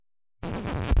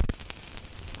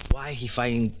why he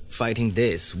fighting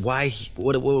this? Why?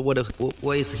 What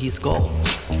is his goal?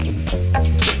 Do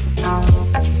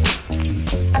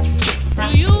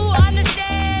you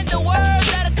understand the words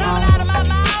that are coming out of my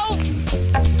mouth?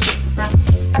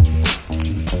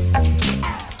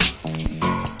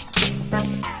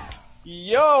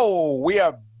 Yo, we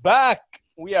are back.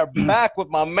 We are back with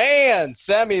my man,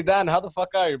 Sammy, Edan. How the fuck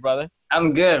are you, brother?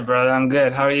 I'm good, brother. I'm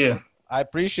good. How are you? I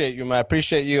appreciate you, man. I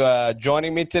appreciate you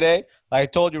joining me today. Like I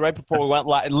told you right before we went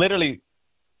live, literally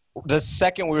the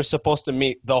second we were supposed to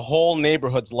meet, the whole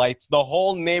neighborhood's lights, the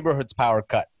whole neighborhood's power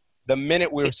cut. The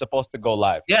minute we were supposed to go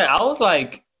live. Yeah, I was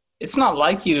like, it's not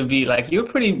like you to be like, you're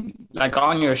pretty like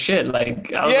on your shit.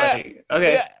 Like, I was like,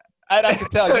 okay. Yeah, I'd have to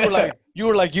tell you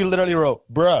were like, you literally wrote,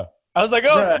 bruh. I was like,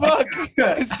 oh, fuck.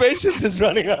 His patience is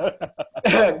running out.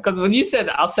 Because when you said,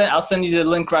 I'll send you the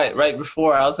link right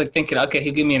before, I was like thinking, okay,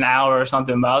 he'll give me an hour or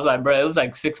something. But I was like, bro, it was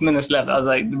like 6 minutes left. I was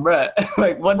like, bro,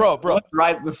 like what's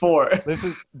right before?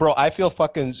 Listen, bro, I feel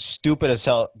fucking stupid as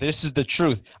hell. This is the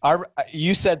truth.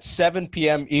 You said 7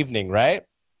 p.m. evening, right?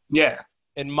 Yeah.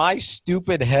 In my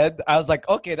stupid head, I was like,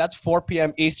 okay, that's 4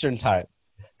 p.m. Eastern time.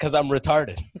 Because I'm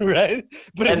retarded, right?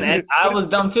 And I was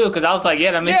dumb too, because I was like, yeah,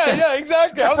 that makes sense. Yeah,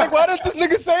 exactly. I was like, why didn't this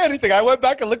nigga say anything? I went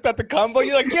back and looked at the combo.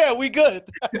 You're like, yeah, we good.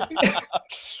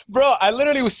 Bro, I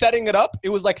literally was setting it up. It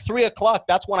was like 3 o'clock.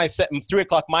 That's when I set 3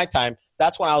 o'clock my time.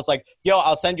 That's when I was like, yo,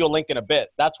 I'll send you a link in a bit.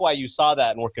 That's why you saw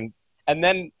that and working. And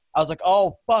then I was like,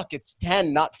 oh, fuck, it's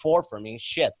 10, not 4 for me.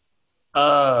 Shit.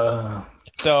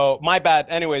 So my bad.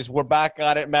 Anyways, we're back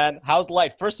on it, man. How's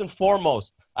life? First and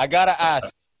foremost, I got to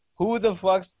ask. Who the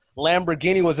fuck's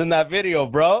Lamborghini was in that video,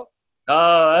 bro? So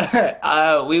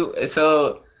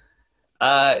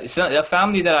a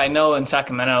family that I know in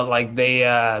Sacramento, like they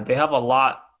have a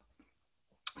lot.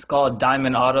 It's called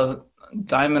Diamond Auto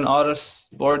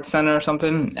Sports Center or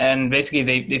something, and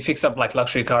basically they fix up like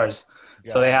luxury cars.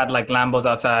 Yeah. So they had like Lambos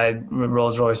outside,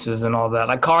 Rolls Royces, and all that,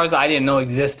 like cars I didn't know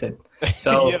existed.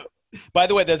 So, yeah. By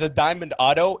the way, there's a Diamond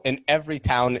Auto in every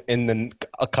town in the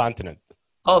continent.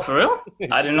 Oh, for real?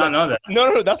 I did not know that.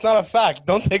 No, that's not a fact.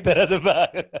 Don't take that as a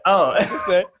fact. Oh.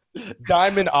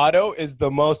 Diamond Auto is the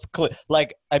most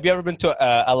like, have you ever been to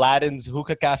Aladdin's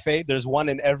Hookah Cafe? There's one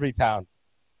in every town.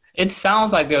 It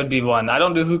sounds like there would be one. I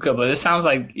don't do hookah, but it sounds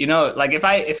like, like if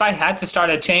I had to start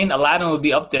a chain, Aladdin would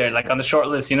be up there, like on the short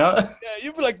list, Yeah,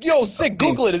 you'd be like, yo, sick,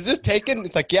 Google it. Is this taken?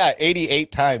 It's like, yeah,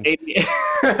 88 times. 88.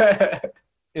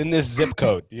 In this zip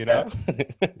code, You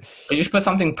just put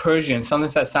something Persian, something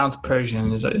that sounds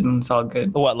Persian. It's all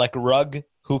good. What, like rug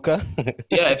hookah?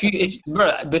 Yeah,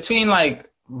 bro, between like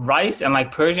rice and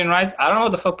like Persian rice, I don't know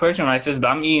what the fuck Persian rice is, but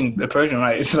I'm eating the Persian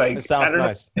rice. Like, it sounds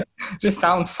nice. Just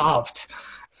sounds soft.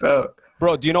 So,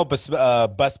 bro, do you know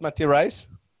basmati rice?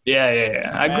 Yeah.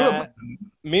 I grew up.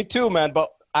 Me too, man. But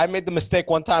I made the mistake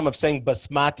one time of saying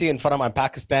basmati in front of my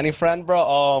Pakistani friend, bro.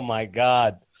 Oh my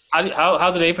god.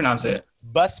 How do they pronounce it?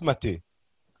 Basmati.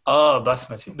 Oh,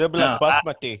 basmati. They'll be like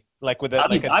basmati, like with I'd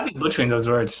be butchering those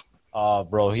words. Oh,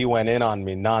 bro, he went in on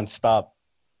me nonstop.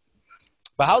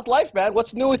 But how's life, man?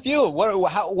 What's new with you?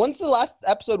 When's the last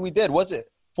episode we did? Was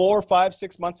it 4, 5,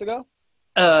 6 months ago?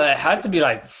 It had to be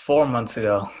like 4 months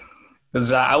ago,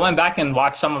 because I went back and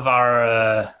watched some of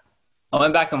our. I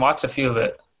went back and watched a few of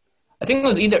it. I think it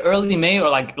was either early May or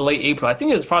like late April. I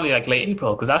think it was probably like late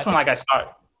April, because that's when like I start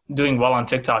doing well on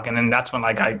TikTok, and then that's when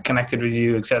like I connected with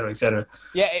you, et cetera, et cetera.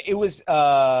 Yeah, it was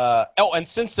and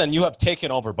since then you have taken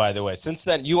over, by the way. Since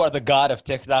then you are the god of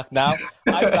TikTok now.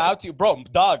 I bow to you, bro.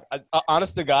 Dog,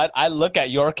 honest to God, I look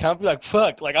at your account, be like,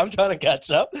 fuck, like I'm trying to catch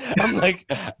up. I'm like,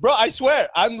 bro, I swear,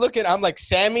 I'm like,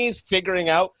 Sammy's figuring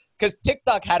out, because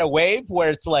TikTok had a wave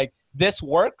where it's like, this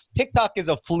works. TikTok is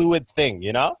a fluid thing,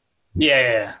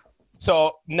 Yeah.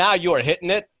 So now you are hitting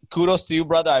it. Kudos to you,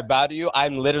 brother. I bow to you.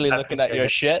 I'm literally looking at your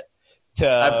shit.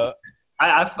 I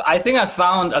think I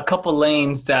found a couple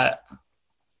lanes that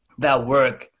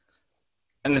work,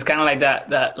 and it's kind of like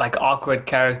that like awkward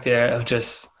character of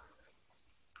just.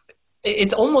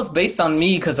 It's almost based on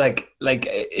me, because like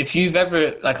if you've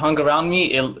ever like hung around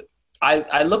me,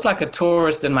 I look like a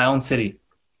tourist in my own city.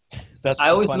 That's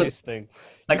the funniest thing.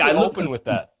 Like I open with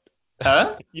that.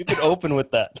 Huh? You could open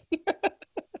with that.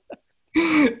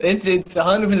 It's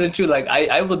 100% true. Like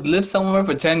I would live somewhere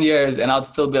for 10 years and I'd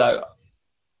still be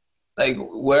like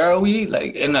where are we?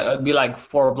 Like, and I'd be like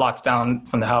 4 blocks down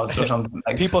from the house or something.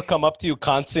 Like, people come up to you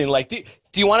constantly like, do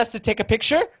you want us to take a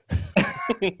picture?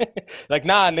 Like,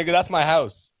 nah, nigga, that's my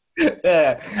house.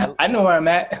 Yeah, I know where I'm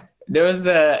at.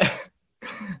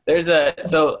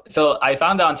 So I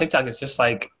found out on TikTok, it's just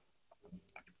like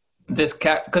this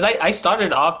cat, because I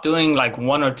started off doing like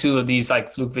 1 or 2 of these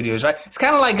like fluke videos, right? It's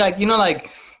kind of like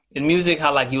in music,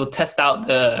 how like you test out,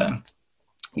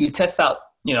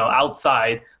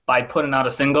 outside by putting out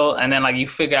a single, and then like you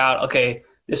figure out, okay,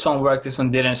 this one worked, this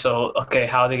one didn't. So, okay,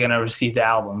 how are they going to receive the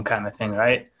album kind of thing,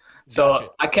 right? So Gotcha.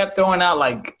 I kept throwing out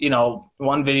like,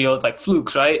 one video is like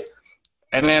flukes, right?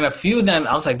 And then a few of them,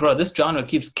 I was like, bro, this genre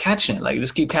keeps catching it. Like,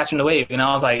 just keep catching the wave. And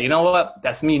I was like, you know what?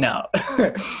 That's me now.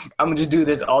 I'm going to just do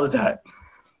this all the time.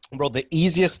 Bro, the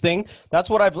easiest thing, that's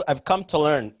what I've come to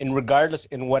learn in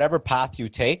whatever path you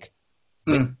take,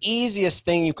 the easiest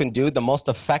thing you can do, the most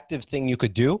effective thing you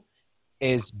could do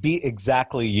is be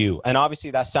exactly you. And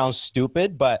obviously that sounds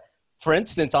stupid, but for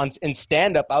instance, in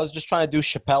stand-up, I was just trying to do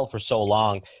Chappelle for so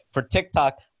long. For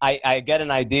TikTok, I get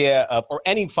an idea of, or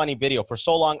any funny video. For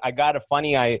so long, I got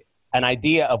an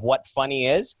idea of what funny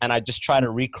is, and I just try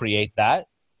to recreate that.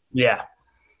 Yeah.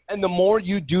 And the more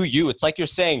you do you, it's like you're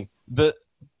saying, the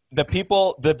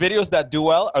videos that do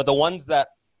well are the ones that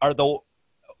are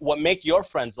what make your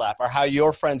friends laugh, or how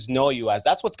your friends know you as.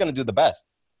 That's what's going to do the best.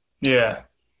 Yeah.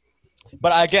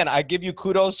 But again, I give you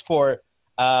kudos for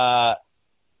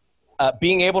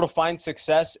being able to find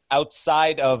success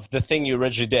outside of the thing you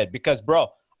originally did. Because, bro,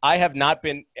 I have not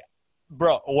been –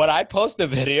 bro, when I post a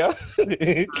video,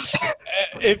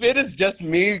 if it is just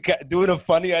me doing a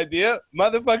funny idea,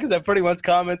 motherfuckers are pretty much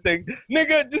commenting,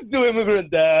 nigga, just do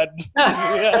Immigrant Dad.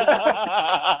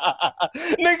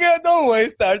 Nigga, don't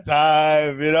waste our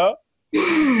time, you know?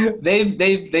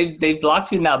 They've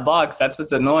blocked you in that box. That's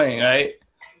what's annoying, right?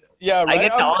 Yeah, right. I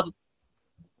get that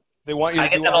they want you to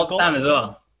do all the time as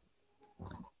well.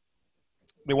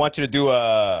 They want you to do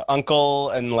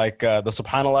Uncle and like the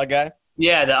Subhanallah guy.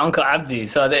 Yeah, the Uncle Abdi.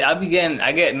 So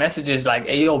I get messages like,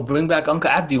 "Hey, yo, bring back Uncle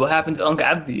Abdi. What happened to Uncle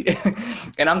Abdi?"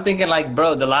 And I'm thinking like,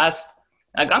 bro,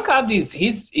 Uncle Abdi,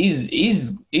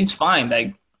 he's fine.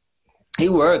 Like, he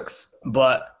works,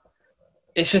 but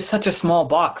it's just such a small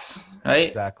box, right?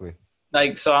 Exactly.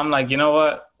 Like, so I'm like, you know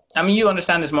what? I mean, you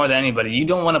understand this more than anybody. You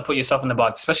don't want to put yourself in the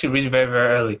box, especially really very, very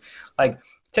early. Like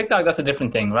TikTok, that's a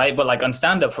different thing, right? But like on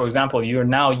stand-up, for example, you're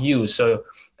now you. So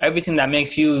everything that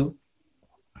makes you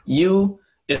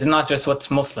is not just what's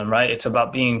Muslim, right? It's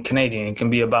about being Canadian. It can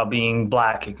be about being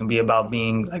black. It can be about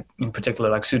being like, in particular,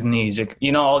 like Sudanese.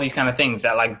 All these kind of things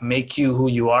that like make you who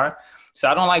you are. So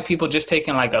I don't like people just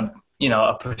taking like a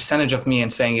percentage of me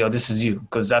and saying, yo, this is you.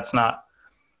 Because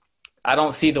I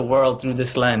don't see the world through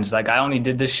this lens. Like I only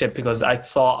did this shit because I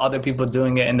saw other people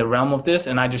doing it in the realm of this,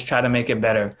 and I just try to make it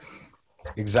better.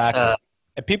 Exactly.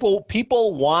 And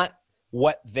people want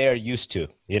what they're used to,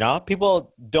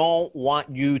 People don't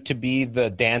want you to be the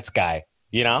dance guy,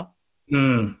 Yeah.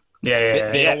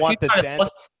 They don't want the dance.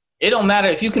 It don't matter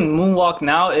if you can moonwalk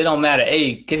now. It don't matter.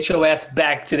 Hey, get your ass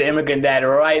back to the Immigrant Dad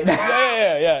right now.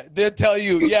 Yeah. They'll tell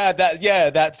you,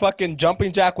 that fucking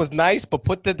jumping jack was nice, but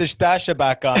put the distasha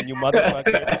back on, you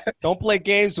motherfucker. Don't play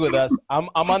games with us. I'm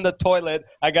on the toilet.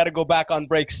 I got to go back on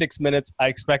break 6 minutes. I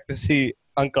expect to see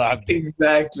Uncle Abdi.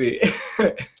 Exactly.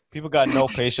 People got no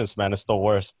patience, man. It's the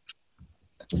worst.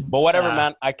 But whatever,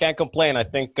 man. I can't complain. I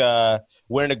think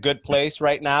we're in a good place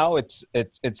right now. It's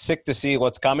sick to see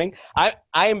what's coming. I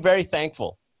am very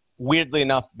thankful, weirdly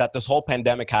enough, that this whole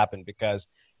pandemic happened, because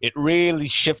it really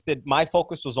shifted. My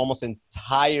focus was almost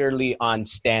entirely on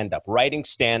stand-up, writing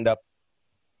stand-up,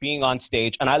 being on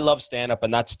stage. And I love stand-up,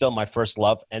 and that's still my first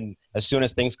love. And as soon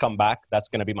as things come back, that's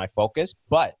going to be my focus.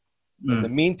 But in the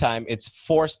meantime, it's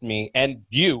forced me and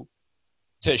you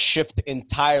to shift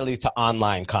entirely to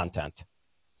online content.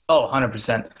 Oh,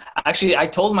 100%. Actually, I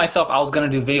told myself I was going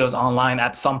to do videos online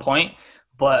at some point,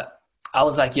 but I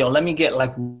was like, yo, let me get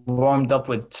like warmed up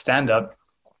with stand-up,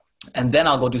 and then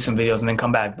I'll go do some videos and then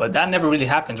come back. But that never really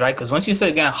happens, right? Because once you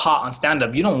start getting hot on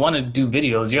stand-up, you don't want to do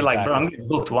videos. You're like, bro, I'm getting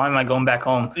booked. Why am I going back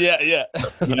home? Yeah. Yeah.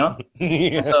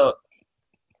 So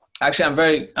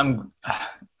actually,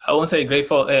 I won't say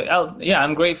grateful.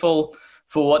 I'm grateful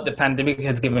for what the pandemic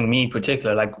has given me in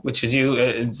particular, like, which is you.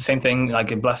 It's the same thing.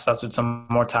 Like, it blessed us with some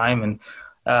more time and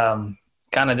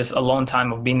kind of this alone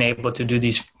time of being able to do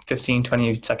these 15,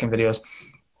 20-second videos.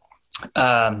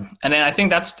 And then I think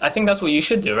that's what you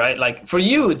should do, right? Like, for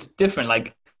you, it's different.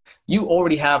 Like, you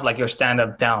already have like your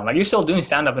stand-up down. Like, you're still doing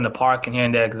stand-up in the park and here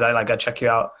and there because I check you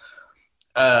out.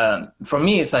 For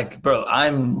me, it's like, bro,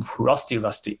 I'm rusty.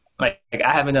 Like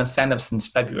I haven't done stand-up since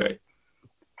February.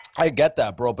 I get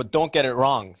that, bro, but don't get it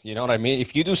wrong. You know what I mean?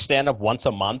 If you do stand-up once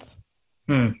a month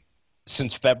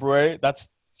since February,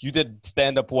 you did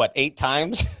stand-up, 8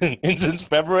 times since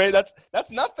February? That's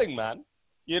nothing, man.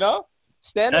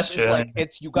 Stand-up is like,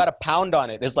 you got to pound on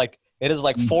it. It is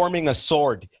like forming a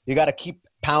sword. You got to keep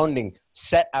pounding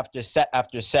set after set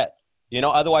after set.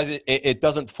 Otherwise it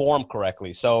doesn't form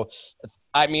correctly. So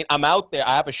I mean, I'm out there.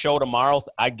 I have a show tomorrow.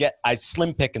 I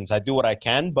slim pickings. I do what I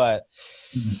can, but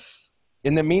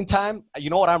in the meantime, you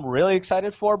know what I'm really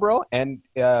excited for, bro? And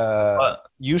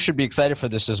you should be excited for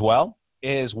this as well,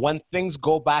 is when things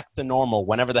go back to normal,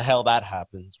 whenever the hell that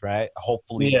happens, right?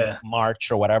 Hopefully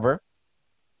March or whatever.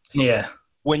 Yeah.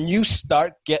 When you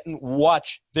start getting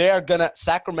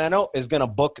Sacramento is going to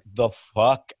book the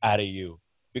fuck out of you,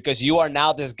 because you are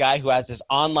now this guy who has this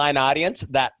online audience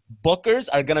that bookers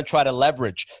are going to try to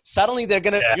leverage. Suddenly you're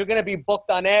going to be booked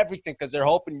on everything because they're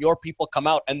hoping your people come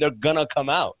out, and they're going to come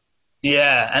out.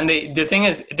 Yeah. And the thing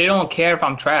is, they don't care if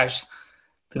I'm trash,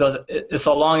 because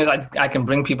so long as I can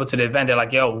bring people to the event, they're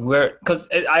like, yo, because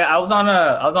I was on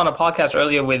a podcast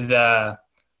earlier with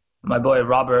my boy,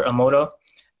 Robert Amoto.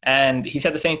 And he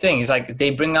said the same thing. He's like, they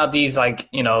bring out these like,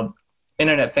 you know,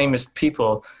 internet famous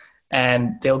people,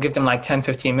 and they'll give them like 10,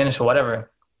 15 minutes or whatever.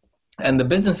 And the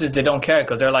businesses, they don't care,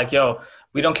 because they're like, yo,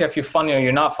 we don't care if you're funny or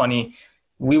you're not funny.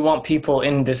 We want people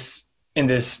in this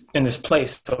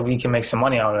place so we can make some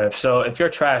money out of it. So if you're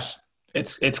trash,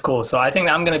 it's cool. So I think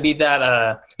I'm going to be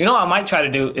that, you know, what I might try to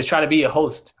do is try to be a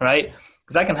host, right?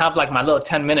 Because I can have like my little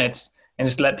 10 minutes and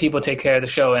just let people take care of the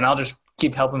show, and I'll just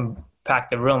keep helping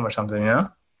pack the room or something, you know?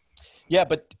 Yeah,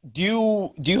 but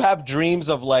do you have dreams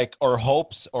of like, or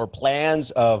hopes or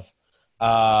plans of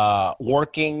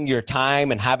working your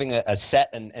time and having a set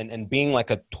and being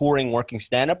like a touring working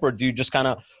stand-up, or do you just kind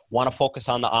of want to focus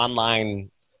on the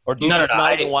online, or do you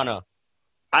not even want to?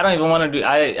 I don't even want to do.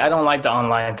 I don't like the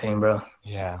online thing, bro.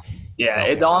 Yeah. Yeah,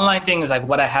 Okay. The online thing is like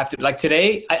what I have to. Like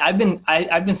today, I've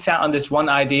been sat on this one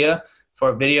idea for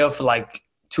a video for like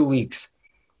 2 weeks,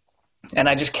 and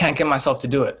I just can't get myself to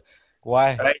do it.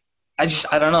 Why? Right? I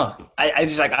don't know. I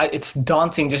just like, it's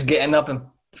daunting just getting up and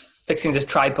fixing this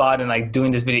tripod and like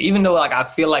doing this video, even though like I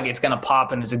feel like it's going to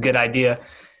pop and it's a good idea.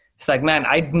 It's like, man,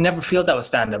 I never feel that with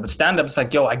stand-up. But stand-up is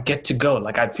like, yo, I get to go.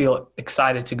 Like I feel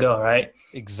excited to go, right?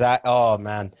 Exactly. Oh,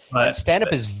 man. And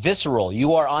stand-up is visceral.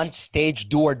 You are on stage,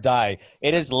 do or die.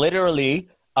 It is literally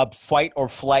a fight or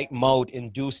flight mode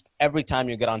induced every time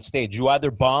you get on stage. You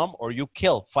either bomb or you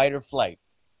kill, fight or flight.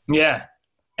 Yeah.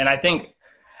 And I think,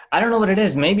 I don't know what it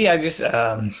is. Maybe I just,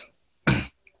 that's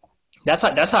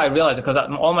how I realized it. Because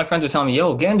all my friends were telling me,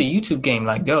 yo, get in the YouTube game.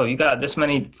 Like, yo, you got this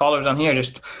many followers on here.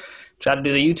 Just try to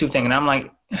do the YouTube thing. And I'm like,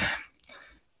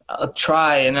 I'll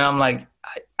try. And then I'm like,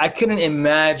 I couldn't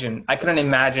imagine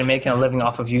making a living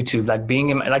off of YouTube. Like being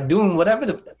in, like doing whatever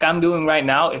the fuck I'm doing right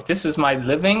now. If this is my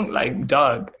living, like,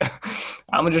 dog,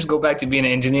 I'm gonna just go back to being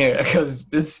an engineer, because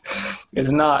this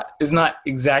is not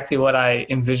exactly what I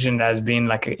envisioned as being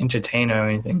like an entertainer or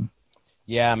anything.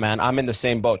 Yeah, man, I'm in the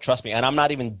same boat. Trust me. And I'm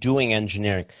not even doing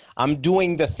engineering. I'm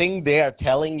doing the thing they are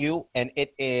telling you, and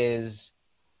it's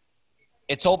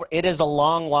over. It is a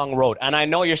long, long road. And I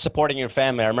know you're supporting your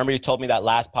family. I remember you told me that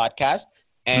last podcast.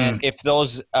 And if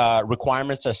those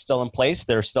requirements are still in place,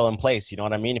 they're still in place. You know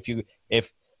what I mean?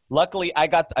 If luckily I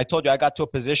told you I got to a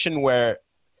position where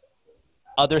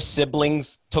other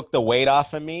siblings took the weight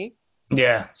off of me.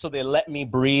 Yeah. So they let me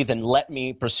breathe and let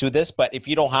me pursue this. But if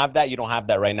you don't have that, you don't have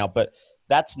that right now. But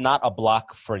that's not a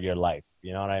block for your life.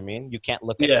 You know what I mean? You can't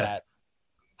look at that.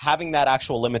 Having that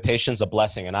actual limitation is a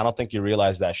blessing. And I don't think you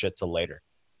realize that shit till later.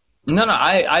 No,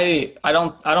 I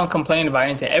don't complain about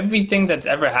anything. Everything that's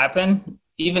ever happened,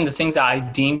 even the things that I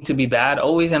deem to be bad,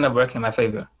 always end up working in my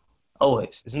favor.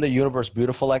 Always. Isn't the universe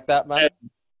beautiful like that, man?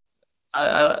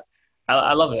 I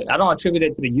love it. I don't attribute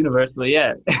it to the universe, but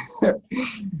yeah.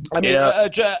 I mean,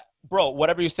 bro,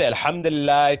 whatever you say,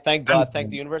 alhamdulillah, thank God, thank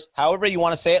the universe. However you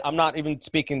want to say it, I'm not even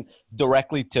speaking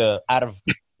directly to out of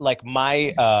like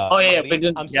my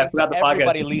I'm saying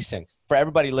for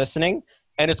everybody listening,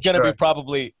 and it's going to be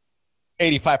probably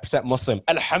 85% Muslim.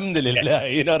 Alhamdulillah,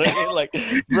 you know what I mean? Like,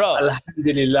 bro.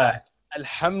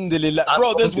 Alhamdulillah.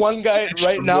 Bro, there's one guy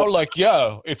right now like,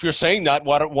 yeah, if you're saying that,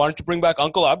 why don't you bring back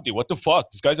Uncle Abdi? What the fuck?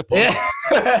 This guy's a punk.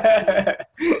 Yeah.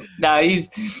 Nah, he's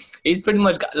pretty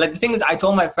much, like, the thing is, I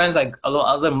told my friends, like, a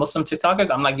lot of other Muslim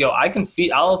TikTokers, I'm like, yo, I can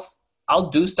feed, I'll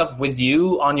do stuff with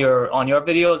you on your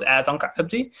videos as Uncle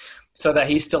Abdi so that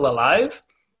he's still alive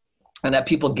and that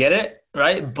people get it,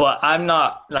 right? But I'm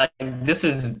not, like, this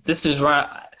is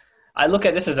where I look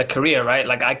at this as a career, right?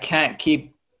 Like, I can't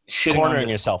keep cornering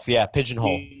yourself,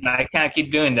 pigeonhole. I can't keep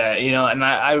doing that, you know. And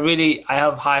I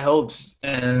have high hopes,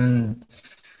 and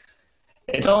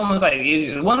it's almost like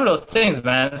it's one of those things,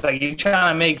 man. It's like you're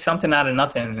trying to make something out of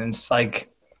nothing, and it's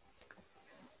like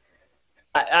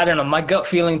I don't know. My gut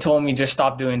feeling told me just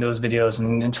stop doing those videos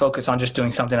and focus on just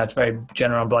doing something that's very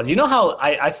general and broad. You know how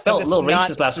I felt a little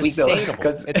racist last week though,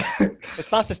 because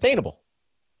it's not sustainable,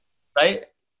 right?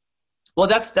 Well,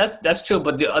 that's true.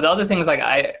 But the other thing is like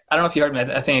I don't know if you heard me.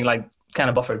 I think like kind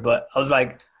of buffered, but I was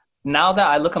like, now that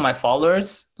I look at my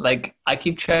followers, like I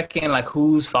keep checking like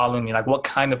who's following me, like what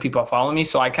kind of people are following me,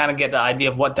 so I kind of get the idea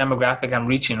of what demographic I'm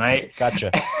reaching, right? Gotcha.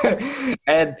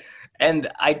 and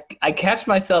I catch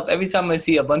myself every time I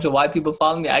see a bunch of white people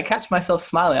following me. I catch myself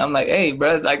smiling. I'm like, hey,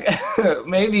 bro, like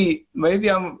maybe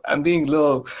I'm being a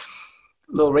little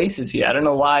racist here. I don't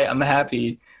know why I'm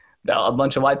happy that a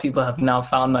bunch of white people have now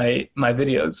found my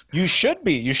videos. You should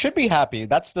be happy.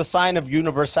 That's the sign of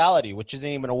universality, which isn't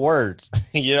even a word.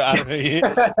 You know,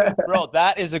 bro,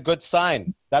 that is a good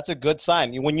sign. That's a good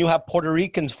sign. When you have Puerto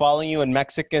Ricans following you and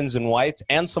Mexicans and whites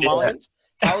and Somalians,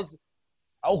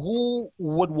 who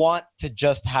would want to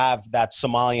just have that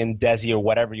Somalian Desi or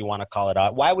whatever you want to call it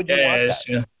out? Why would you want that?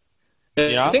 Yeah.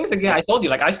 You know? The thing is, again, I told you,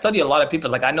 like I study a lot of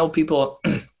people. Like I know people.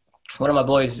 One of my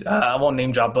boys, I won't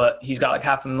name drop, but he's got like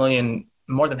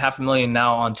more than 500,000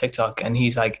 now on TikTok, and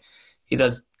he's like, he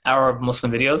does Arab Muslim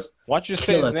videos. Why don't you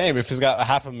say his name if he's got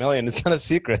 500,000? It's not a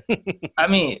secret. I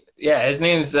mean, yeah, his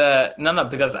name's no,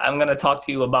 because I'm gonna talk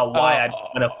to you about why I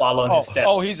decided to follow his steps.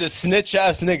 Oh, he's a snitch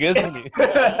ass nigga, isn't he?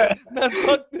 Man,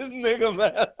 fuck this nigga,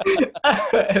 man.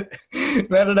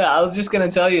 No. I was just gonna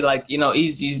tell you, like, you know,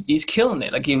 he's killing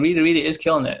it. Like, he really is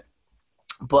killing it.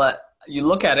 But you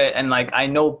look at it, and like, I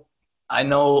know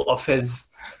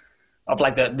of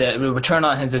like the return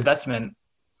on his investment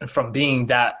from being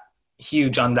that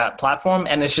huge on that platform,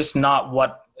 and it's just not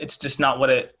what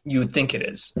you would think it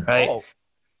is, right? Oh,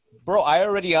 bro, I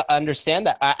already understand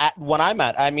that. When I'm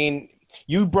at, I mean,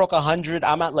 you broke 100,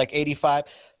 I'm at like 85.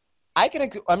 I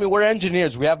mean, we're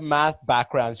engineers, we have math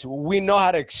backgrounds, we know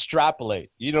how to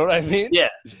extrapolate. You know what I mean? Yeah.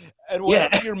 And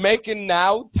whatever you're making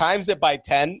now, times it by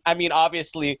 10. I mean,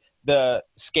 obviously the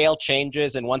scale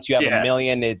changes, and once you have 1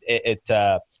 million, it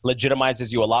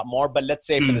legitimizes you a lot more. But let's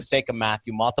say for the sake of math,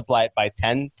 you multiply it by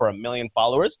 10 for 1 million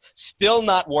followers. Still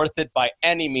not worth it by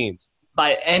any means.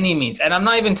 By any means. And I'm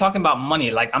not even talking about money.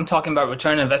 Like, I'm talking about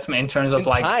return on investment in terms of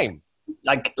like time,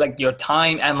 like your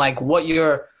time and like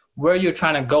where you're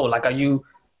trying to go. Like, are you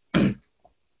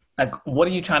like, what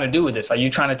are you trying to do with this? Are you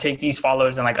trying to take these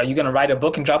followers and like, are you going to write a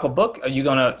book and drop a book? Are you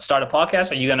going to start a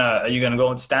podcast? Are you going to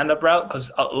go stand-up route?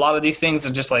 Because a lot of these things are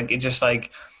just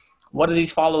like, what are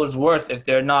these followers worth if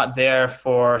they're not there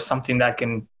for something that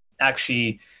can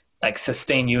actually like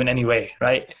sustain you in any way,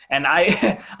 right? And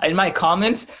I, in my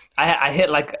comments, I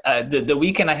hit like the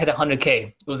weekend I hit 100K.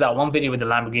 It was that one video with the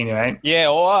Lamborghini, right?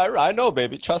 Yeah, I know,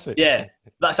 baby. Trust me. Yeah.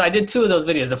 So I did 2 of those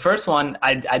videos. The first one,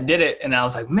 I did it, and I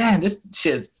was like, man, this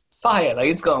shit is fire. Like,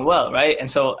 it's going well, right? And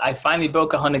so I finally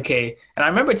broke 100K. And I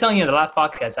remember telling you in the last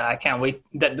podcast that I can't wait,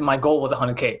 that my goal was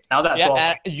 100K. I was at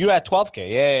 12K. You at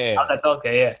 12K. Yeah. I was at 12K,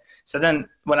 yeah. So then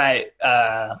when I'm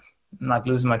like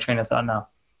losing my train of thought now.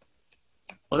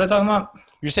 What was I talking about?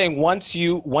 You're saying once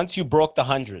you broke the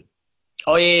 100.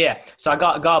 Oh, yeah. So I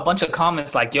got a bunch of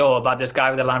comments like, yo, about this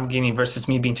guy with a Lamborghini versus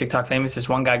me being TikTok famous. This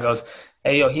one guy goes,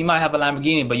 hey, yo, he might have a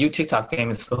Lamborghini, but you TikTok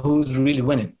famous, so who's really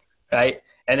winning, right?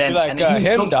 And then you're like,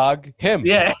 him, dog, him.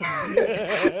 Yeah,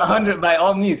 100 by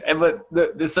all means. But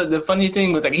the funny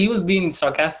thing was, like, he was being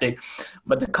sarcastic,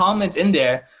 but the comments in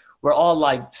there were all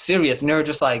like serious, and they were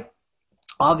just like,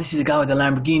 obviously the guy with the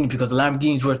Lamborghini, because the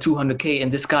Lamborghini's worth 200K,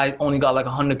 and this guy only got like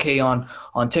 100K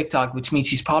on TikTok, which means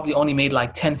he's probably only made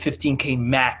like 10, 15K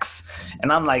max.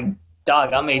 And I'm like,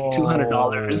 dog, I made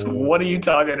 $200. What are you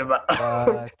talking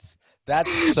about?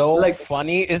 That's so like,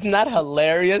 funny. Isn't that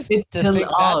hilarious to think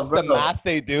that's the math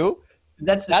they do?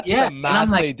 That's the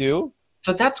math they do.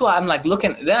 So that's why I'm like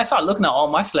looking. Then I start looking at all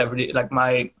my celebrity, like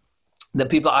the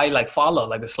people I like follow,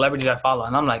 like the celebrities I follow,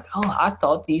 and I'm like, oh, I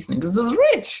thought these niggas was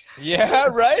rich. Yeah,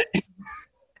 right.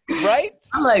 Right.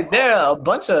 I'm like, there are a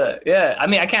bunch of I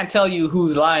mean, I can't tell you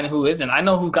who's lying, who isn't. I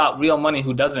know who got real money,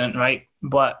 who doesn't, right?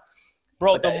 But.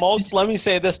 Bro, let me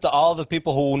say this to all the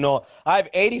people who know. I have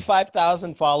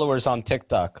 85,000 followers on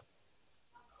TikTok.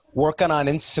 Working on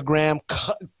Instagram,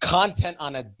 content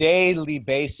on a daily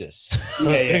basis.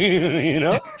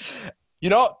 Yeah. You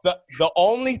know, the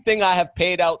only thing I have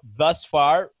paid out thus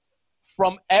far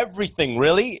from everything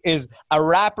really is a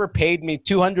rapper paid me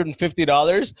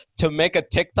 $250 to make a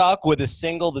TikTok with a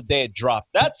single the day it dropped.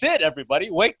 That's it,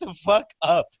 everybody. Wake the fuck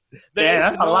up.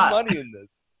 There's no money in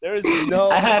this. There is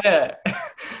no. I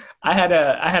had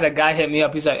a guy hit me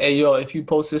up. He's like, "Hey, yo, if you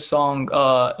post this song,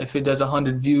 if it does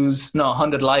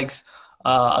 100 likes,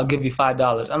 I'll give you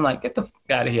 $5." I'm like, get the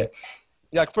fuck out of here.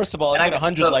 Yeah, like, first of all, I get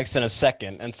 100 likes in a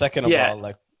second, and second of all,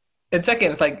 like. In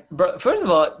second, it's like, bro. First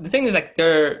of all, the thing is like,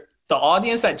 the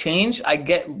audience that changed. I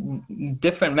get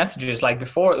different messages. Like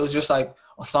before, it was just like,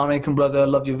 "Assalamu alaikum, brother. I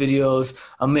love your videos.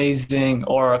 Amazing."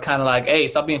 Or kind of like, "Hey,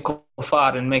 stop being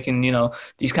kofar and making,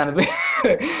 these kind of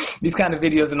these kind of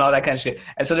videos and all that kind of shit."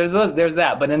 And so there's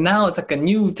that. But then now it's like a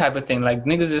new type of thing. Like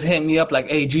niggas just hit me up like,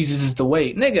 "Hey, Jesus is the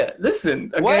way." Nigga,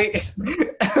 listen, okay?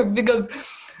 Because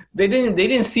they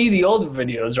didn't see the older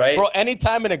videos, right? Bro,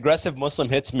 anytime an aggressive Muslim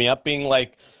hits me up being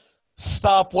like,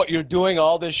 "Stop what you're doing,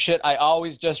 all this shit," I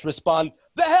always just respond,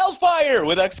 "The hellfire!"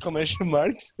 with exclamation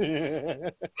marks.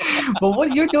 But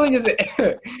what you're doing is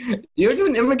you're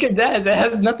doing immigrant dads. It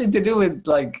has nothing to do with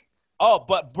like. Oh,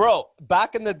 but bro,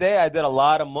 back in the day, I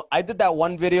did that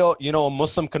one video. A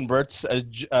Muslim converts a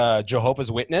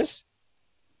Jehovah's Witness.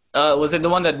 Was it the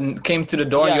one that came to the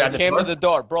door? Yeah, it came to the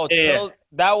door, bro. Yeah.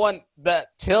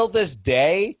 Till this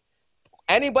day,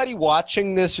 anybody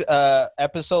watching this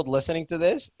episode, listening to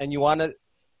this, and you want to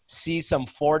see some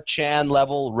 4chan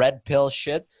level red pill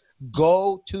shit,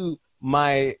 go to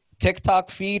my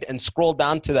TikTok feed and scroll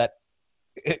down to that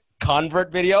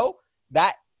convert video.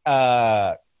 That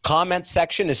comment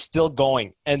section is still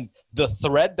going, and the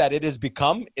thread that it has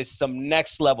become is some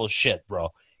next level shit, bro.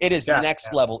 It is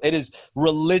next level. It is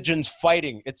religions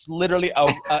fighting. It's literally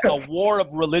a war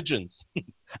of religions.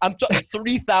 I'm talking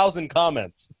 3,000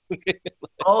 comments.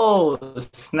 Oh,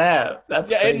 snap.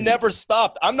 That's crazy. It never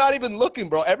stopped. I'm not even looking,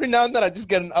 bro. Every now and then I just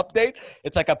get an update.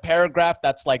 It's like a paragraph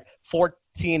that's like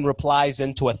 14 replies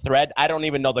into a thread. I don't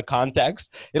even know the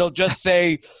context. It'll just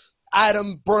say,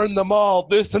 "Adam burned them all,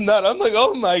 this and that." I'm like,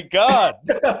 oh my God.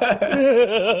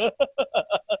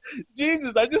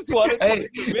 Jesus, I just wanted to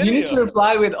make a video. You need to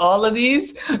reply with all of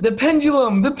these. The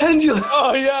pendulum.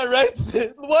 Oh, yeah, right.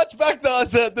 Watch back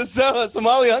the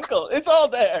Somali uncle. It's all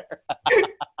there.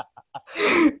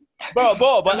 Bro,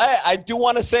 but I do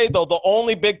want to say, though, the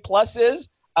only big plus is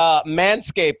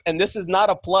Manscaped, and this is not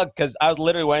a plug because I was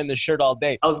literally wearing this shirt all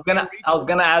day. I was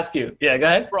gonna ask you. Yeah, go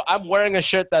ahead. Bro, I'm wearing a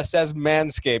shirt that says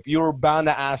Manscaped. You were bound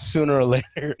to ask sooner or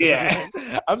later. Yeah.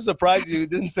 I'm surprised you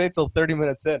didn't say it till 30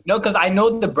 minutes in. No, because I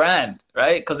know the brand,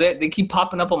 right? Because they keep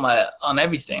popping up on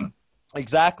everything.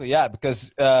 Exactly, yeah,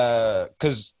 because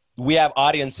we have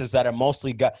audiences that are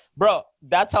mostly bro,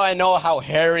 that's how I know how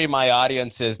hairy my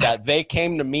audience is, that they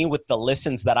came to me with the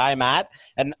listens that I'm at,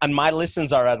 and my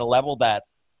listens are at a level that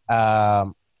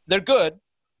they're good,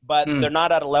 but they're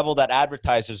not at a level that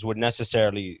advertisers would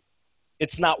necessarily,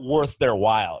 it's not worth their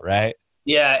while, right?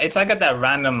 Yeah, it's like at that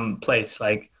random place.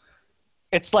 Like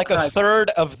it's like a third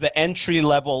of the entry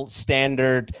level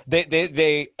standard.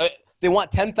 They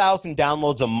want 10,000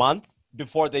 downloads a month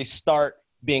before they start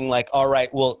being like, all right,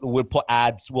 we'll put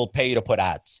ads, we'll pay you to put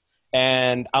ads.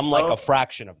 And I'm like a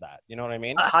fraction of that. You know what I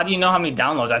mean? How do you know how many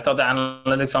downloads? I thought the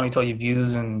analytics only told you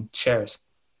views and shares.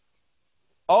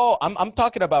 Oh, I'm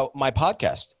talking about my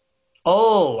podcast.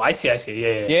 Oh, I see.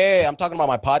 Yeah. I'm talking about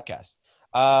my podcast.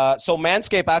 So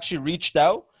Manscaped actually reached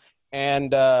out,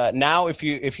 and now if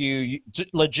you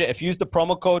legit, if you use the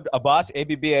promo code Abbas,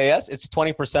 ABBAS, it's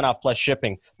 20% off plus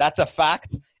shipping. That's a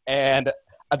fact, and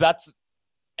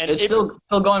it's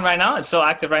still going right now. It's still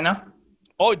active right now.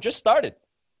 Oh, it just started.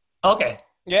 Okay.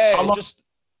 Yeah,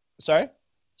 sorry.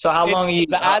 So how long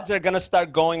the ads are gonna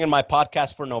start going in my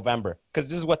podcast for November, because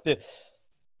this is what the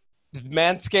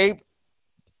Manscaped,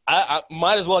 I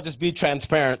might as well just be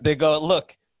transparent. They go,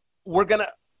 look, we're going to,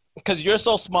 because you're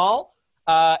so small,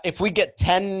 if we get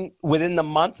 10 within the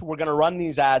month, we're going to run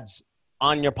these ads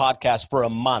on your podcast for a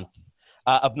month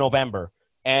of November.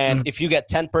 And if you get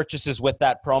 10 purchases with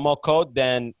that promo code,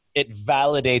 then it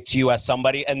validates you as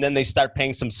somebody. And then they start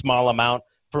paying some small amount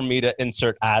for me to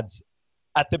insert ads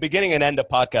at the beginning and end of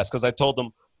podcast, because I told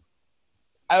them,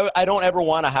 I don't ever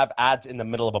want to have ads in the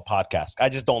middle of a podcast. I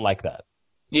just don't like that.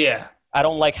 Yeah. I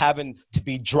don't like having to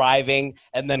be driving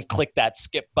and then click that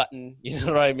skip button. You know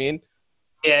what I mean?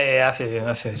 Yeah, I feel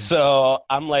you. So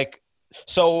I'm like,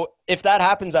 so if that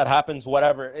happens,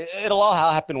 whatever. It'll all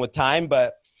happen with time,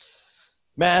 but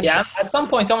man. Yeah, at some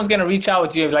point, someone's going to reach out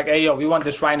with you like, hey, yo, we want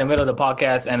this right in the middle of the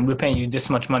podcast and we're paying you this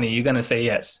much money. You're going to say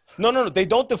yes. No. They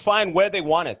don't define where they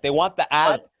want it. They want the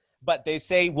ad. But they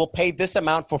say we'll pay this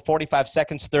amount for 45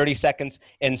 seconds, 30 seconds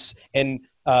in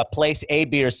place A,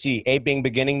 B, or C. A being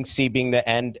beginning, C being the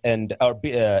end, and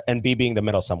B being the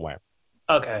middle somewhere.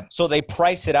 Okay. So they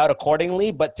price it out accordingly.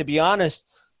 But to be honest,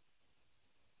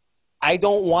 I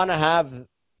don't want to have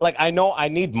 – I know I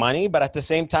need money, but at the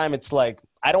same time, it's like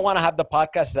I don't want to have the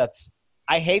podcast that's –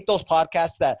 I hate those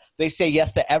podcasts that they say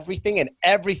yes to everything, and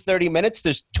every 30 minutes,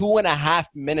 there's 2.5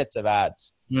 minutes of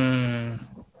ads. You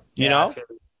know?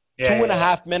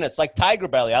 2.5 minutes, like Tiger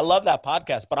Belly. I love that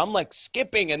podcast, but I'm like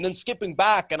skipping and then skipping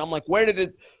back, and I'm like, where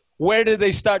did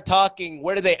they start talking?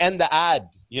 Where did they end the ad?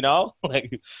 You know,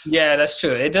 like Yeah, that's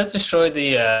true. It does destroy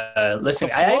the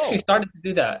listening. I flow. actually started to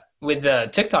do that with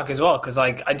TikTok as well because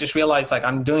like I just realized like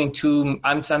I'm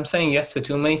saying yes to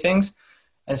too many things,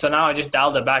 and so now I just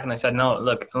dialed it back and I said no.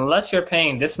 Look, unless you're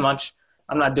paying this much,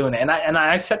 I'm not doing it. And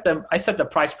I set the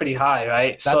price pretty high,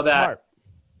 right? That's so that smart.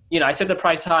 I set the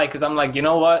price high because I'm like, you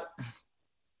know what?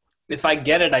 If I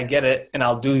get it, I get it, and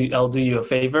I'll do you a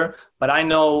favor. But I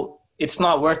know it's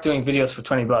not worth doing videos for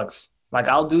 $20. Like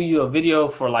I'll do you a video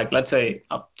for like, let's say,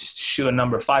 I'll just shoot a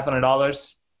number,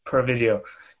 $500 per video.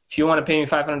 If you want to pay me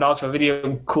 $500 for a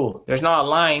video, cool. There's not a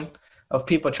line of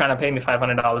people trying to pay me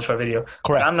 $500 for a video.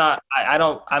 Correct. But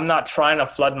I'm not trying to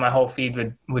flood my whole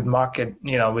feed with market,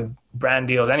 with brand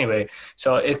deals anyway.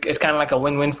 So it's kind of like a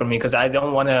win-win for me because I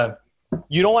don't want to.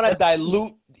 You don't want to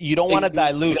dilute. You don't want to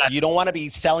dilute. Exactly. You don't want to be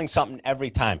selling something every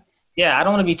time. Yeah, I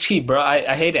don't want to be cheap, bro.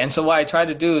 I hate it. And so what I try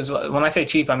to do is when I say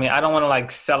cheap, I mean, I don't want to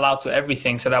like sell out to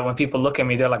everything so that when people look at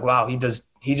me, they're like, wow, he just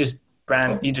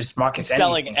markets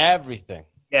Selling anything. everything.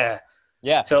 Yeah.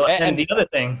 Yeah. So and the other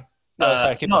thing,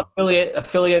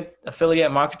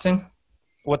 affiliate marketing.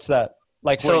 What's that?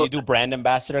 Like where So- you do brand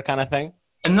ambassador kind of thing?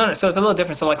 And no, so it's a little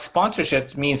different. So like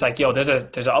sponsorship means like, yo, there's an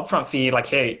upfront fee. Like,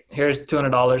 hey, here's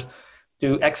 $200.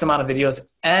 Do X amount of videos,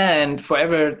 and for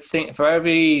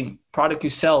every product you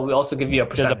sell, we also give you a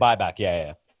There's percentage. a buyback.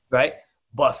 Yeah. Right?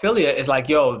 But affiliate is like,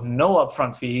 yo, no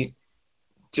upfront fee.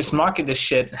 Just market this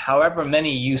shit. However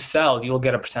many you sell, you'll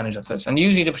get a percentage of such. And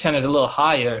usually the percentage is a little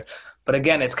higher. But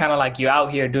again, it's kind of like you're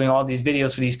out here doing all these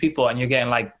videos for these people and you're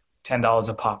getting like $10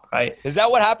 a pop, right? Is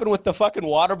that what happened with the fucking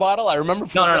water bottle? I remember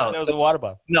No. there was a water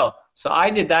bottle. No. So I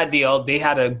did that deal. They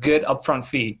had a good upfront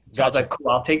fee. So I was Gotcha. like, cool,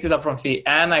 I'll take this upfront fee.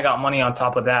 And I got money on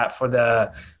top of that for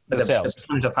the sales. The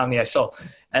percentage of how many I sold.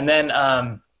 And then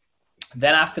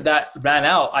after that ran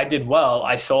out, I did well.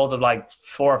 I sold like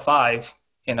 4 or 5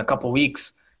 in a couple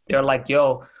weeks. They're like,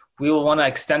 yo, we will want to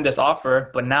extend this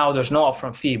offer, but now there's no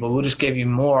upfront fee, but we'll just give you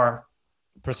more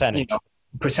Percentage.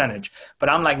 percentage. But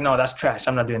I'm like, no, that's trash.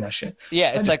 I'm not doing that shit.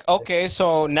 Yeah, it's like, okay,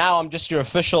 so now I'm just your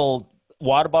official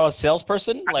water bottle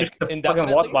salesperson? Like, Fucking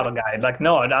indefinitely? water bottle guy. Like,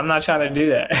 no, I'm not trying to do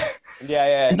that.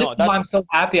 Yeah. And No, this is why I'm so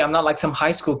happy. I'm not like some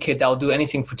high school kid that will do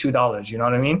anything for $2. You know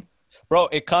what I mean? bro,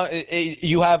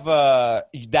 you have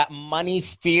that money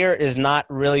fear is not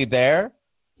really there.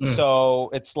 So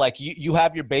it's like you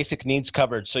have your basic needs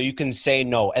covered, so you can say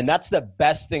no. And that's the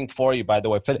best thing for you, by the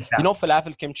way. You know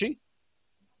falafel kimchi?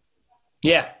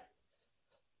 Yeah.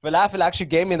 Falafel actually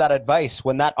gave me that advice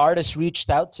when that artist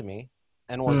reached out to me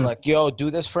and was like, yo,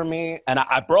 do this for me. And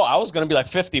I was going to be like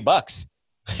 $50.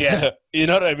 Yeah. You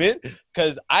know what I mean?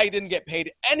 Because I didn't get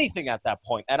paid anything at that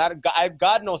point. And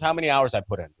God knows how many hours I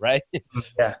put in, right?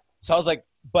 Yeah. So I was like,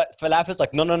 but Falafel's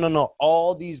like, no.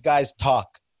 All these guys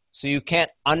talk. So you can't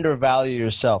undervalue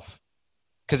yourself.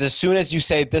 Because as soon as you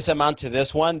say this amount to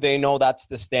this one, they know that's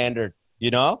the standard, you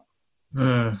know?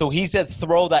 So he said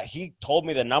throw that. He told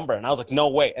me the number. And I was like, no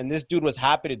way. And this dude was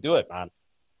happy to do it, man.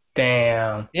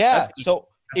 Damn. Yeah. So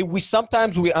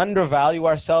sometimes we undervalue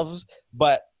ourselves.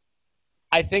 But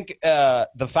I think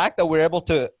the fact that we're able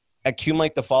to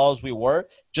accumulate the followers we were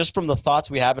just from the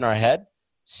thoughts we have in our head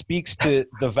speaks to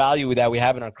the value that we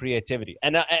have in our creativity.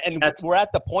 And we're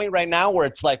at the point right now where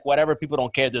it's like, whatever, people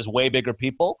don't care. There's way bigger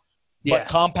people. Yeah. But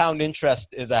compound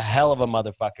interest is a hell of a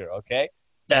motherfucker, okay?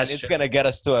 It's going to get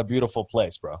us to a beautiful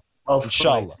place, bro. Oh,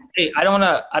 inshallah. Hey, I don't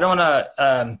want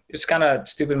to, it's kind of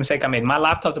stupid mistake I made. My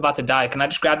laptop's about to die. Can I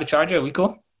just grab the charger? Are we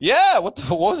cool? Yeah. What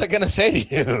was I going to say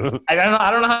to you? I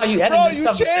don't know how you edit bro, this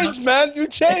you stuff. changed, man. You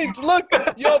changed. Look,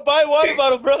 yo, buy water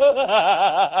bottle, bro.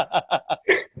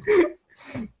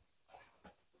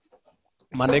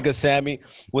 My nigga Sammy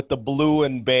with the blue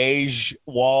and beige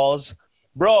walls.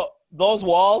 Bro, those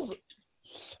walls,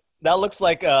 that looks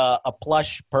like a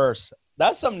plush purse.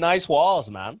 That's some nice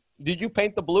walls, man. Did you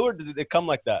paint the blue or did it come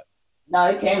like that? No,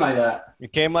 it came like that.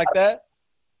 It came like that?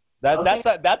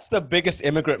 That's the biggest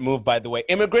immigrant move, by the way.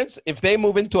 Immigrants, if they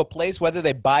move into a place, whether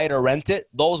they buy it or rent it,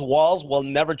 those walls will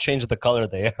never change the color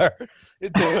they are.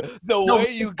 The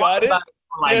way you got it,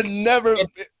 they're never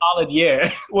 – solid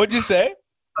year. What'd you say?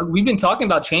 We've been talking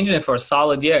about changing it for a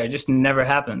solid year. It just never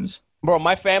happens. Bro,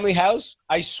 my family house,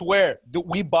 I swear,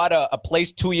 we bought a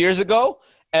place 2 years ago,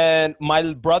 and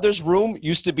my brother's room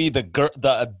used to be the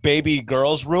baby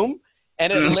girl's room,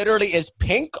 and it literally is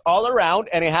pink all around,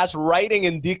 and it has writing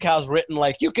and decals written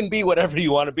like, you can be whatever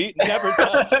you want to be. Never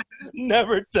touched.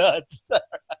 Never touched.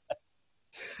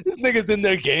 This nigga's in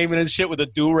there gaming and shit with a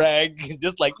do-rag,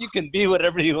 just like, you can be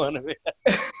whatever you want to be.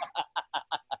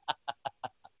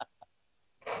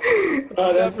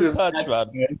 Oh, that's never touched,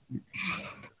 man.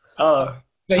 Oh,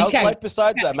 How's life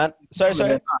besides that, man?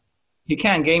 Sorry. You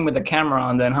can't game with the camera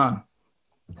on then, huh?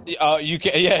 You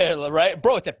can, yeah, right,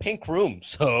 bro. It's a pink room,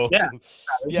 so Yeah.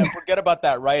 yeah. Forget about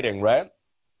that writing, right?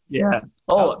 Yeah.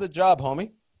 How's Oh, the job,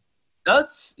 homie?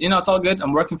 that's it's all good.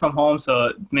 I'm working from home, so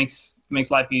it makes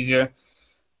life easier.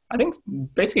 I think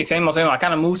basically same old same. I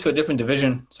kind of moved to a different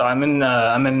division, so I'm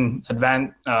in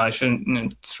advanced. I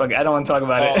shouldn't. I don't want to talk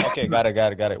about Oh, it. okay, got it.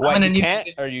 I'm in What, a you new can't,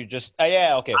 or you just?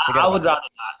 Yeah, okay. Forget I about would it. rather.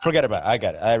 Forget about it. I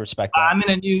got it. I respect that. I'm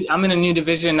in a new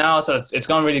division now, so it's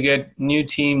going really good. New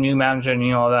team, new manager,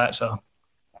 new all that. So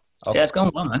Okay. yeah, it's going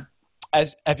well, man.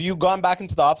 Have you gone back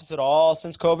into the office at all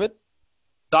since COVID?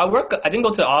 So I didn't go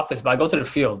to the office, but I go to the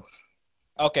field.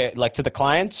 Okay, like to the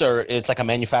clients, or it's like a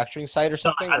manufacturing site or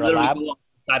something, I or a literally lab? go on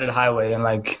the side of the highway and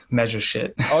like measure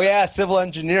shit. Oh yeah, civil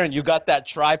engineering. You got that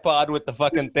tripod with the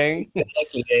fucking thing,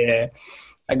 Yeah.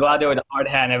 I go out there with a hard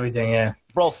hat and everything. Yeah.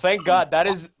 bro. Thank God that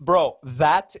is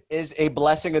a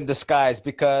blessing in disguise,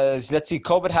 because let's see,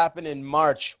 COVID happened in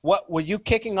March. What were you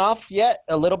kicking off yet?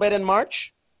 A little bit in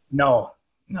March, No.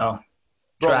 bro.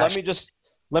 Trash.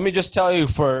 Let me just tell you,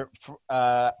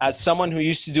 as someone who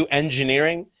used to do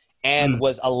engineering and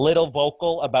was a little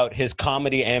vocal about his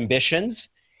comedy ambitions,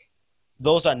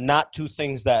 those are not two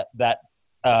things that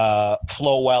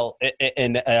flow well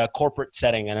in a corporate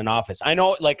setting in an office. I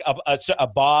know, like a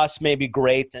boss may be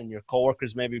great and your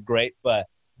coworkers may be great, but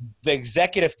the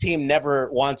executive team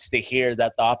never wants to hear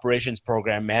that the operations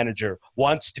program manager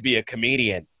wants to be a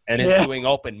comedian and is doing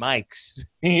open mics.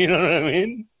 You know what I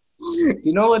mean?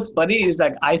 You know what's funny is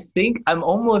like I think I'm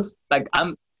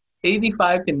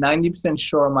 85 to 90%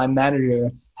 sure my manager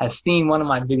has seen one of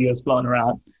my videos floating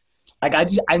around. Like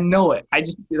I know it. I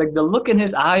just like the look in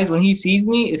his eyes when he sees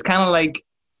me. It's kind of like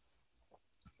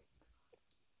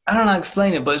I don't know how to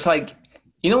explain it, but it's like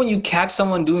when you catch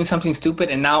someone doing something stupid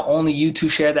and now only you two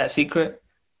share that secret.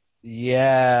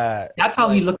 Yeah, That's how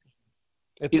he looks.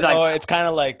 He's like, it's kind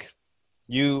of like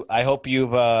you. I hope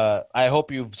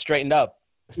you've straightened up.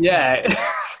 Yeah.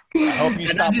 I hope you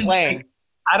stop playing.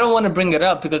 I don't want to bring it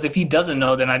up because if he doesn't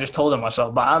know, then I just told him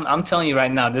myself. But I'm telling you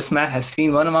right now, this man has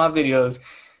seen one of my videos,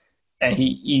 and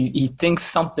he thinks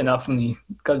something of me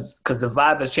because the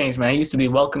vibe has changed, man. He used to be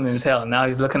welcoming as hell, and now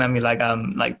he's looking at me like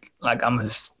I'm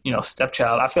his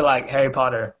stepchild. I feel like Harry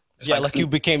Potter. Yeah, like you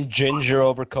became ginger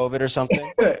over COVID or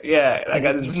something. Yeah, like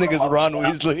this nigga's Ron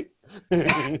Weasley.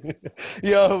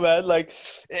 Yo, man, like,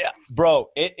 yeah, bro,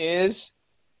 it is.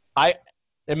 I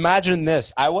imagine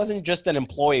this. I wasn't just an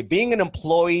employee. Being an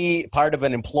employee, part of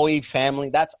an employee family,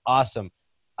 that's awesome.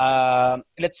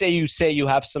 Let's say you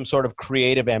have some sort of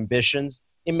creative ambitions.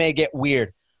 It may get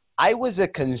weird. I was a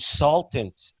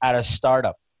consultant at a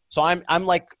startup, so I'm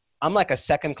like a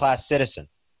second-class citizen.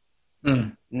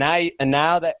 Now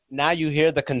you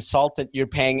hear the consultant you're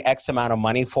paying X amount of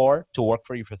money to work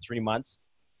for you for 3 months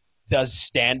does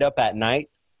stand up at night,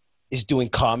 is doing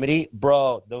comedy,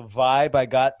 bro. The vibe I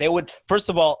got, they would, first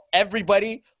of all,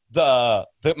 everybody,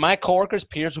 my coworkers,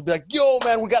 peers would be like, yo,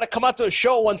 man, we got to come out to a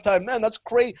show one time. Man, that's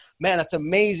great. Man, that's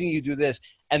amazing you do this.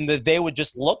 And they would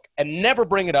just look and never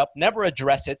bring it up, never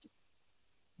address it,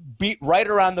 beat right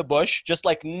around the bush, just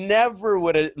like never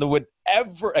would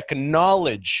ever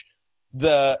acknowledge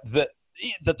the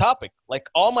topic. Like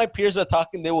all my peers are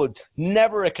talking, they would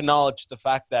never acknowledge the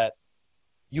fact that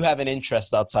you have an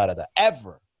interest outside of that,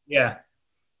 ever. Yeah.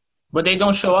 But they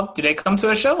don't show up. Do they come to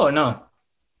a show or no?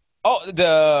 Oh,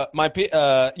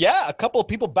 a couple of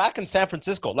people back in San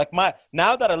Francisco. Like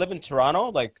now that I live in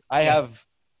Toronto, like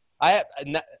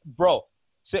bro,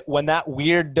 when that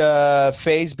weird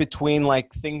phase between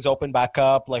like things open back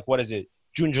up, like what is it?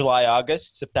 June, July,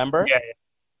 August, September. Yeah.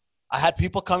 I had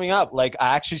people coming up. Like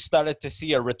I actually started to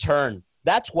see a return.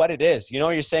 That's what it is.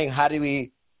 You're saying how do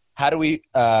we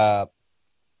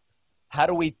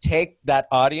take that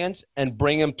audience and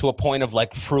bring them to a point of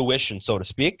like fruition, so to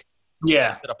speak?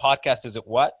 Yeah. A podcast is it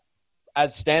what?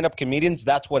 As stand-up comedians,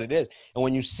 that's what it is. And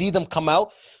when you see them come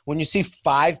out, when you see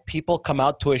 5 people come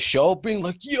out to a show being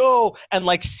like, yo, and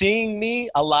like seeing me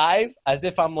alive as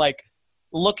if I'm like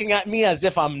looking at me as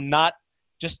if I'm not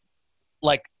just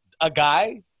like a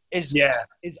guy is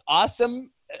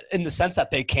awesome in the sense that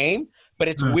they came, but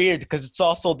it's weird because it's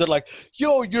also, they're like,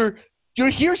 yo, you're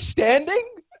here standing?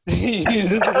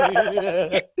 You're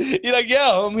like, yeah,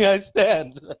 homie, I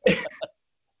stand.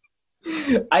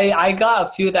 I got a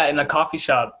few of that in a coffee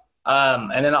shop.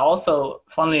 And then also,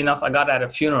 funnily enough, I got it at a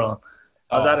funeral.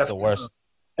 That's the worst.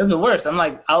 It was the worst. I'm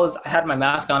like, I had my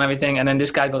mask on and everything. And then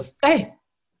this guy goes, hey,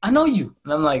 I know you.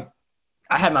 And I'm like,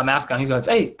 I had my mask on. He goes,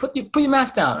 hey, put your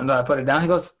mask down. And I put it down. He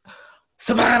goes,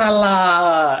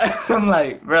 Subhanallah. I'm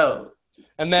like, bro.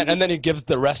 And then he gives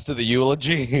the rest of the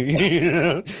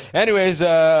eulogy. Anyways,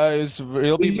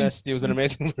 he'll be missed. He was an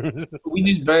amazing person. We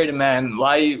just buried a man.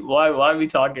 Why are we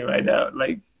talking right now?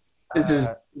 Like, this is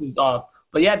off.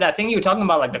 But yeah, that thing you were talking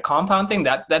about, like the compound thing,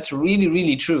 that's really,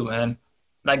 really true, man.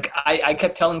 Like I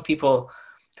kept telling people,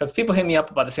 because people hit me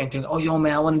up about the same thing. Oh, yo,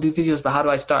 man, I want to do videos, but how do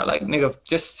I start? Like, nigga,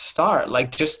 just start.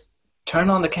 Like, just turn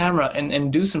on the camera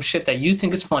and do some shit that you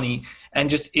think is funny, and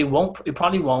just it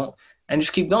probably won't, and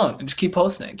just keep going and just keep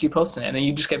posting it, and then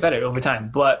you just get better over time.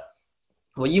 But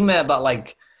what you meant about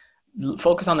like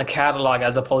focus on the catalog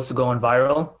as opposed to going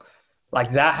viral,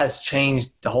 like that has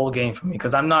changed the whole game for me,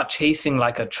 because I'm not chasing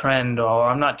like a trend, or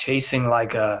I'm not chasing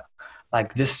like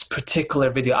this particular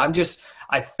video.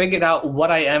 I figured out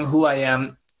what I am, who I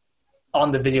am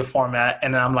on the video format,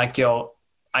 and then I'm like, yo,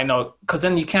 I know, because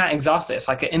then you can't exhaust it. It's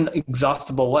like an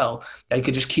inexhaustible well that you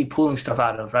could just keep pulling stuff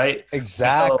out of, right?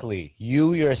 Exactly. So,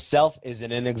 you yourself is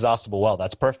an inexhaustible well.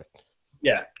 That's perfect.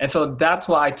 Yeah. And so that's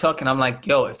what I took, and I'm like,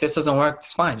 yo, if this doesn't work,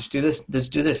 it's fine. Just do this.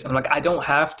 Just do this. I'm like, I don't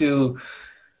have to.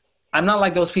 I'm not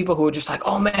like those people who are just like,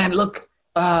 oh man, look,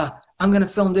 I'm going to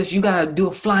film this. You got to do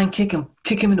a flying kick and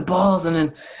kick him in the balls and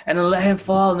then let him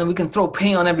fall, and then we can throw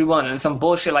paint on everyone and some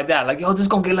bullshit like that. Like, yo, this is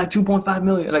going to get like 2.5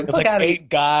 million. Like, it's like 8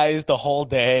 guys the whole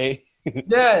day.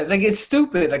 Yeah, it's like, it's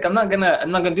stupid. Like, I'm not going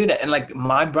to do that. And like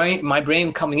my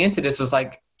brain coming into this was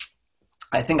like,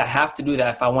 I think I have to do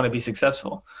that if I want to be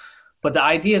successful. But the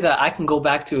idea that I can go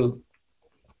back to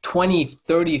 20,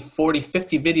 30, 40,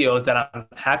 50 videos that I'm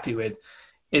happy with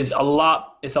is a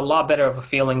lot better of a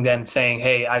feeling than saying,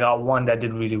 hey, I got one that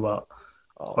did really well,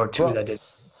 or two that did.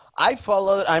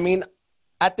 I mean,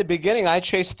 at the beginning, I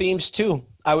chased themes too.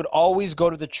 I would always go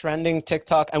to the trending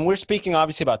TikTok, and we're speaking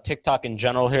obviously about TikTok in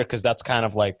general here, because that's kind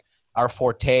of like our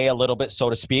forte a little bit, so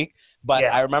to speak. But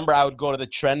yeah. I remember I would go to the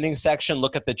trending section,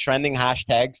 look at the trending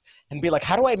hashtags, and be like,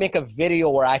 how do I make a video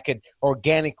where I could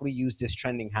organically use this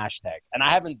trending hashtag? And I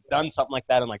haven't done something like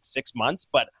that in like 6 months,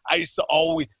 but I used to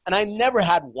always, and I never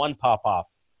had one pop off.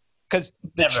 Because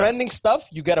the trending stuff,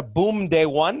 you get a boom day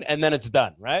one, and then it's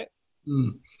done, right?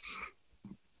 Mm.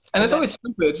 And it's always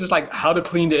stupid. It's just like how to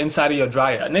clean the inside of your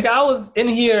dryer. Nigga, I was in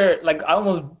here, like I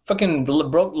almost fucking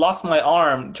lost my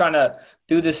arm trying to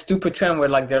do this stupid trend where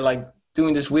like they're like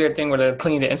doing this weird thing where they're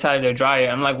cleaning the inside of their dryer.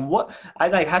 I'm like, what? I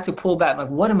like had to pull back. Like,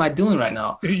 what am I doing right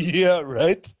now? Yeah,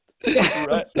 right. Yeah,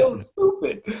 right. It's so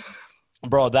stupid.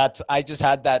 Bro, I just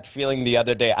had that feeling the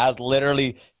other day. I was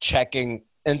literally checking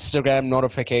Instagram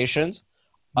notifications.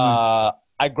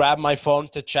 I grabbed my phone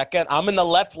to check it. I'm in the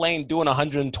left lane doing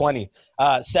 120,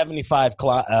 75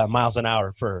 miles an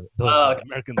hour for those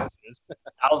American listeners.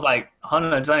 I was like,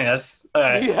 120, that's all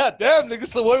right. Yeah, damn, nigga.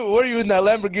 So what are you in that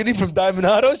Lamborghini from Diamond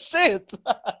Auto? Shit.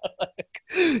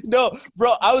 No,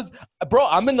 bro,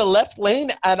 I'm in the left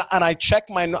lane, and I check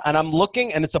and I'm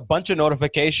looking, and it's a bunch of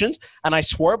notifications, and I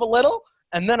swerve a little,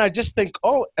 and then I just think,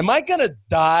 oh, am I going to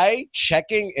die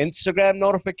checking Instagram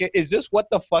notifications?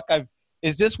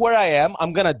 Is this where I am?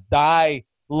 I'm going to die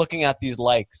looking at these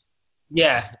likes.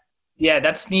 Yeah,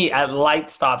 that's me at light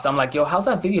stops. I'm like, yo, how's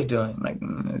that video doing? Like,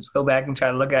 let's go back and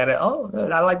try to look at it. Oh,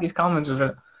 I like these comments.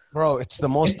 Bro, it's the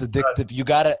most addictive. You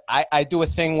got to I do a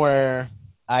thing where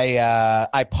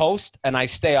I post and I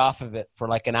stay off of it for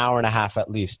like an hour and a half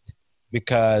at least.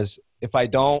 Because if I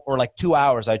don't, or like 2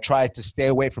 hours, I try to stay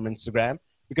away from Instagram.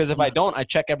 Because if I don't, I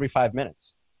check every 5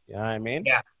 minutes. You know what I mean?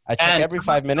 Yeah. I check every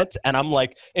 5 minutes, and I'm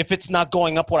like, if it's not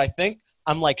going up what I think,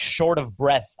 I'm like short of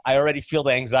breath. I already feel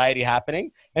the anxiety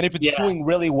happening. And if it's doing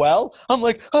really well, I'm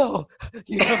like, oh,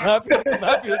 you know, I'm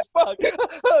happy as fuck.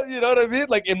 You know what I mean?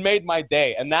 Like, it made my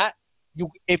day. And that,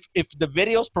 if the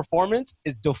video's performance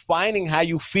is defining how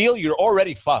you feel, you're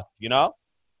already fucked, you know?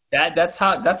 That's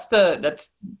kind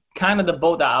of the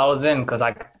boat that I was in, because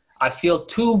I feel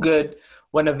too good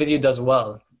when a video does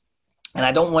well. And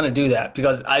I don't want to do that,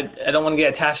 because I don't want to get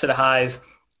attached to the highs,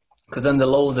 because then the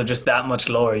lows are just that much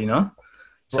lower, you know?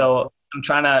 So I'm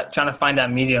trying to find that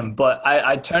medium. But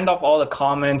I turned off all the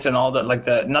comments and all the, like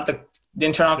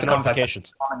didn't turn off the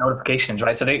notifications,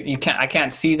 right? So I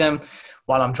can't see them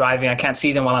while I'm driving. I can't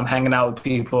see them while I'm hanging out with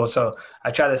people. So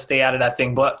I try to stay out of that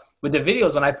thing. But with the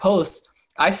videos, when I post,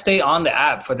 I stay on the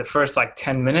app for the first like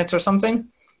 10 minutes or something,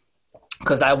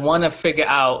 because I want to figure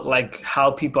out like how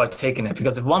people are taking it.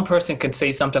 Because if one person could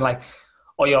say something like,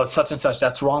 oh, yo, such and such,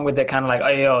 that's wrong with it, kind of like, oh,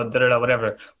 yo, da-da-da,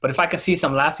 whatever. But if I can see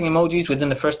some laughing emojis within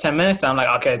the first 10 minutes, I'm like,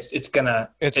 okay, it's gonna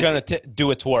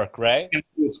do its work, right? Do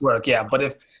its work, yeah. But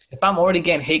if I'm already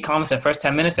getting hate comments in the first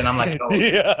 10 minutes, and I'm like, oh,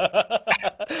 yeah.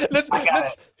 let's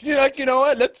you're like, you know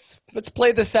what? Let's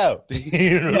play this out.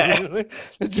 You know? Yeah.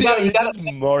 Let's see how you get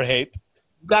more hate.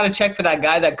 gotta check for that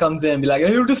guy that comes in and be like,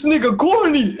 hey, this nigga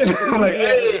corny. I'm like,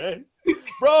 hey.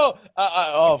 Bro,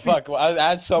 oh, fuck. I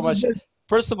had so much.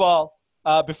 First of all,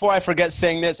 before I forget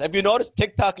saying this, have you noticed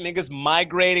TikTok niggas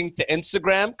migrating to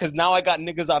Instagram? Because now I got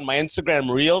niggas on my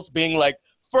Instagram reels being like,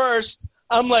 first,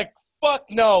 I'm like, fuck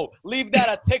no. Leave that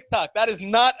at TikTok. That is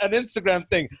not an Instagram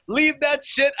thing. Leave that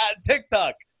shit at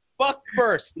TikTok. Fuck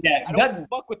first. Yeah, I don't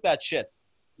fuck with that shit.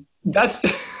 That's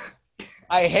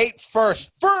I hate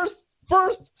first,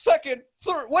 second,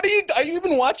 third. What are you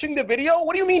even watching the video?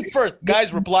 What do you mean first?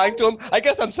 Guys replying to him. I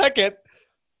guess I'm second.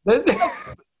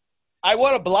 I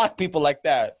want to block people like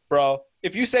that, bro.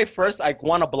 If you say first, I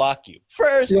want to block you.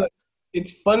 First. Yeah,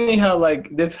 it's funny how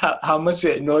like this how much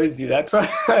it annoys you. That's why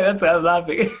I'm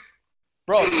laughing.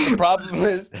 Bro, the problem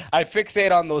is I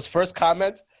fixate on those first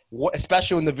comments,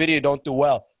 especially when the video don't do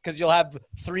well, because you'll have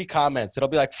 3 comments. It'll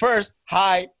be like, first,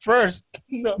 hi, first.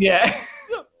 No. Yeah.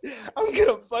 I'm going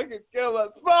to fucking kill my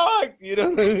fuck. You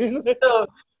know what I mean? So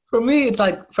for me, it's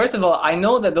like, first of all, I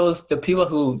know that the people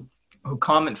who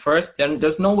comment first, then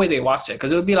there's no way they watch it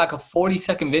because it would be like a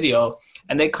 40-second video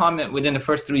and they comment within the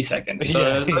first 3 seconds. So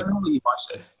there's no way you watch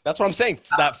it. That's what I'm saying.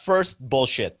 That first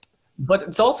bullshit. But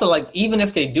it's also like, even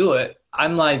if they do it,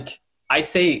 I'm like, I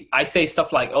say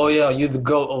stuff like, oh yeah, you the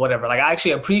GOAT or whatever. Like I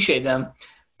actually appreciate them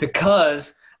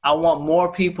because I want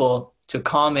more people to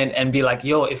comment and be like,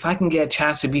 yo, if I can get a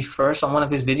chance to be first on one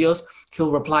of his videos,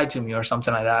 he'll reply to me or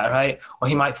something like that, right? Or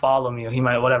he might follow me or he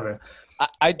might whatever.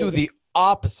 I do the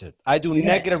opposite. I do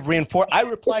negative reinforcement. I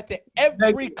reply to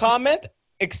every comment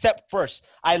except first.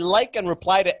 I like and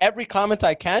reply to every comment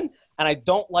I can, and I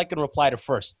don't like and reply to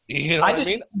first. You know what I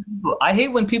mean? I hate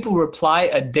when people reply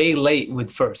a day late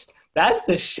with first. That's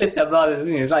the shit that bothers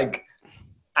me. It's like,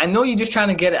 I know you're just trying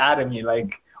to get it out of me,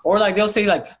 like, or like they'll say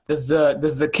like, does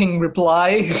the king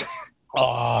reply?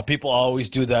 Oh, people always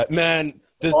do that, man.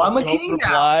 Does I'm the a king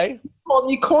reply? Now. You called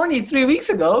me corny 3 weeks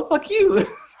ago. Fuck you.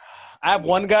 I have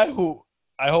one guy who,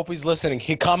 I hope he's listening.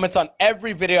 He comments on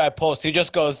every video I post. He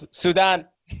just goes, Sudan.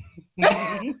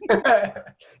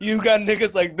 You got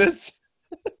niggas like this.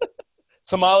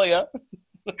 Somalia.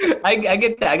 I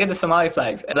get that. I get the Somali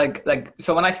flags. Like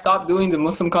so when I stopped doing the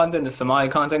Muslim content, the Somali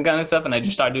content kind of stuff, and I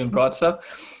just started doing broad stuff,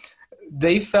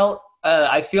 they felt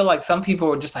I feel like some people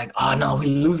were just like, oh no, we're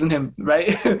losing him,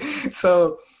 right?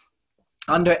 So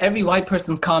under every white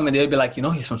person's comment, they'd be like, you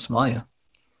know, he's from Somalia.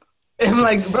 I'm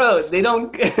like, bro, they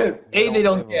don't they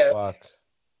don't care.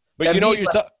 But and you know what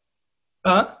you're talking.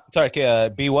 Huh? Sorry,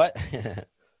 B what?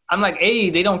 I'm like,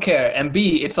 A, they don't care, and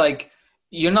B, it's like,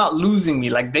 you're not losing me.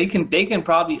 Like they can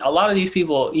probably, a lot of these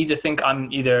people either think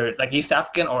I'm either like East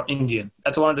African or Indian.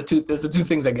 That's one of the two. There's the 2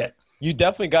 things I get. You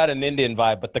definitely got an Indian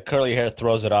vibe, but the curly hair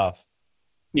throws it off.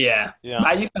 Yeah.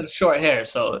 I used to have short hair,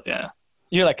 so yeah.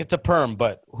 You're like, it's a perm,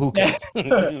 but who cares?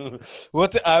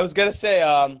 I was gonna say,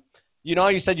 you know,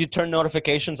 you said you turn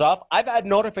notifications off. I've had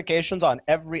notifications on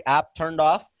every app turned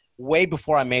off way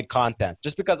before I made content,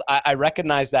 just because I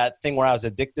recognized that thing where I was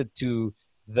addicted to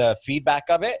the feedback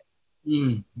of it.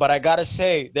 But I gotta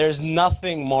say, there's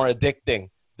nothing more addicting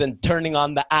than turning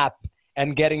on the app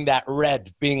and getting that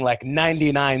red being like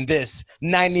 99 this,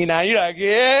 99. You're like,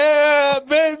 yeah,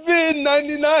 baby,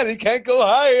 99. You can't go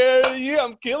higher. Yeah,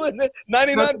 I'm killing it.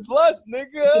 99 plus,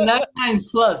 nigga. 99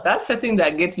 plus. That's the thing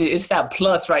that gets me. It's that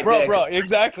plus right there. Bro,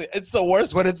 exactly. It's the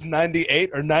worst when it's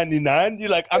 98 or 99. You're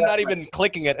like, I'm not even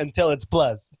clicking it until it's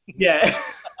plus. Yeah.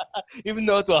 Even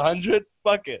though it's 100,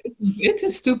 fuck it. It's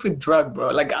a stupid drug, bro.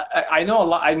 Like I know a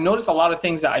lot. I noticed a lot of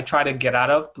things that I try to get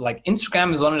out of. Like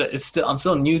Instagram is one of the. I'm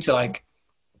still new to like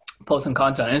posting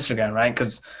content on Instagram, right?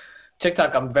 Because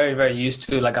TikTok, I'm very, very used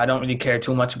to. Like I don't really care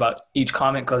too much about each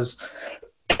comment because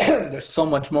there's so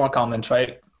much more comments,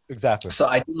 right? Exactly. So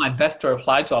I do my best to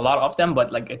reply to a lot of them,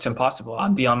 but like it's impossible.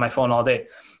 I'd be on my phone all day.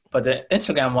 But the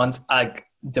Instagram ones, like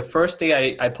the first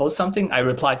day I post something, I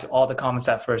reply to all the comments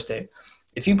that first day.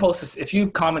 If you post this, if you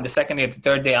comment the second day or the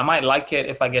third day, I might like it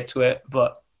if I get to it,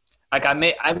 but like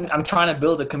I'm trying to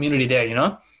build a community there, you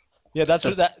know? Yeah,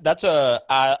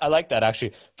 I like that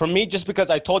actually. For me, just because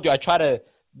I told you, I try to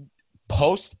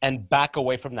post and back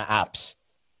away from the apps.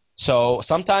 So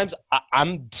sometimes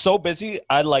I'm so busy,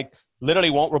 I like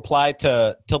literally won't reply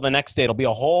till the next day. It'll be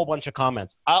a whole bunch of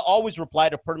comments. I'll always reply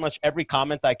to pretty much every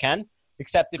comment I can,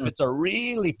 except if it's a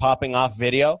really popping off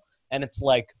video and it's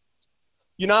like,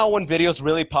 you know how when videos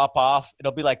really pop off,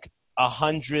 it'll be like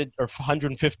 100 or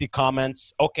 150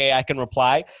 comments. Okay, I can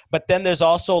reply. But then there's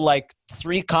also like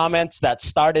 3 comments that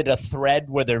started a thread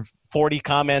where there are 40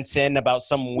 comments in about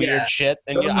some weird shit.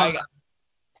 And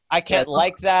I can't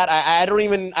like that. I don't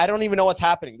even know what's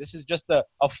happening. This is just a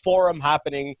forum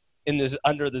happening in this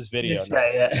under this video.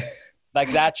 Yeah.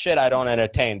 Like that shit I don't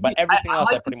entertain, but everything else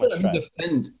I like pretty people much who try.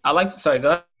 defend. I like. Sorry,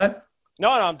 go ahead.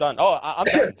 No, I'm done. Oh, I'm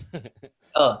done.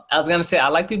 Oh, I was gonna say I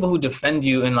like people who defend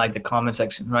you in like the comment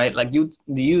section, right? Like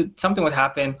something would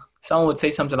happen, someone would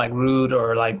say something like rude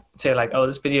or like say like, oh,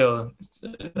 this video is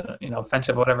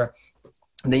offensive or whatever.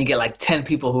 And then you get like 10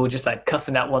 people who are just like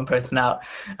cussing that one person out.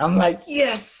 I'm like,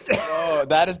 yes. Oh,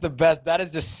 that is the best. That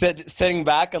is just sitting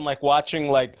back and like watching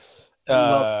like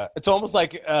it's almost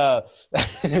like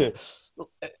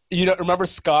remember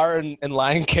Scar and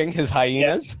Lion King, his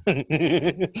hyenas? Yeah.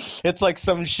 It's like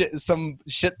some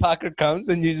shit talker comes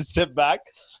and you just sit back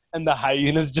and the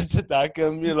hyenas just attack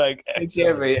him. You're like,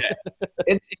 excellent.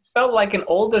 It felt like an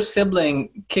older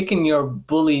sibling kicking your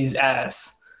bully's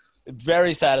ass.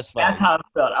 Very satisfying. That's how it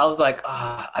felt. I was like,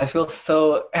 I feel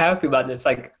so happy about this.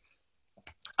 Like,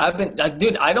 I've been like,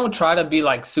 dude, I don't try to be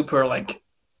like super like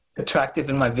attractive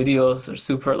in my videos or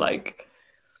super like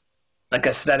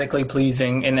aesthetically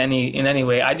pleasing in any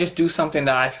way. I just do something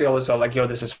that I feel is like, yo,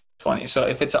 this is funny. So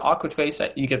if it's an awkward face,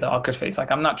 you get the awkward face.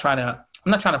 Like, I'm not trying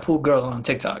to pull girls on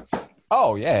TikTok.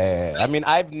 Oh yeah. I mean,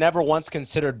 I've never once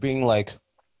considered being like.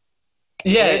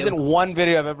 Yeah, there isn't one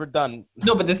video I've ever done.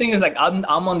 No, but the thing is, like, I'm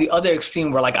on the other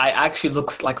extreme where, like, I actually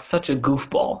look like such a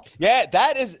goofball. Yeah,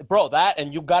 that is, bro.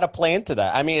 And you got to play into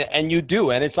that. I mean, and you do,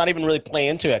 and it's not even really play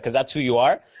into it because that's who you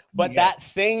are. But that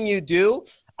thing you do,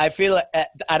 I feel like,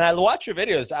 and I watch your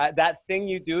videos. That thing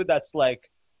you do, that's like,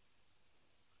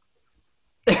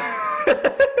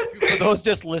 for those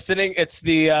just listening, it's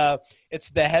the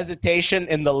hesitation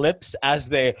in the lips as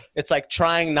it's like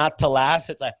trying not to laugh.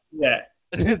 It's like, yeah.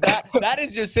 that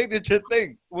is your signature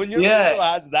thing. When your video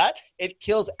has that, it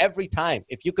kills every time.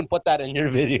 If you can put that in your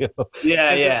video,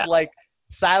 it's like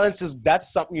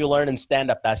that's something you learn in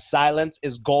stand-up. That silence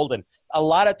is golden. A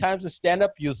lot of times in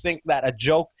stand-up, you think that a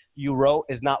joke you wrote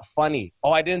is not funny.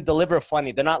 Oh, I didn't deliver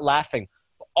funny. They're not laughing.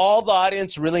 All the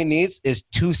audience really needs is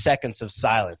 2 seconds of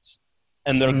silence,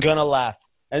 and they're gonna laugh.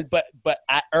 But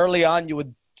early on, you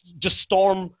would just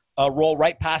storm. Roll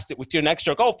right past it with your next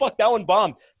joke. Oh, fuck, that one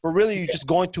bombed. But really, you're just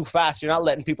going too fast. You're not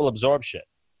letting people absorb shit.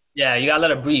 Yeah, you gotta let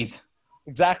it breathe.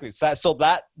 Exactly. So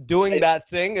that doing that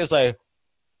thing is like.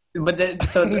 But do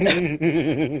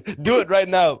it right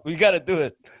now. We gotta do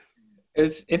it.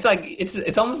 It's like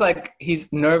it's almost like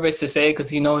he's nervous to say it because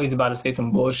he's about to say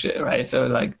some bullshit, right? So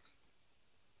like,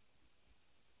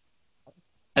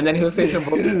 and then he'll say some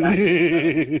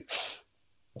bullshit.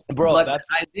 Bro, but that's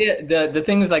the idea. The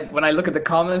thing is, like, when I look at the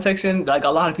comment section, like, a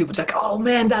lot of people just like, oh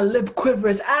man, that lip quiver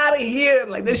is out of here.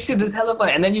 Like, this shit is hella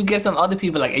funny. And then you get some other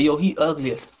people like, hey, yo, he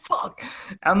ugly as fuck.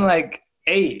 I'm like,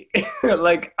 hey,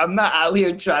 like, I'm not out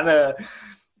here trying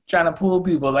to pull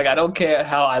people. Like, I don't care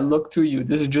how I look to you.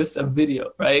 This is just a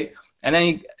video, right? And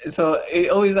then so it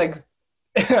always like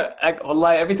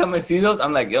every time I see those,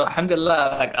 I'm like, yo,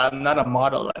 alhamdulillah, like, I'm not a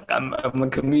model. Like, I'm a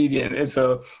comedian. And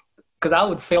so. Because I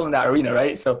would fail in that arena,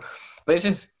 right? So, but it's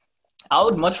just, I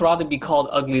would much rather be called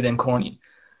ugly than corny.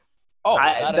 Oh,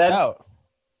 without a doubt.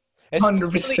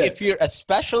 100%.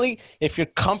 Especially if you're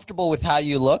comfortable with how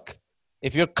you look,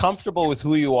 if you're comfortable with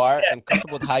who you are and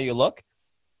comfortable with how you look,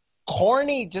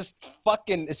 corny just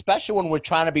fucking, especially when we're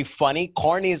trying to be funny,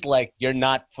 corny is like you're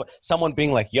not, someone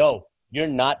being like, yo, you're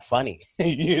not funny.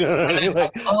 You know what I mean?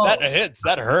 Like, that hits,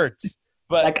 that hurts.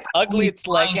 But like, ugly, it's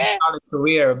like a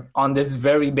career on this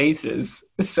very basis.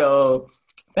 So,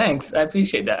 thanks, I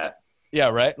appreciate that. Yeah,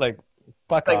 right. Like,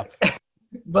 fuck off.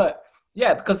 But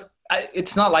yeah, because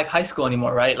it's not like high school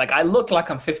anymore, right? Like, I look like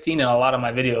I'm 15 in a lot of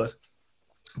my videos,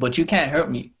 but you can't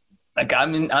hurt me. Like,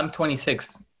 I'm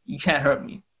 26. You can't hurt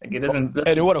me. Like, it doesn't.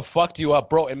 And it would have fucked you up,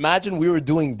 bro. Imagine we were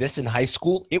doing this in high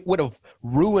school. It would have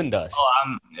ruined us.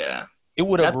 Oh, yeah. It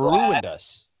would have ruined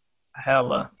us.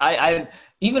 Hella. I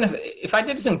even if I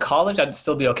did this in college, I'd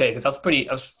still be okay because I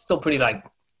was still pretty like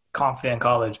confident in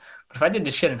college. But if I did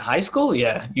this shit in high school,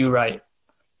 yeah, you're right.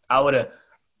 I would have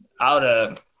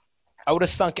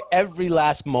sunk every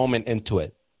last moment into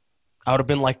it. I would have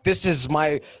been like, this is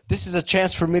a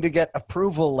chance for me to get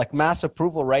approval, like mass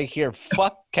approval right here.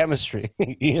 Fuck chemistry.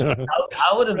 You know?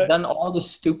 I would have done all the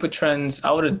stupid trends. I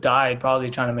would have died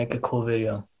probably trying to make a cool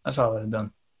video. That's what I would have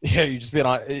done. Yeah, you just been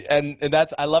on, and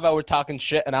that's, I love how we're talking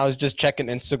shit, and I was just checking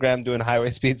Instagram doing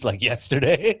highway speeds like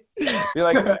yesterday. You're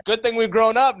like, good thing we've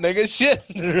grown up, nigga. Shit,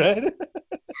 right?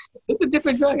 It's a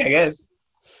different drug, I guess.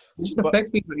 It just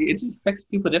affects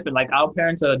people different. Like, our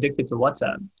parents are addicted to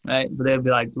WhatsApp, right? But they'd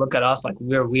be like, look at us, like,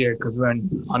 we're weird because we're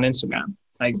on Instagram.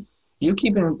 Like, you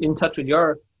keep in touch with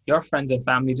your friends and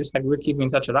family just like we're keeping in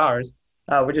touch with ours.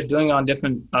 We're just doing it on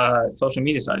different social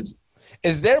media sites.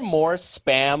 Is there more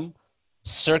spam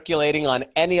circulating on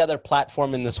any other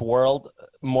platform in this world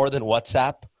more than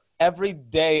WhatsApp? every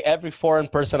day, every foreign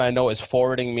person I know is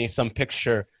forwarding me some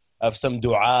picture of some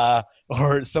dua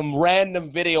or some random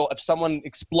video of someone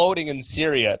exploding in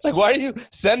Syria. It's like, why are you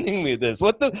sending me this?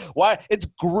 Why?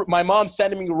 My mom's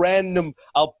sending me random.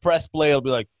 I'll press play. I'll be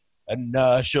like,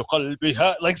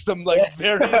 like some like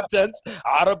very intense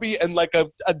Arabic and like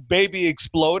a baby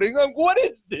exploding. Like, what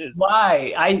is this?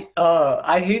 Why?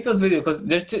 I hate those videos because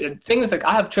there's things like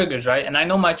I have triggers, right? And I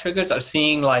know my triggers are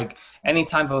seeing like any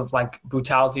type of like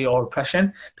brutality or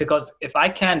oppression, because if I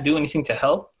can't do anything to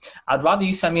help, I'd rather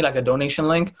you send me like a donation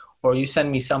link, or you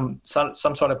send me some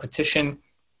sort of petition,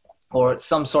 or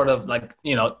some sort of like,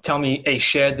 you know, tell me, hey,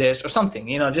 share this or something,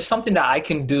 you know, just something that I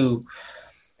can do,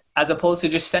 as opposed to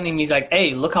just sending me like,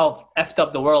 hey, look how effed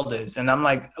up the world is. And I'm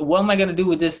like, what am I going to do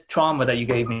with this trauma that you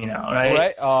gave me now, right?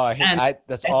 Right? Oh,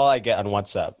 that's all I get on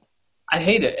WhatsApp. I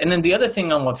hate it. And then the other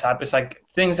thing on WhatsApp is like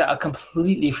things that are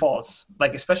completely false,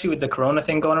 like especially with the Corona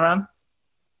thing going around.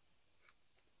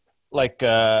 Like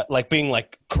being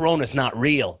like, Corona's not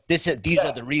real. These are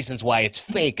the reasons why it's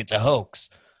fake. It's a hoax.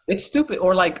 It's stupid.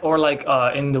 Or like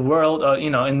in the world, you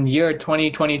know, in the year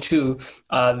 2022,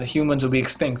 the humans will be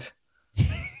extinct.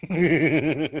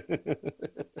 I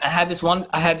had this one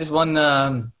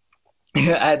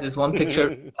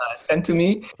picture sent to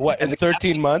me. What, in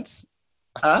 13 months?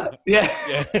 Yeah.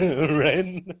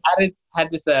 Right. I just had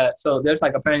this so there's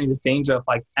like apparently this danger of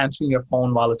like answering your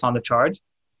phone while it's on the charge,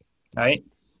 right?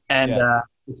 And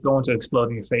it's going to explode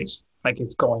in your face. Like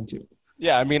it's going to.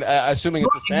 Yeah, I mean, assuming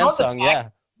it's a Samsung, yeah.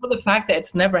 But the fact that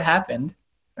it's never happened,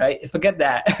 right? Forget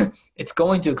that. It's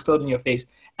going to explode in your face.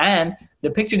 And the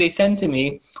picture they sent to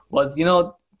me was, you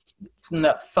know, from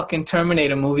that fucking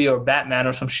Terminator movie or Batman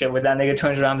or some shit where that nigga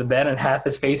turns around the bed and half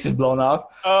his face is blown off.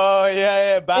 Oh,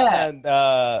 yeah, Batman.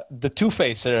 Yeah. The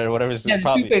Two-Face or whatever. Yeah,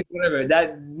 the Two-Face, whatever.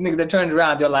 That nigga that turns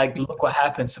around, they're like, look what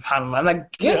happened, subhanAllah. I'm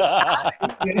like, get out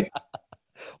of here.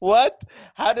 What?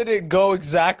 How did it go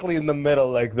exactly in the middle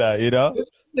like that, you know?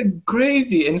 It's like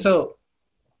crazy. And so,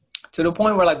 to the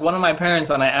point where like one of my parents,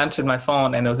 when I answered my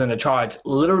phone and it was in the charge,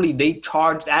 literally they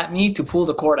charged at me to pull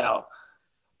the cord out.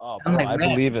 Oh, bro, like, I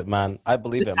believe it, man. I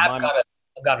believe it. I've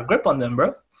got a grip on them,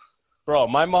 bro. Bro,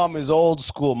 my mom is old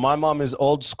school. My mom is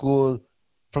old school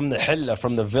from the hilla,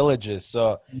 from the villages.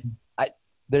 So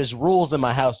there's rules in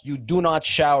my house. You do not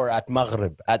shower at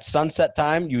Maghrib. At sunset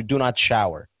time, you do not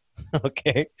shower.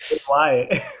 Okay?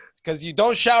 Why? Because you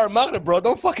don't shower Maghrib, bro.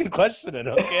 Don't fucking question it,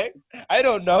 okay? I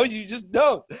don't know. You just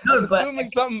don't. No, I'm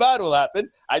assuming something bad will happen.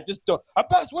 I just don't.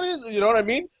 Abbas, what is it? You know what I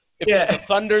mean? If there's a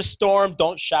thunderstorm,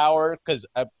 don't shower because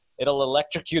it'll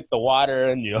electrocute the water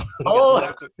and you'll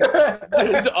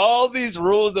There's all these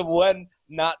rules of when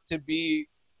not to be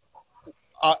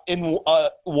in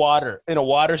water, in a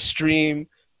water stream,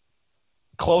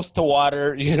 close to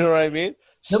water. You know what I mean?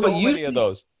 So many of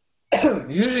those.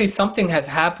 Usually something has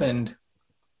happened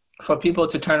for people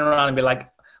to turn around and be like,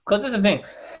 because this is the thing.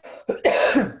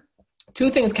 Two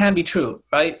things can be true,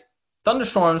 right?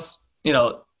 Thunderstorms, you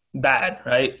know, bad,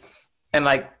 right? And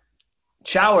like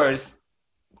showers,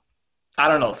 I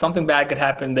don't know, something bad could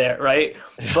happen there, right?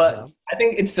 But I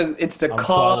think it's the cause.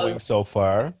 Following so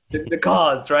far. The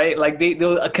cause, right? Like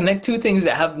they'll connect two things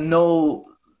that have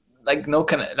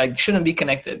shouldn't be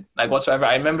connected, like whatsoever.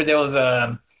 I remember there was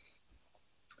I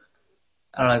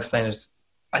don't know how to explain this.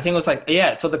 I think it was like,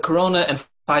 so the Corona and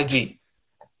 5G,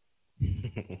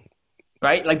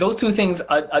 right? Like those two things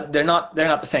they're not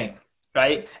the same,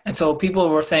 right? And so people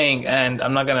were saying, and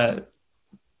I'm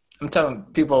telling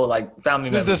people like family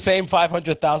members. This is the same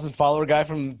 500,000 follower guy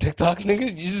from TikTok, nigga.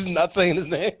 You're just not saying his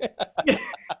name.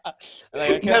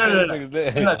 No.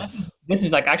 This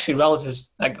is like actually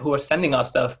relatives like who are sending us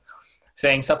stuff,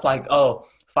 saying stuff like, oh,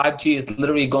 5G is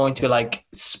literally going to like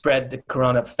spread the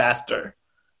Corona faster.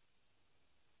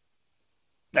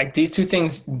 Like these two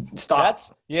things stop.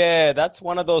 That's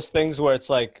one of those things where it's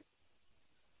like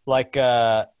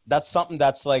that's something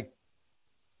that's like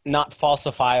not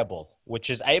falsifiable, which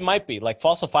is, it might be like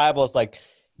falsifiable is like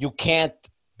you can't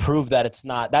prove that it's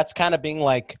not. That's kind of being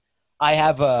like, I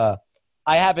have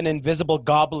an invisible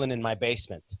goblin in my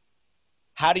basement.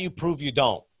 How do you prove you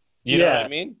don't? You know what I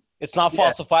mean? It's not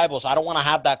falsifiable, so I don't want to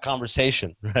have that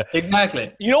conversation.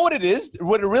 Exactly. You know what it is?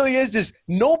 What it really is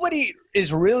nobody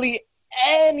is really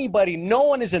no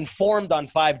one is informed on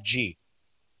 5G,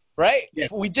 right? Yeah.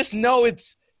 We just know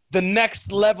it's the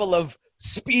next level of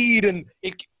speed and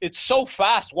it's so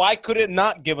fast. Why could it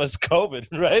not give us COVID,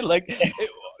 right? Like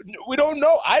we don't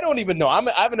know. I don't even know. I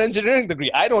have an engineering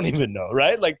degree. I don't even know,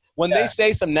 right? Like when they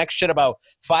say some next shit about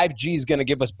 5G is going to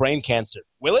give us brain cancer,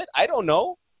 will it? I don't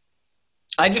know.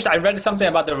 I read something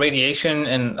about the radiation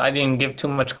and I didn't give too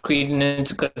much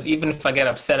credence because even if I get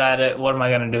upset at it, what am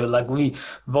I gonna do? Like we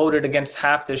voted against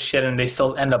half this shit and they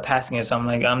still end up passing it. So I'm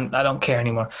like, I don't care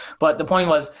anymore. But the point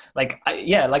was like,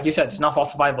 yeah, like you said, it's not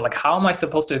falsifiable. Like, how am I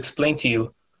supposed to explain to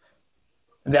you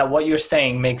that what you're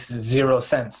saying makes zero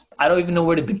sense? I don't even know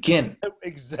where to begin.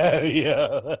 Exactly.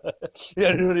 Yeah. Yeah.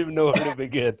 I don't even know where to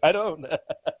begin. I don't.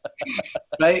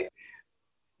 Right?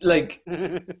 Like,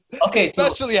 okay,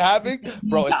 especially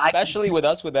especially with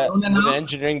us with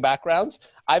engineering backgrounds.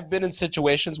 I've been in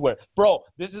situations where, bro,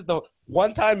 this is the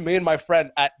one time me and my friend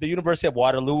at the University of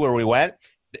Waterloo where we went.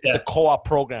 It's a co-op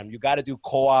program. You got to do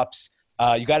co-ops.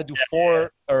 You got to do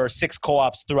 4 or 6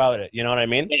 co-ops throughout it. You know what I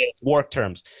mean? Yeah. Work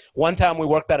terms. One time we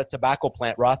worked at a tobacco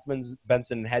plant, Rothmans,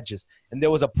 Benson, and Hedges, and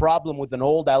there was a problem with an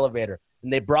old elevator,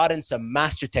 and they brought in some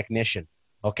master technician,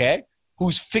 okay,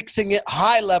 who's fixing it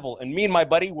high level. And me and my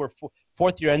buddy were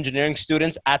fourth-year engineering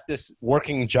students at this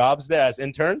working jobs there as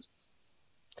interns.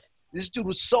 This dude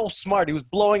was so smart. He was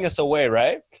blowing us away,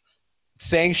 right?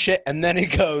 Saying shit, and then he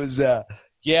goes,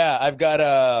 yeah, I've got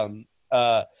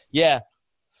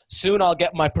soon I'll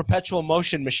get my perpetual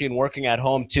motion machine working at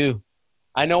home too.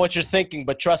 I know what you're thinking,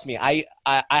 but trust me, I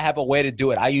have a way to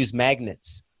do it. I use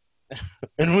magnets.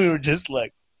 And we were just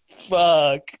like,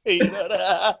 fuck.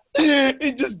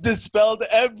 It just dispelled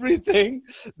everything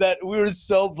that we were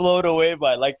so blown away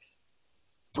by. Like,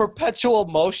 perpetual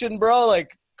motion, bro.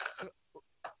 Like,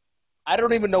 I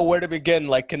don't even know where to begin.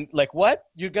 Like, what?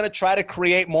 You're going to try to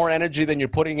create more energy than you're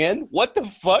putting in? What the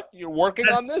fuck? You're working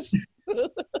on this?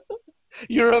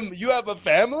 You have a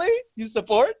family you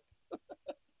support?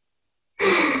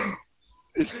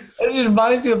 It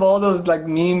reminds me of all those like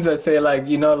memes that say like,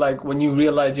 you know, like when you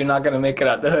realize you're not gonna make it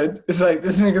out the hood, it's like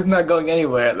this nigga's not going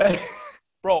anywhere. Like,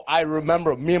 bro, I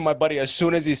remember me and my buddy as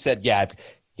soon as he said, "Yeah,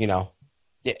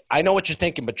 I know what you're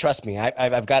thinking, but trust me,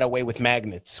 I've got away with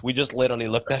magnets." We just literally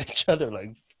looked at each other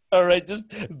like, "All right,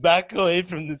 just back away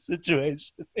from the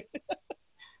situation.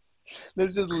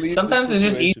 Let's just leave." Sometimes it's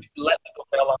just easy to let people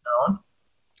fail on their own.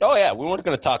 Oh yeah, we weren't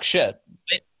gonna talk shit.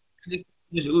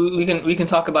 We can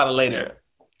talk about it later.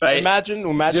 Right. Imagine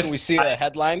we see a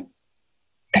headline.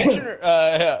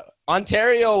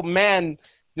 Ontario man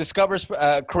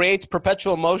creates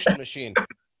perpetual motion machine.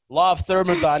 Law of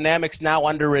thermodynamics now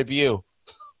under review.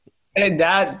 And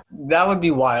that would be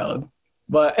wild.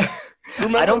 But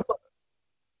remember, I don't.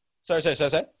 Sorry.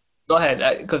 Go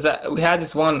ahead, because we had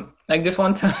this one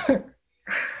time.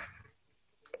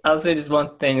 I'll say just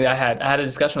one thing that I had a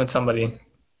discussion with somebody.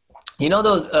 You know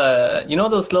those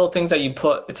little things that you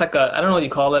put, it's like I don't know what you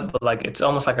call it, but like it's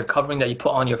almost like a covering that you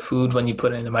put on your food when you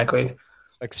put it in the microwave.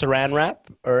 Like saran wrap?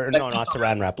 Or like, no, not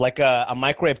saran wrap. Like a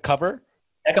microwave cover?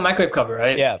 Like a microwave cover,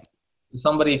 right? Yeah.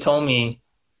 Somebody told me,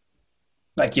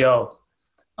 like, yo,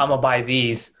 I'm going to buy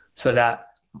these so that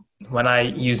when I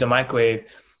use the microwave,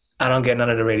 I don't get none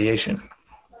of the radiation.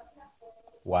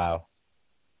 Wow.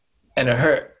 And it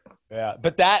hurt. Yeah,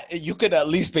 but that you could at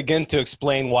least begin to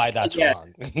explain why that's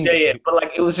wrong. Yeah. But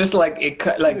like, it was just like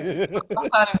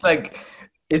sometimes like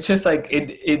it's just like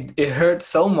it hurt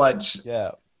so much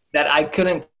that I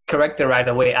couldn't correct it right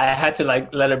away. I had to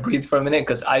like let it breathe for a minute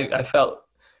because I felt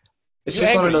it's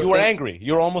just one of those. You were angry.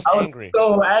 You were almost angry.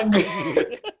 So angry.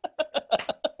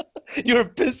 You were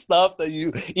pissed off that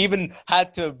you even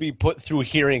had to be put through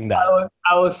hearing that.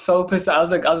 I was so pissed. I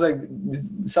was like,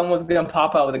 someone's gonna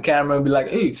pop out with a camera and be like,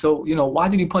 "Hey, so why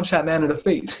did you punch that man in the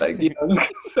face?" Like,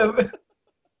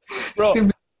 Bro,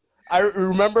 I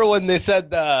remember when they said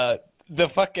the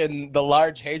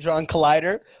Large Hadron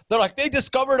Collider. They're like, they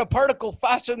discovered a particle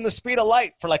faster than the speed of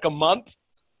light for like a month.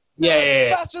 Yeah.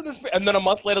 Faster than the speed, and then a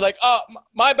month later, like, oh,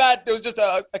 my bad. There was just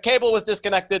a cable was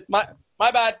disconnected. My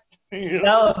bad.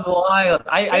 That was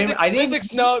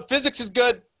wild. Physics is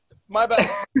good. My bad.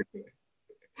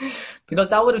 Because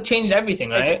that would have changed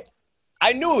everything, right?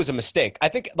 I knew it was a mistake. I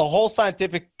think the whole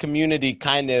scientific community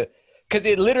kind of, because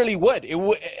it literally would.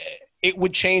 It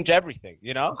would change everything,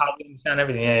 How we understand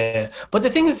everything, yeah. But the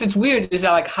thing is, it's weird. Is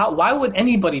that like why would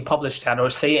anybody publish that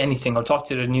or say anything or talk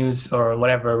to the news or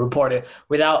whatever, report it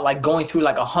without like going through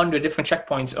like 100 different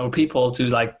checkpoints or people to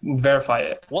like verify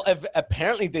it? Well,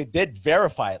 apparently they did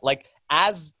verify it. Like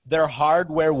as their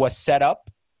hardware was set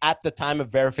up at the time of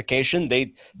verification,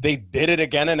 they did it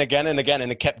again and again and again,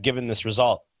 and it kept giving this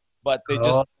result. But they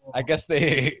just, I guess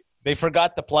they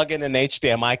forgot to plug in an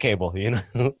HDMI cable,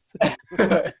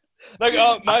 Like,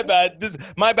 oh, my bad.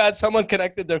 My bad. Someone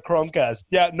connected their Chromecast.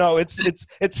 Yeah, no, it's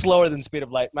slower than speed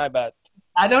of light. My bad.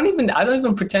 I don't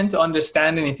even pretend to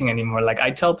understand anything anymore. Like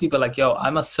I tell people like, yo,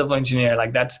 I'm a civil engineer.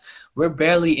 Like we're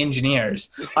barely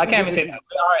engineers. I can't even say that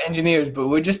we are engineers, but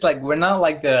we're just like, we're not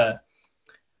like the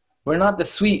we're not the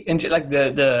sweet and like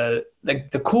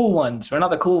the cool ones. We're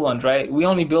not the cool ones, right? We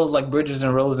only build like bridges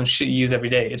and roads and shit you use every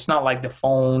day. It's not like the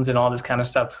phones and all this kind of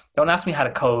stuff. Don't ask me how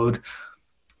to code.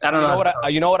 I don't know.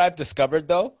 You know what I've discovered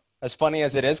though? As funny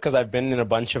as it is, because I've been in a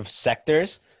bunch of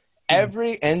sectors,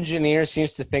 every engineer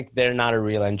seems to think they're not a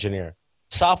real engineer.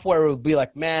 Software will be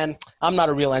like, man, I'm not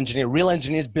a real engineer. Real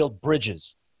engineers build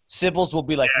bridges. Civils will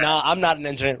be like, nah, I'm not an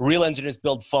engineer. Real engineers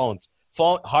build phones.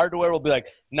 Hardware will be like,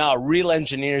 nah, real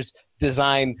engineers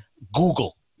design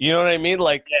Google. You know what I mean?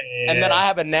 Like, and then I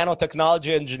have a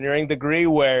nanotechnology engineering degree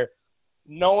where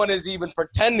no one is even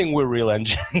pretending we're real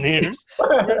engineers.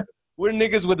 we're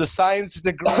niggas with a science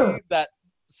degree that,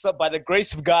 so by the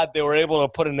grace of God, they were able to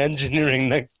put an engineering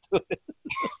next to it.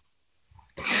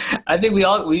 I think we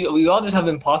all just have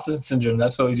imposter syndrome.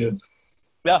 That's what we do.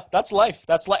 Yeah, that's life.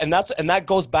 That's life, and that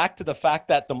goes back to the fact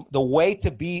that the way to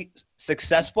be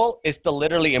successful is to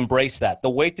literally embrace that. The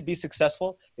way to be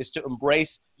successful is to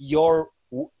embrace your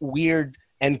weird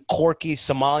and quirky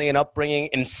Somalian upbringing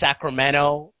in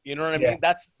Sacramento. You know what I mean?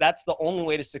 That's the only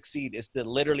way to succeed, is to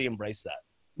literally embrace that.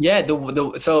 Yeah,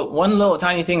 so one little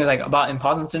tiny thing is like about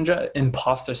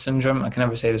imposter syndrome. I can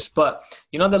never say this, but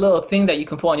you know the little thing that you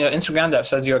can put on your Instagram that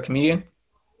says you're a comedian?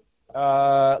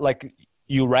 Like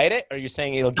you write it, or you're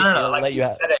saying it'll like let you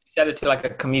have? Set it to like a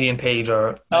comedian page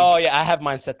or. Oh yeah, I have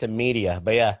mine set to media,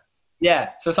 but yeah.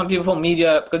 Yeah, so some people put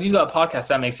media because you got a podcast.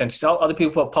 That makes sense. So other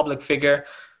people put public figure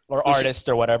or artist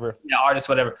or whatever. Yeah, artist,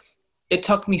 whatever. It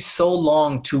took me so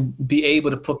long to be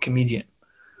able to put comedian.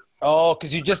 Oh,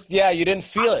 because you didn't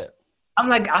feel it. I'm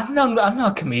like, I'm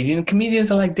not a comedian.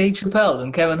 Comedians are like Dave Chappelle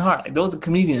and Kevin Hart. Like, those are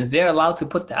comedians. They're allowed to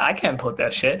put that. I can't put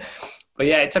that shit. But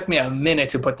yeah, it took me a minute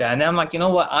to put that. And then I'm like, you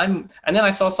know what? And then I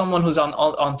saw someone who's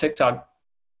on TikTok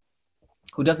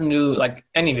who doesn't do like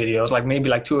any videos, like maybe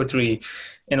like 2 or 3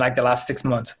 in like the last 6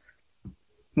 months.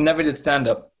 Never did stand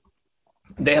up.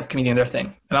 They have comedian their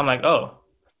thing. And I'm like, oh,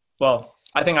 well,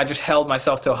 I think I just held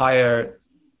myself to a higher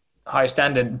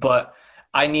standard, but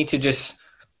I need to just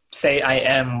say I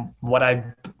am what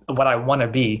I want to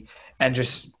be, and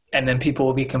then people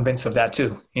will be convinced of that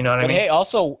too. You know what I mean? Hey,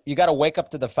 also you got to wake up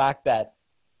to the fact that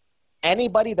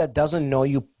anybody that doesn't know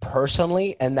you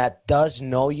personally and that does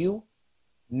know you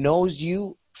knows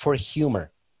you for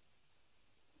humor.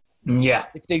 Yeah.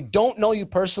 If they don't know you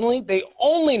personally, they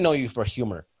only know you for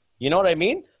humor. You know what I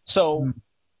mean? So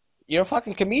you're a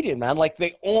fucking comedian, man. Like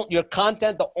your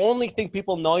content, the only thing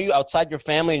people know you outside your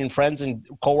family and friends and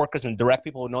coworkers and direct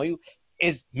people who know you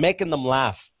is making them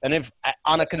laugh. And if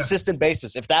on a consistent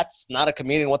basis, if that's not a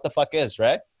comedian, what the fuck is,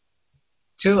 right?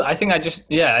 True. I think I just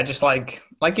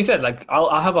like you said, like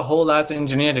I'll have a whole ass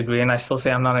engineer degree and I still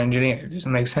say I'm not an engineer. It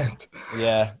doesn't make sense.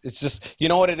 Yeah. It's just, you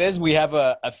know what it is? We have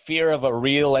a fear of a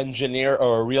real engineer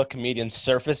or a real comedian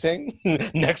surfacing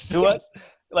next to us.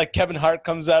 Like Kevin Hart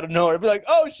comes out of nowhere, be like,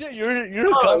 "Oh shit, you're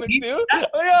a comic too?" Like,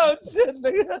 oh shit,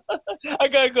 I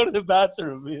gotta go to the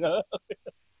bathroom, you know.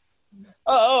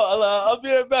 I'll be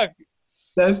right back.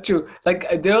 That's true.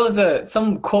 Like there was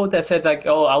some quote that said like,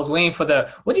 "Oh, I was waiting for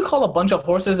what do you call a bunch of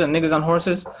horses and niggas on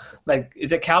horses? Like,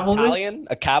 is it cavalry?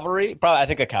 A cavalry? Probably, I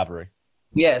think a cavalry."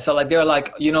 Yeah. So like they're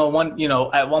like,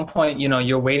 at one point,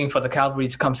 you're waiting for the cavalry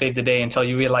to come save the day until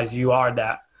you realize you are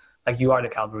that, like you are the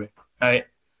cavalry, right?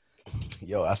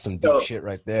 Yo, that's some deep shit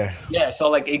right there. Yeah, so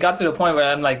like it got to the point where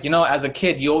I'm like, as a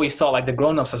kid, you always thought like the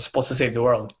grown-ups are supposed to save the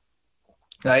world,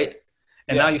 right?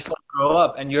 And now you start to grow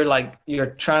up and you're like,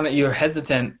 you're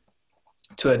hesitant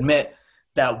to admit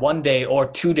that one day or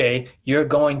today you're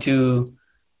going to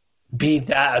be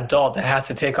that adult that has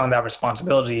to take on that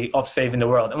responsibility of saving the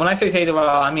world. And when I say save the world,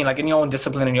 I mean like in your own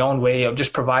discipline, in your own way of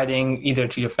just providing either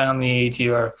to your family, to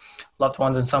your loved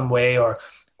ones in some way, or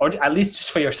at least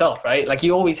just for yourself, right? Like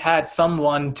you always had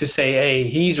someone to say, hey,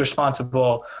 he's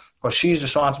responsible or she's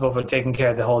responsible for taking care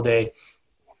of the whole day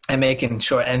and making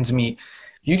sure ends meet.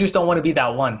 You just don't want to be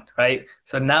that one, right?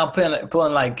 So now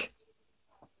pulling like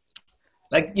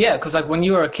yeah, because like when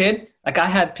you were a kid, like I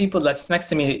had people that's next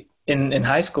to me in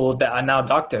high school that are now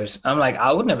doctors. I'm like,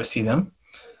 I would never see them,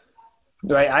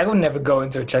 right? I would never go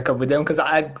into a checkup with them because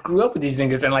I grew up with these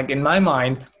niggas, and like in my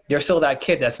mind, they're still that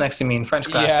kid that's next to me in French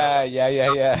class.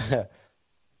 Yeah.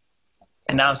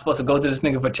 And now I'm supposed to go to this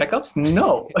nigga for checkups?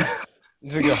 No.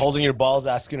 It's like you're holding your balls,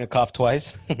 asking to cough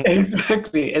twice.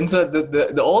 Exactly. And so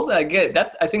the older I get,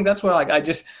 I think that's where like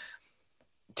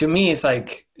to me, it's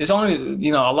like, it's only,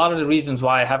 a lot of the reasons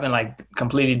why I haven't like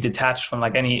completely detached from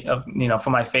like any of,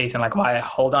 from my faith and like why I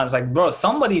hold on. It's like, bro,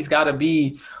 somebody's got to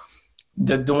be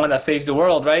the one that saves the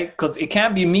world, right? Because it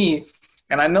can't be me.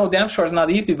 And I know damn sure it's not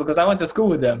these people because I went to school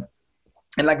with them.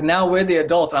 And like now we're the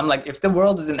adults. I'm like, if the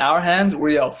world is in our hands,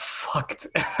 we are fucked.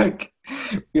 Like,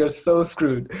 we are so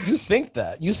screwed. You think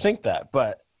that,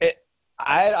 but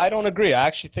I don't agree. I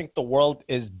actually think the world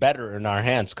is better in our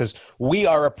hands because we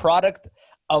are a product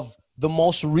of the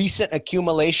most recent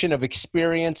accumulation of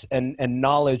experience and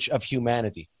knowledge of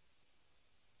humanity.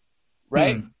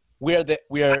 Right? We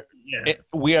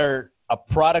are a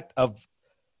product of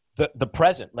the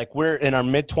present. Like we're in our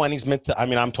mid-20s,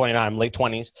 I'm 29, I'm late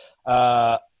 20s.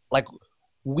 Like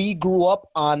we grew up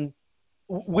on,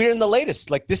 we're in the latest.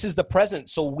 Like this is the present.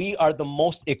 So we are the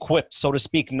most equipped, so to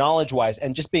speak, knowledge-wise,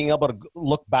 and just being able to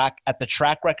look back at the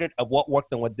track record of what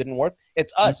worked and what didn't work.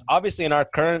 It's us. Obviously in our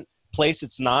current place,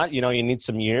 it's not, you need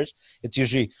some years. It's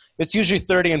usually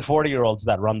 30 and 40-year-olds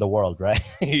that run the world, right?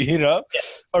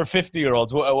 Or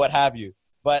 50-year-olds, what have you.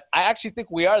 But I actually think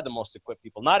we are the most equipped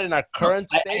people, not in our current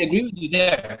state. I agree with you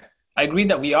there. I agree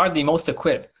that we are the most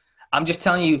equipped. I'm just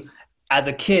telling you, as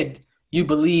a kid, you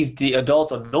believe the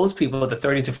adults or those people, the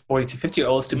 30 to 40 to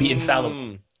 50-year-olds, to be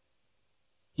infallible.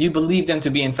 You believe them to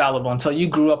be infallible until you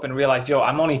grew up and realized, yo,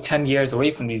 I'm only 10 years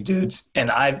away from these dudes, and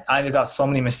I've got so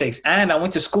many mistakes. And I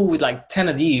went to school with like 10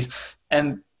 of these,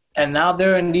 and now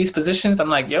they're in these positions. I'm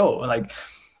like, yo, like,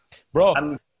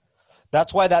 bro.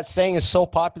 That's why that saying is so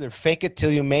popular. Fake it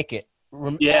till you make it.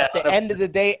 Yeah. At the end of the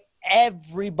day,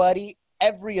 every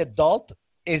adult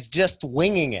is just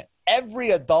winging it. Every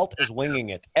adult is winging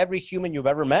it. Every human you've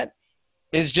ever met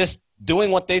is just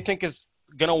doing what they think is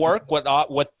going to work,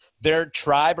 what their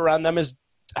tribe around them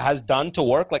has done to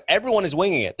work. Like everyone is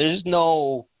winging it. There's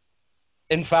no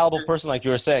infallible person like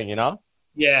you were saying,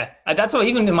 Yeah. That's why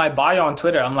even in my bio on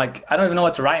Twitter, I'm like, I don't even know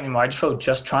what to write anymore. I just wrote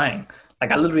just trying.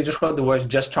 Like I literally just wrote the words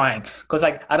just trying. Because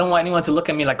like I don't want anyone to look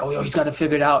at me like, oh, yo, he's got to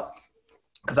figure it out.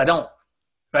 Because I don't.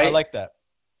 Right? I like that.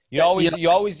 You're always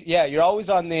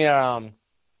on the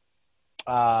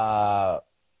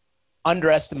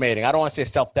underestimating. I don't want to say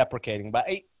self-deprecating, but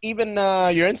even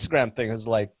your Instagram thing is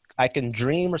like, I can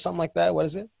dream or something like that. What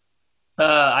is it?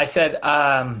 I said,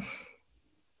 I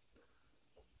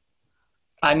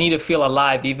need to feel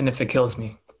alive even if it kills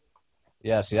me.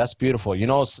 Yeah, see, that's beautiful.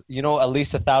 At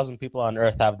least 1,000 people on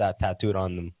Earth have that tattooed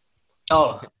on them.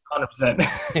 Oh,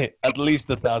 100%. At least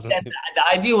 1,000 people. The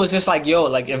idea was just like, yo,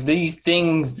 like if these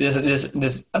things,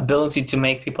 this ability to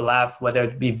make people laugh, whether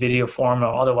it be video form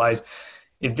or otherwise,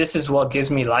 if this is what gives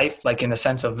me life, like in the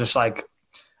sense of just like,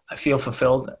 I feel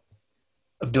fulfilled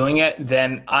of doing it,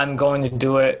 then I'm going to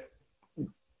do it,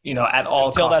 at all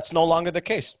until costs. That's no longer the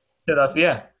case.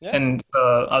 Yeah. And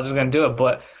I was just going to do it.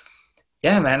 But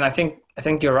yeah, man, I think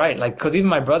you're right. Like, cause even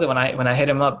my brother, when I hit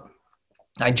him up,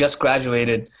 I just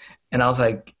graduated and I was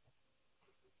like,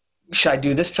 should I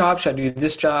do this job? Should I do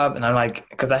this job? And I'm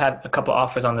like, cause I had a couple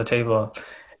offers on the table,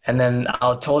 and then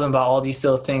I told him about all these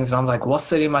little things. And I'm like, what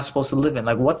city am I supposed to live in?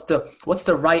 Like, what's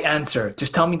the right answer?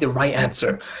 Just tell me the right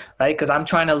answer. Right. Cause I'm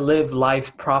trying to live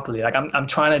life properly. Like I'm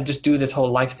trying to just do this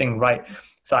whole life thing right.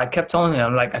 So I kept telling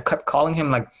him, like, I kept calling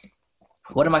him like,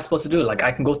 what am I supposed to do? Like,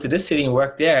 I can go to this city and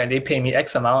work there and they pay me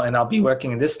X amount and I'll be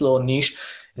working in this little niche.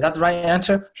 Is that the right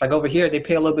answer? Should I go over here? They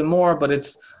pay a little bit more, but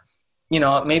it's,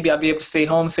 maybe I'll be able to stay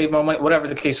home, save more money, whatever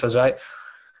the case was, right?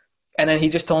 And then he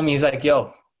just told me, he's like,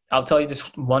 yo, I'll tell you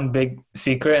just one big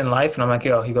secret in life. And I'm like,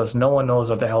 yo, he goes, no one knows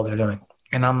what the hell they're doing.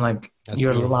 And I'm like,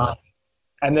 you're lying.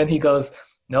 And then he goes,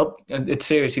 nope, it's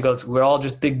serious. He goes, we're all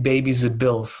just big babies with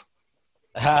bills.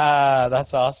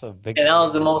 That's awesome. That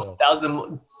was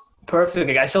the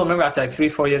perfect. I still remember after like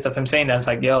 3-4 years of him saying that, it's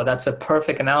like, yo, that's a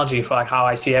perfect analogy for like how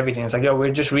I see everything. It's like, yo,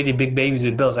 we're just really big babies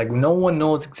with bills. Like no one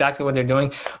knows exactly what they're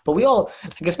doing, but we all,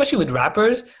 like, especially with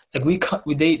rappers, like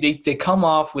they come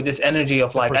off with this energy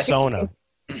of like persona.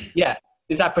 Yeah,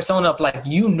 is that persona of like,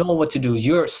 know what to do.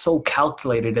 You're so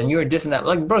calculated and you're this and that.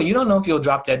 Like, bro, you don't know if you'll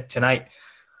drop dead tonight.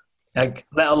 Like,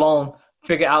 let alone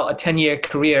figure out a 10-year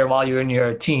career while you're in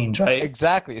your teens, right?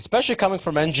 Exactly. Especially coming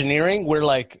from engineering, we're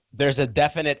like, there's a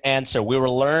definite answer. We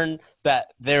will learn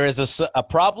that there is a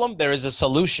problem, there is a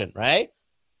solution, right?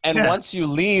 And once you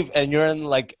leave and you're in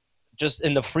like, just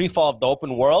in the free fall of the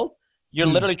open world, you're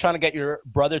literally trying to get your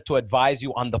brother to advise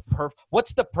you on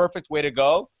what's the perfect way to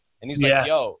go? And he's like,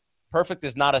 yo, perfect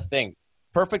is not a thing.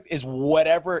 Perfect is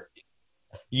whatever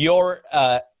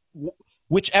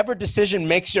whichever decision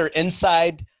makes your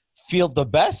inside feel the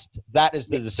best, that is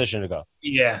the decision to go.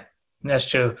 Yeah, that's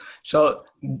true. So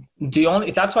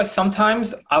that's why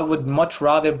sometimes I would much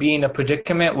rather be in a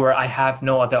predicament where I have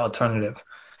no other alternative,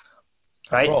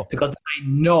 right? Bro, because I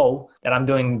know that I'm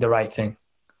doing the right thing.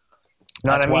 You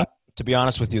know what I mean? To be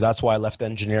honest with you, that's why I left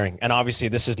engineering. And obviously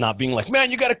this is not being like, man,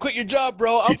 you got to quit your job,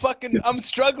 bro. I'm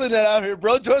struggling out here,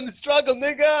 bro. Join the struggle,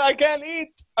 nigga. I can't eat.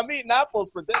 I'm eating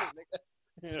apples for dinner, nigga.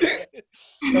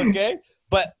 Okay,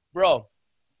 but bro,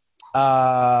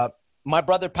 my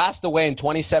brother passed away in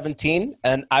 2017,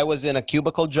 and I was in a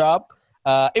cubicle job.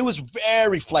 It was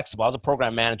very flexible. I was a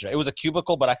program manager. It was a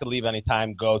cubicle, but I could leave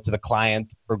anytime, go to the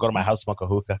client, or go to my house, smoke a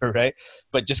hookah, right?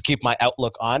 But just keep my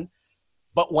outlook on.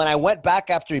 But when I went back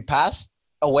after he passed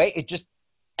away, it just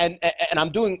and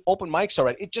I'm doing open mics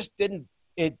already. It just didn't.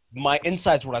 My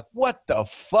insides were like, what the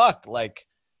fuck? Like,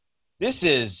 this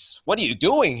is, what are you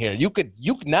doing here? You could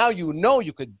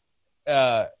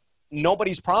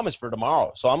nobody's promised for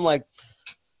tomorrow. So I'm like,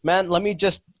 man, let me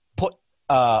just put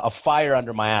a fire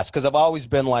under my ass, because I've always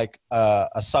been like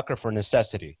a sucker for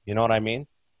necessity. You know what I mean?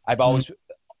 I've always,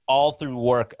 all through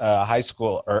work, high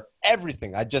school, or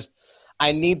everything,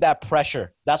 I need that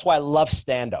pressure. That's why I love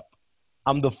stand-up.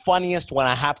 I'm the funniest when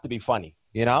I have to be funny,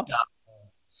 you know?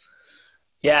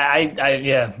 Yeah,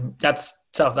 yeah, that's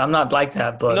tough. I'm not like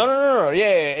that, but No.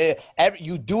 Yeah.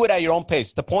 You do it at your own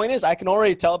pace. The point is, I can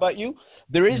already tell about you.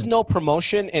 There is no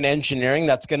promotion in engineering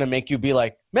that's gonna make you be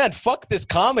like, man, fuck this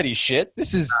comedy shit.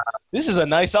 This is a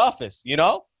nice office, you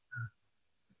know?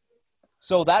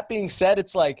 So that being said,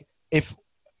 it's like, if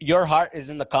your heart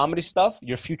is in the comedy stuff,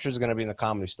 your future is gonna be in the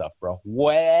comedy stuff, bro.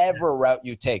 Whatever route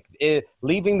you take,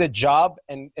 leaving the job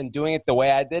and doing it the way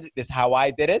I did it is how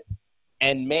I did it.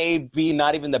 And maybe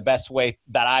not even the best way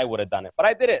that I would have done it, but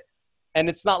I did it. And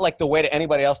it's not like the way to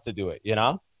anybody else to do it, you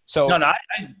know? So no,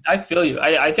 I feel you.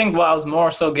 I think what I was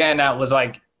more so getting at was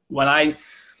like, when I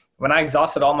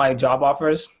exhausted all my job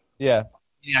offers. Yeah.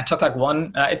 I took like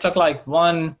one,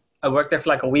 I worked there for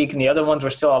like a week, and the other ones were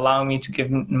still allowing me to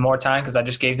give more time, because I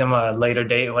just gave them a later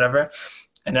date or whatever.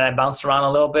 And then I bounced around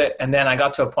a little bit. And then I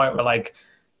got to a point where like,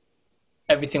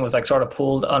 everything was like sort of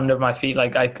pulled under my feet.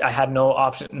 Like I had no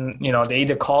option, you know, they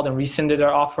either called and rescinded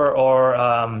their offer, or,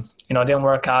 you know, it didn't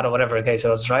work out, or whatever the case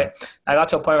was, right? I got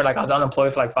to a point where like I was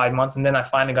unemployed for like 5 months, and then I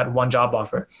finally got one job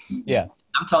offer. Yeah.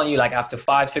 I'm telling you, like after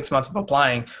 5-6 months of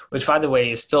applying, which by the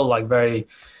way is still like very,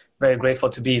 very grateful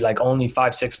to be like only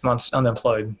 5-6 months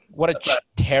unemployed. What a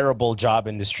terrible job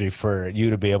industry for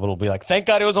you to be able to be like, thank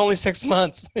God it was only 6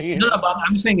 months. No, but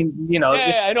I'm saying, you know.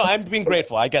 Yeah, I know. I'm being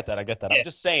grateful. I get that. Yeah, I'm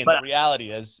just saying the reality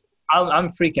is.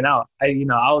 I'm freaking out.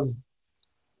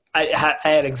 I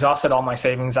had exhausted all my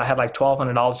savings. I had like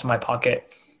 $1,200 in my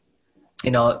pocket, you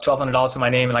know, $1,200 to my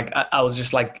name. And like, I was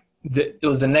just like, it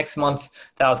was the next month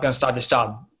that I was going to start this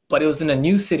job. But it was in a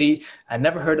new city. I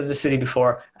never heard of the city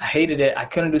before. I hated it. I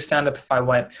couldn't do stand-up if I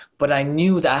went. But I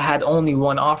knew that I had only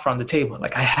one offer on the table.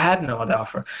 Like, I had no other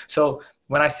offer. So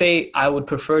when I say I would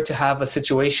prefer to have a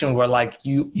situation where like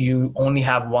you only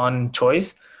have one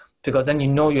choice, because then you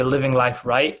know you're living life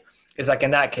right, it's like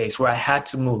in that case where I had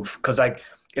to move. Because like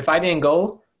if I didn't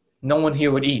go, no one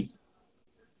here would eat.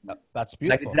 That's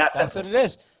beautiful. Like, that's what it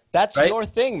is. That's right? Your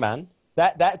thing, man.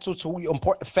 That's what's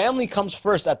important. Family comes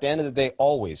first at the end of the day,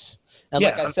 always. And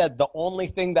like I said, the only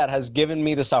thing that has given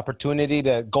me this opportunity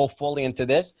to go fully into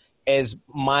this is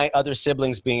my other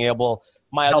siblings getting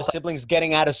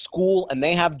out of school and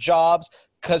they have jobs.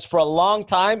 Because for a long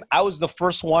time, I was the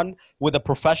first one with a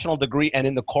professional degree and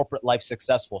in the corporate life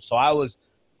successful. So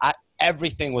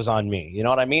everything was on me. You know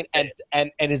what I mean? And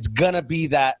it's going to be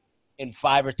that in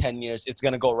 5 or 10 years. It's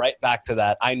going to go right back to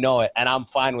that. I know it, and I'm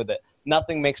fine with it.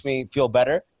 Nothing makes me feel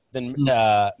better than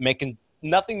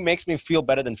nothing makes me feel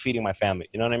better than feeding my family.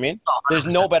 You know what I mean? 100%. There's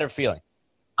no better feeling.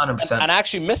 100%. And I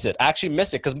actually miss it.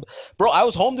 Because, bro, I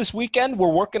was home this weekend. We're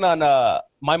working on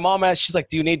my mom she's like,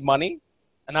 do you need money?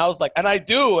 And I was like, and I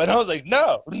do. And I was like,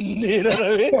 no. You know what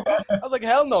I mean? I was like,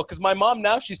 hell no. Because my mom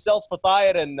now, she sells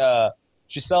fatayat and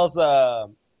she sells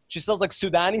like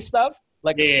Sudani stuff,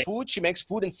 like food. She makes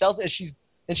food and sells it.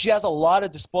 And she has a lot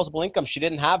of disposable income she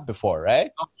didn't have before, right?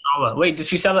 Oh, wait, did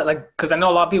she sell it? Like, because I know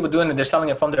a lot of people doing it. They're selling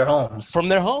it from their homes. From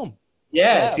their home.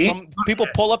 Yeah, see? People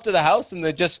pull up to the house and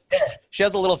she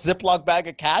has a little Ziploc bag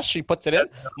of cash. She puts it in.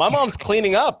 My mom's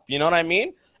cleaning up. You know what I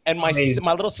mean? And my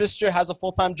little sister has a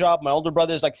full-time job. My older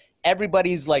brother's like,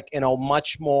 everybody's like in a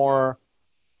much more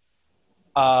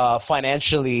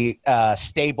financially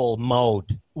stable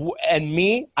mode. And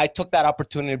me, I took that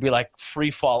opportunity to be like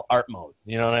free fall art mode.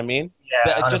 You know what I mean?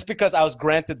 Yeah. Just because I was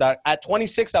granted that at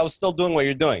 26, I was still doing what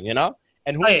you're doing, you know?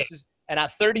 And and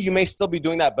at 30, you may still be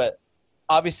doing that, but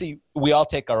obviously we all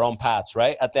take our own paths,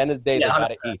 right? At the end of the day, they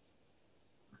gotta eat.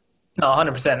 No,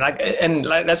 100%.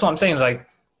 Like that's what I'm saying is like,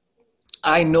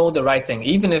 I know the right thing.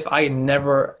 Even if I'm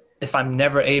never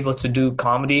able to do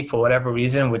comedy for whatever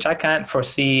reason, which I can't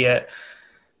foresee it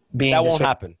being. That won't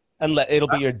happen. And it'll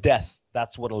be your death.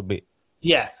 That's what it'll be.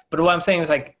 Yeah. But what I'm saying is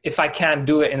like, if I can't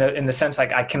do it in the sense,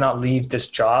 like I cannot leave this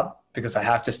job because I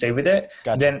have to stay with it,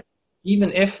 then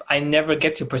even if I never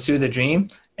get to pursue the dream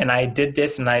and I did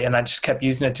this and I just kept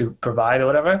using it to provide or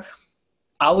whatever,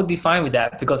 I would be fine with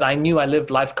that because I knew I lived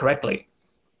life correctly.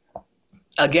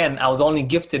 Again, I was only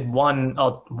gifted one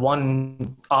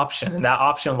option, and that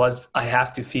option was I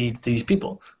have to feed these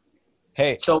people.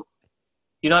 Hey, So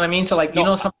you know what I mean? So like, No. you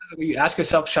know, sometimes when you ask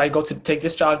yourself, should I go to take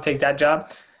this job, take that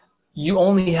job? You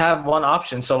only have one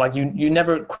option. So like you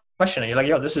never question it. You're like,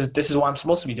 yo, this is what I'm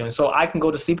supposed to be doing. So I can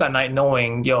go to sleep at night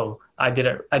knowing, yo, I did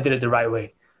it the right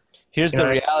way. here's You know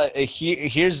the what reality.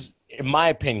 Here's in my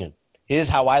opinion. Here's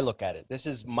how I look at it. This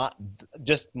is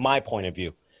just my point of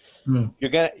view. You're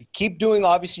gonna keep doing.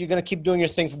 Obviously, you're gonna keep doing your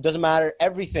thing. Doesn't matter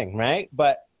everything, right?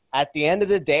 But at the end of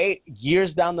the day,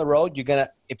 years down the road,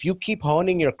 if you keep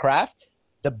honing your craft,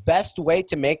 the best way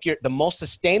to make the most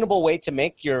sustainable way to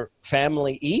make your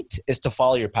family eat is to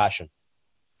follow your passion.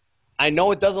 I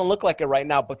know it doesn't look like it right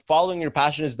now, but following your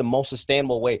passion is the most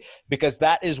sustainable way, because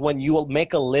that is when you will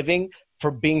make a living for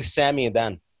being Sammy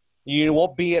Edan. You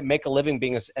won't make a living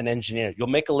being an engineer. You'll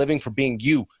make a living for being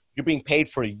you. You're being paid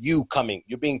for you coming.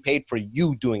 You're being paid for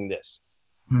you doing this.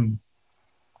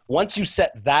 Once you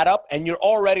set that up, and you're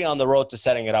already on the road to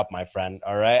setting it up, my friend,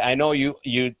 all right? I know you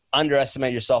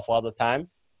underestimate yourself all the time,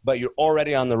 but you're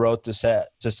already on the road to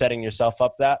setting yourself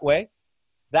up that way.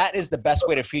 That is the best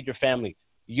way to feed your family.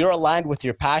 You're aligned with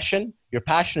your passion. Your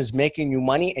passion is making you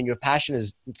money, and your passion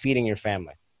is feeding your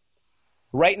family.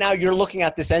 Right now, you're looking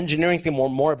at this engineering thing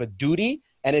more of a duty,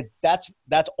 and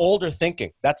that's older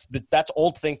thinking. That's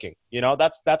old thinking. You know,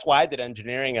 that's why I did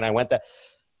engineering, and I went that.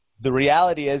 The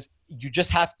reality is, you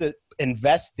just have to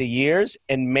invest the years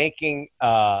in making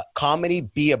comedy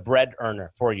be a bread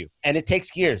earner for you, and it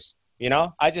takes years. You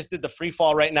know, I just did the free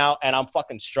fall right now, and I'm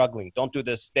fucking struggling. Don't do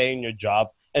this. Stay in your job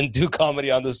and do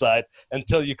comedy on the side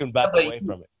until you can back away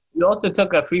from it. You also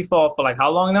took a free fall for like how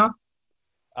long now?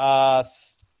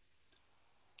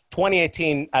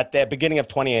 2018, at the beginning of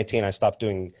 2018, I stopped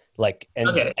doing like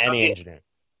any engineering.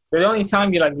 The only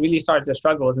time you like really started to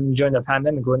struggle was during the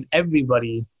pandemic, when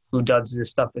everybody who does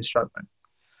this stuff is struggling,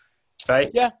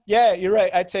 right? Yeah, you're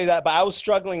right. I'd say that, but I was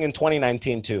struggling in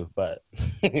 2019 too. But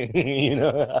you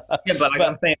know, yeah, but like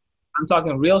I'm saying, I'm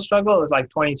talking real struggle is like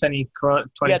 2020.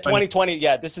 Yeah, 2020.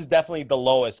 Yeah, this is definitely the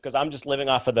lowest because I'm just living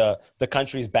off of the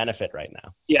country's benefit right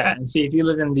now. Yeah, and see, if you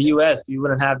lived in the U.S., you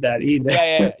wouldn't have that either.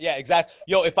 Yeah, exactly.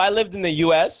 Yo, if I lived in the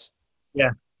U.S.,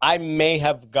 yeah, I may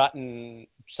have gotten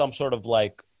some sort of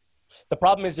like. The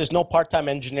problem is there's no part-time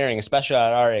engineering, especially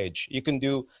at our age. You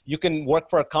can work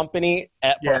for a company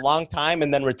for a long time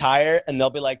and then retire, and they'll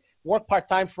be like, work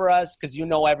part-time for us because you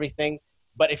know everything.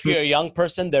 But if you're a young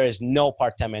person, there is no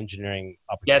part-time engineering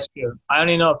opportunity. Yes, true. I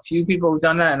only know a few people who've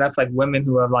done that, and that's like women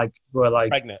who are like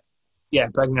pregnant. Yeah,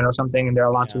 pregnant or something, and they're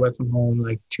allowed to work from home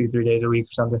like 2-3 days a week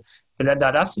or something. But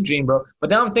that's the dream, bro. But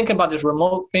now I'm thinking about this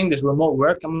remote thing, this remote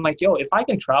work. I'm like, yo, if I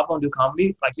can travel and do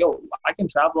comedy, like, yo, I can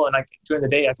travel and during the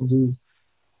day I can do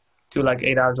like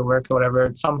 8 hours of work or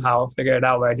whatever. Somehow figure it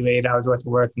out where I do 8 hours worth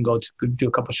of work and go to do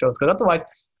a couple shows. Because otherwise,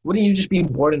 wouldn't you just be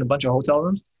bored in a bunch of hotel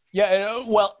rooms? Yeah,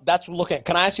 well, that's looking.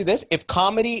 Can I ask you this? If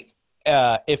comedy,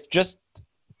 if just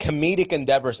comedic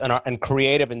endeavors and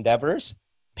creative endeavors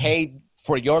paid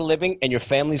for your living and your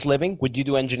family's living, would you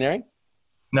do engineering?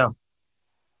 No.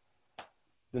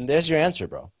 Then there's your answer,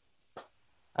 bro.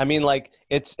 I mean, like,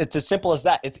 it's as simple as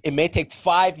that. It may take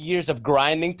 5 years of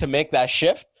grinding to make that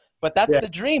shift, but that's the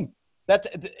dream.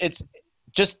 It's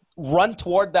just run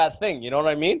toward that thing. You know what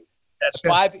I mean? That's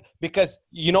 5, because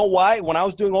you know why? When I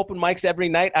was doing open mics every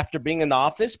night after being in the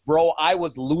office, bro, I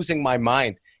was losing my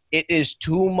mind. It is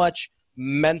too much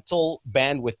mental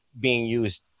bandwidth being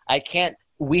used.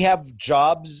 We have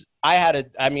jobs. I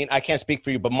can't speak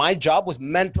for you, but my job was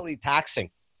mentally taxing.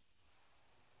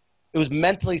 It was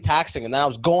mentally taxing. And then I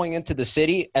was going into the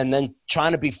city and then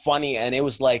trying to be funny. And it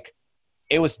was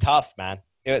tough, man.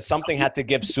 Something had to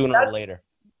give sooner or later.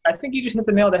 I think you just hit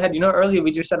the nail on the head. You know, earlier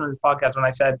we just said on the podcast when I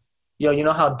said, yo, you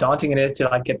know how daunting it is to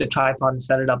like get the tripod and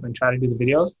set it up and try to do the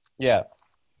videos? Yeah.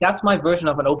 That's my version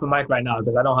of an open mic right now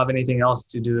because I don't have anything else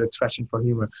to do expression for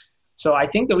humor. So I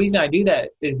think the reason I do that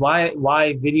is why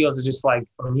videos are just like,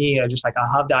 for me, I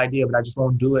have the idea, but I just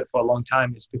won't do it for a long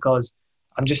time. It's because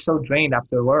I'm just so drained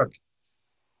after work.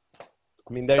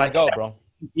 I mean, there you go, bro.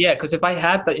 Yeah, because if I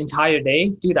had the entire day,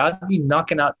 dude, I'd be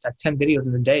knocking out like 10 videos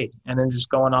in a day and then just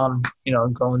going on,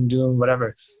 doing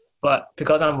whatever. But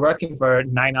because I'm working for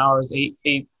 9 hours,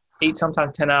 eight,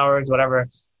 sometimes 10 hours, whatever.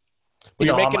 But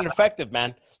you're making it effective,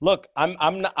 man. Look,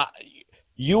 I'm not.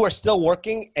 You are still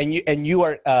working, and you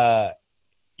are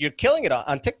you're killing it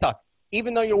on TikTok,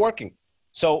 even though you're working.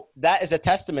 So that is a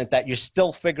testament that you're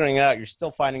still figuring it out. You're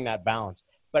still finding that balance.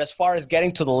 But as far as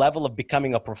getting to the level of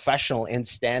becoming a professional in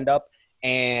stand-up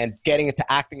and getting into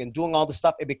acting and doing all this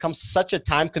stuff, it becomes such a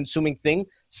time-consuming thing.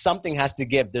 Something has to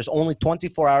give. There's only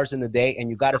 24 hours in the day, and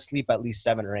you got to sleep at least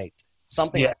 7 or 8.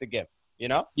 Something has to give, you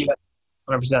know? Yeah,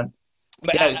 100%.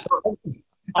 But Yeah,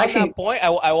 on that point,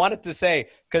 I wanted to say,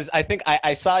 because I think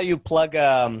I saw you plug, you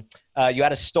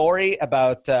had a story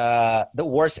about the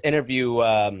worst interview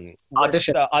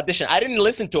audition. I didn't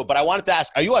listen to it, but I wanted to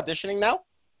ask, are you auditioning now?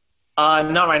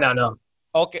 Not right now, no.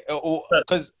 Okay,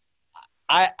 because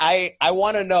I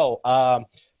want to know,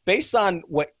 based on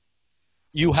what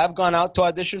you have gone out to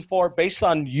audition for, based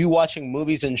on you watching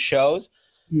movies and shows,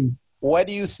 what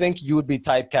do you think you would be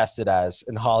typecasted as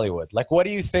in Hollywood? Like, what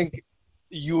do you think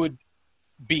you would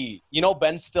be? You know,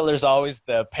 Ben Stiller's always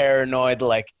the paranoid,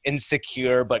 like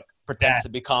insecure, but pretends to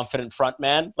be confident front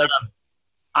man. Like,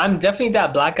 I'm definitely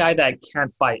that black guy that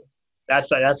can't fight. That's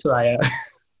who I am.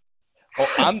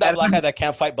 Oh, I'm that black guy that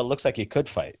can't fight, but looks like he could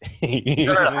fight.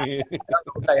 No, I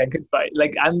don't look like I could fight.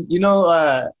 Like I'm, you know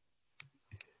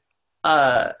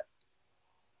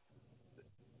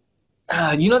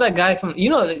that guy from you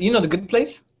know The Good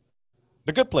Place?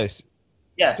 The Good Place.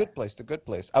 Yeah. The Good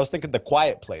Place. I was thinking The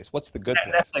Quiet Place. What's The Good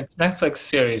Place? Netflix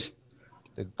series.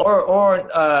 Or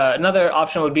another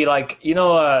option would be like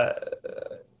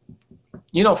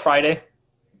Friday.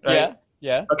 Right?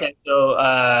 Yeah. Okay,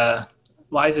 so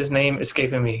why is his name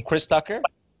escaping me? Chris Tucker.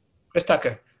 You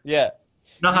Yeah.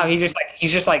 know how he's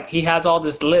just like he has all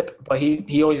this lip, but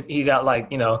he always got like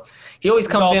he always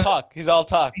comes in. He's all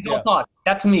talk. He's all talk.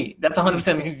 That's me. That's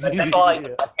 100% me. That's all I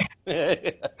do.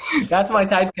 That's my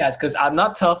typecast because I'm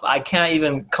not tough. I can't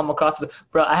even come across.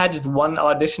 Bro, I had just one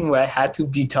audition where I had to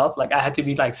be tough. Like I had to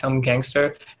be like some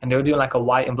gangster, and they were doing like a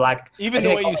white and black. Even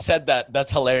the way you said that,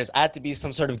 that's hilarious. I had to be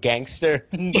some sort of gangster.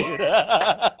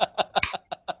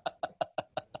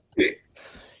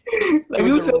 It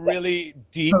was a really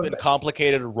deep and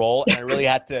complicated role, and I really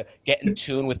had to get in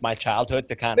tune with my childhood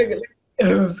to kind of.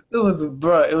 It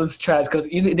was trash because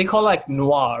they call it like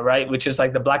noir, right? Which is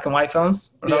like the black and white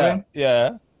films or something.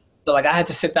 Yeah. So like I had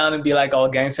to sit down and be like all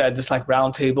gangster at this like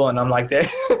round table, and I'm like there,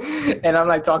 and I'm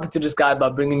like talking to this guy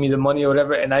about bringing me the money or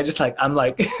whatever, and I just like I'm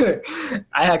like,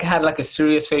 I had like a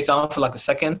serious face on for like a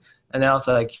second, and then I was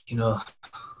like, and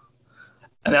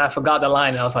then I forgot the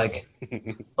line, and I was like,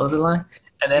 what was the line?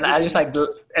 And then I just like,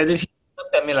 and then she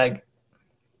looked at me like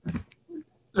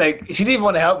she didn't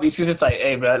want to help me. She was just like,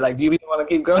 hey, bro, like, do you really want to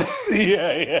keep going?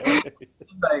 Yeah.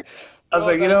 Like, I was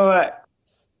like, you know what?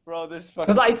 Bro, this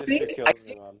fucking because I think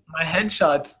my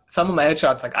headshots, some of my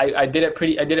headshots, like I did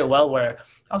it well where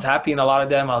I was happy in a lot of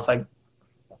them. I was like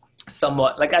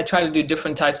somewhat, like I tried to do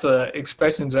different types of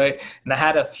expressions, right? And I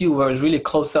had a few where it was really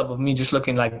close up of me just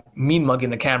looking like mean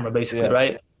mugging the camera, basically,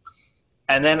 right?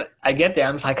 And then I get there,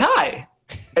 I'm just like, hi.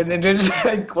 And then they're just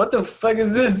like, what the fuck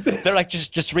is this? They're like,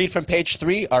 just read from page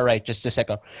 3. All right, just a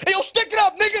second. Hey, yo, stick it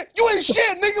up, nigga. You ain't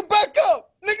shit, nigga. Back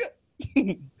up,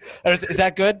 nigga. Is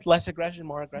that good? Less aggression,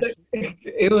 more aggression?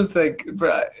 It was like,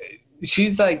 bro,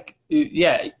 she's like,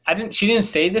 yeah, she didn't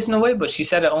say this in a way, but she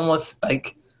said it almost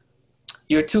like,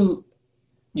 you're too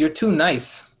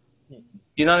nice.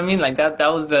 You know what I mean? Like that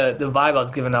was the vibe I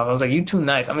was giving off. I was like, you too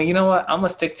nice. I mean, you know what? I'm going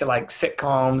to stick to like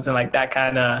sitcoms and like that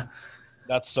kind of.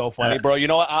 That's so funny, bro. You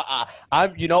know what?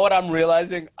 I'm. You know what I'm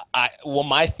realizing? Well,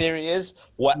 my theory is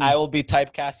what I will be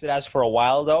typecasted as for a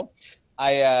while, though.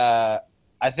 I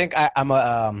think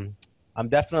I'm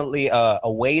definitely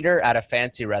a waiter at a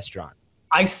fancy restaurant.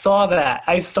 I saw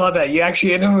that. You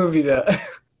actually in a movie though.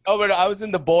 Oh, but I was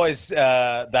in The Boys,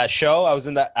 that show. I was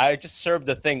in that. I just served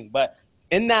the thing, but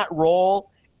in that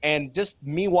role, and just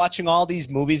me watching all these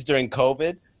movies during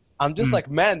COVID. I'm just like,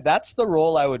 man, that's the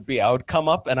role I would be. I would come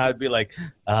up and I would be like,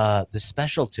 the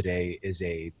special today is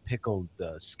a pickled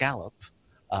scallop.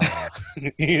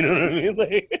 You know what I mean?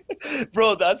 Like,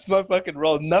 bro, that's my fucking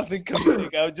role. Nothing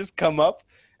comedic. I would just come up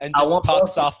and just talk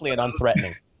softly and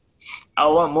unthreatening. I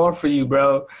want more for you,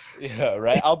 bro. Yeah,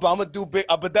 right. I'm gonna do big,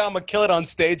 but then I'm gonna kill it on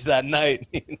stage that night.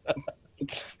 You know?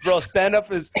 Bro, stand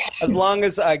up is, as long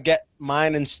as I get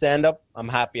mine in stand up, I'm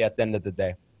happy at the end of the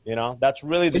day. You know, that's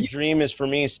really the dream is for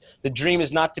me. The dream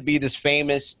is not to be this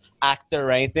famous actor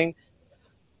or anything.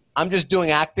 I'm just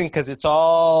doing acting because it's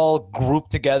all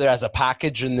grouped together as a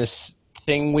package in this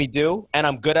thing we do. And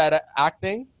I'm good at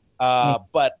acting.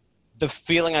 But the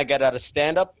feeling I get out of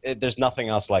stand-up, there's nothing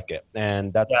else like it.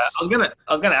 And that's... Yeah,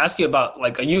 I was gonna ask you about,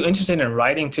 like, are you interested in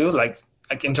writing too? Like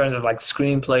in terms of, like,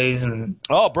 screenplays and...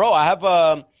 Oh, bro, I have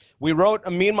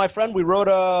me and my friend, we wrote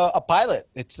a pilot.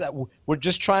 It's we're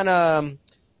just trying to...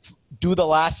 do the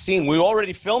last scene. We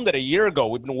already filmed it a year ago.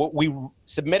 We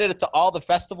submitted it to all the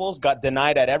festivals, got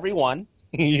denied at every one.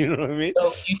 You know what I mean?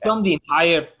 So you filmed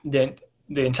the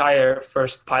the entire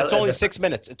first pilot? It's only 6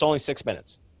 minutes. It's only 6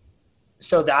 minutes.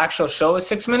 So the actual show is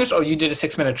 6 minutes, or you did a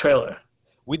 6-minute trailer?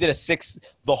 We did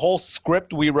the whole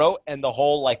script we wrote and the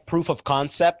whole like proof of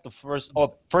concept. The first,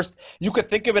 you could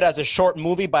think of it as a short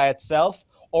movie by itself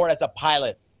or as a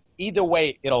pilot. Either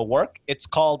way, it'll work. It's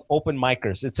called Open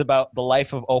Micers. It's about the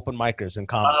life of open micers in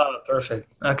comedy. Oh,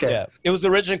 perfect. Okay. Yeah, it was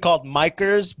originally called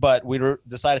Micers, but we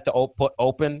decided to put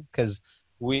open because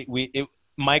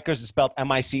Micers is spelled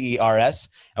Micers,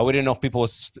 and we didn't know if people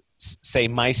would say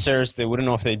Micers. They wouldn't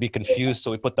know if they'd be confused, so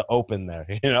we put the open there.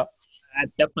 You know. That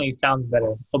definitely sounds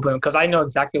better. Open, because I know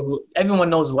exactly everyone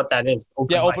knows what that is.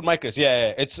 Open Micers.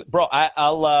 Yeah. It's bro.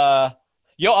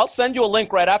 I'll send you a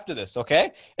link right after this.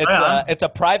 Okay. It's a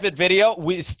private video.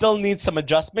 We still need some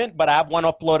adjustment, but I have one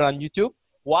uploaded on YouTube.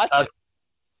 Watch it.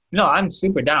 No, I'm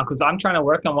super down because I'm trying to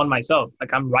work on one myself.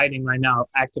 Like I'm writing right now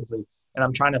actively, and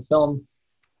I'm trying to film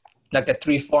like a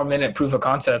 3-4 minute proof of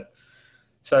concept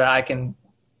so that I can,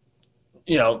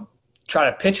 try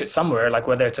to pitch it somewhere, like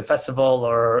whether it's a festival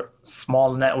or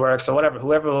small networks or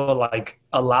whoever will like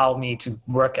allow me to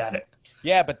work at it.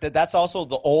 Yeah, but that's also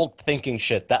the old thinking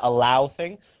shit, that allow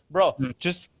thing. Bro,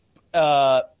 just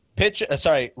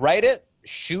write it,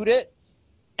 shoot it,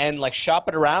 and like shop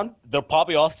it around. They'll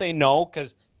probably all say no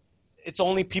because it's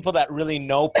only people that really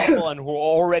know people and who are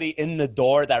already in the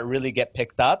door that really get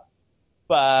picked up.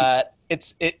 But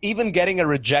even getting a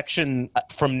rejection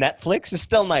from Netflix is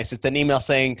still nice. It's an email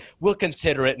saying, we'll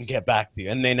consider it and get back to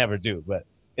you. And they never do. But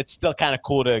it's still kind of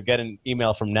cool to get an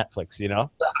email from Netflix, you know?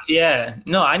 Yeah.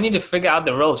 No, I need to figure out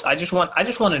the ropes. I just want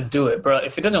to do it, bro.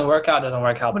 If it doesn't work out, it doesn't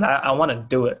work out. But I want to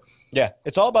do it. Yeah.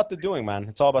 It's all about the doing, man.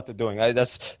 It's all about the doing.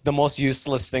 That's the most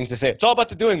useless thing to say. It's all about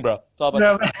the doing, bro. It's all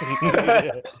about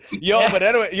the doing. But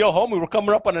anyway, homie, we're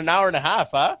coming up on an hour and a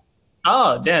half, huh?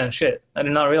 Oh, damn, shit. I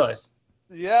did not realize.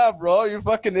 Yeah, bro, you're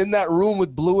fucking in that room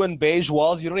with blue and beige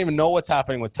walls. You don't even know what's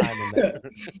happening with time in there.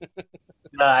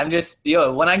 I'm just,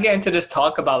 when I get into this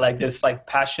talk about like this, like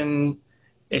passion,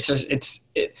 you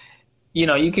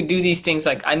could do these things.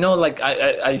 Like, I know, like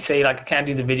I say, like, I can't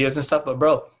do the videos and stuff, but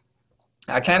bro,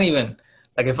 I can't even,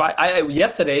 like, if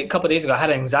yesterday, a couple of days ago, I had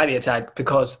an anxiety attack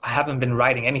because I haven't been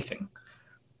writing anything.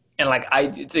 And like,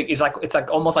 it's like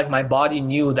almost like my body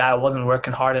knew that I wasn't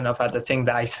working hard enough at the thing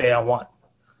that I say I want.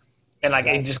 And like,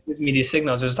 It just gives me these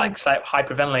signals. It's like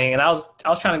hyperventilating. And I was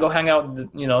trying to go hang out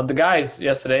with, the guys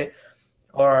yesterday,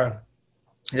 or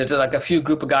there's like a few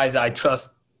group of guys that I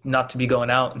trust not to be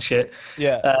going out and shit.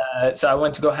 Yeah. So I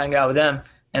went to go hang out with them.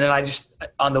 And then I just,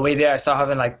 on the way there, I started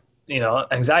having like,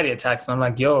 anxiety attacks. And I'm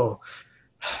like,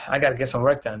 I got to get some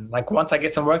work done. Like once I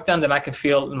get some work done, then I can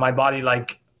feel my body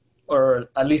like, or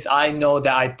at least I know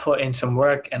that I put in some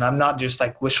work and I'm not just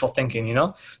like wishful thinking,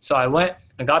 So I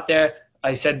got there.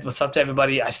 I said what's up to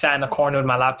everybody. I sat in the corner with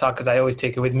my laptop because I always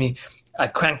take it with me. I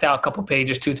cranked out a couple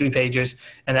pages, 2-3 pages,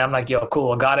 and then I'm like,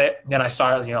 cool, I got it. Then I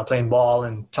started, playing ball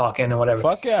and talking and whatever.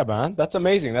 Fuck yeah, man. That's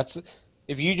amazing.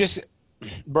 If you just,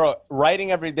 bro, writing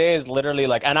every day is literally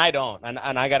like, and I don't, and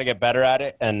I got to get better at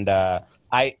it. And I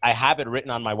have it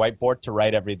written on my whiteboard to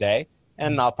write every day.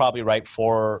 And I'll probably write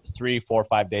 4 or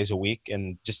 5 days a week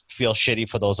and just feel shitty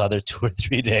for those other 2 or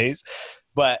 3 days.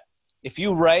 But if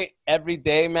you write every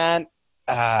day, man,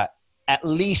 at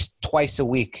least twice a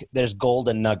week, there's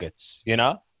golden nuggets,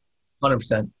 100%.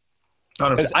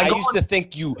 Because I used to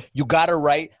think you got to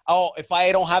write, if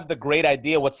I don't have the great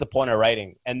idea, what's the point of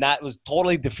writing? And that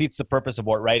totally defeats the purpose of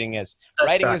what writing is.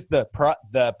 Writing is the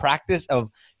practice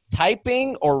of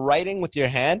typing or writing with your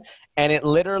hand. And it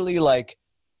literally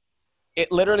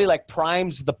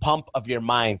primes the pump of your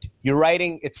mind. You're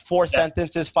writing, it's 4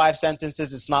 sentences, 5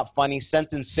 sentences. It's not funny.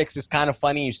 Sentence 6 is kind of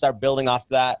funny. You start building off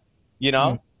that.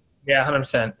 Yeah,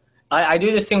 100%. I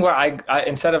do this thing where I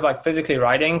instead of like physically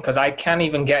writing, because I can't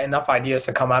even get enough ideas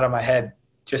to come out of my head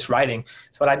just writing.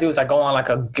 So what I do is I go on like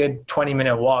a good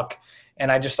 20-minute walk,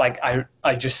 and I just like I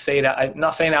just say that. I'm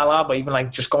not saying it out loud, but even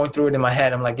like just going through it in my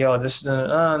head, I'm like, this is,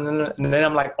 and then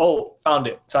I'm like, found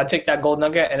it. So I take that gold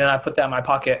nugget and then I put that in my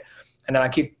pocket, and then I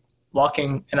keep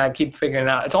walking and I keep figuring it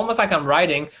out. It's almost like I'm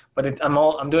writing, but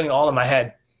I'm doing it all in my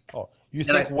head. Oh, you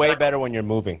think way better when you're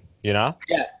moving. Yeah.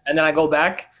 And then I go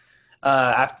back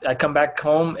after I come back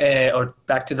home or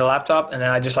back to the laptop, and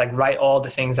then I just like write all the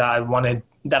things that I wanted,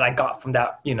 that I got from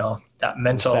that, that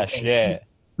mental thing. Yeah.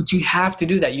 But you have to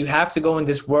do that. You have to go in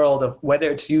this world of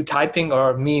whether it's you typing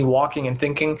or me walking and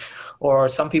thinking, or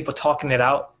some people talking it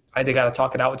out, right? They got to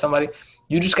talk it out with somebody.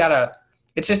 You just got to,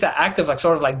 it's just that act of like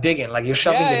sort of like digging, like you're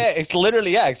shoving. Yeah, it's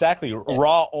literally, exactly.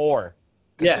 Raw ore.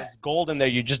 Yeah. There's gold in there.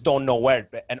 You just don't know where.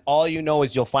 And all you know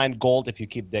is you'll find gold if you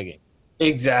keep digging.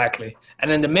 Exactly. And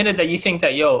then the minute that you think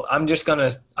that, yo, I'm just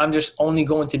only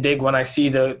going to dig when I see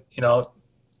the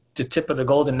tip of the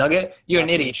golden nugget, you're Not an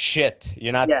doing idiot. shit.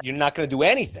 You're Yeah. not going to do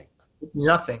anything. It's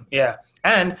nothing. Yeah.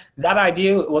 And that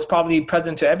idea was probably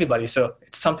present to everybody. So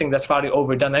it's something that's probably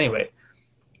overdone anyway.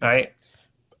 Right.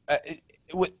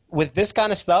 With this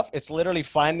kind of stuff, it's literally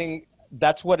finding,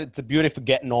 that's what it's the beauty of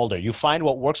getting older. You find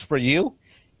what works for you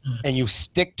and you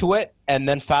stick to it, and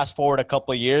then fast forward a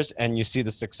couple of years and you see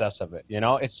the success of it. You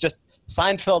know, it's just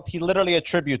Seinfeld, he literally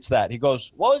attributes that. He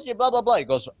goes, what was your blah, blah, blah? He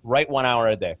goes, write 1 hour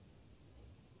a day.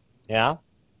 Yeah.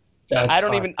 I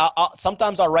don't even,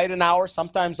 sometimes I'll write an hour.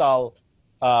 Sometimes I'll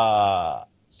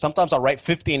write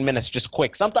 15 minutes just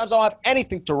quick. Sometimes I don't have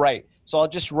anything to write. So I'll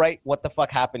just write what the fuck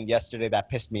happened yesterday that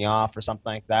pissed me off or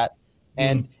something like that.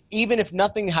 And even if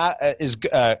nothing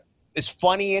is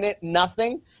funny in it,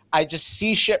 nothing, I just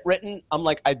see shit written. I'm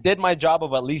like, I did my job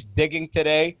of at least digging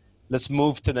today. Let's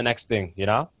move to the next thing, you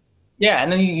know? Yeah.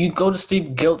 And then you go to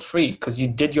sleep guilt-free because you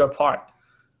did your part.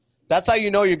 That's how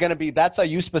you know you're going to be, that's how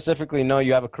you specifically know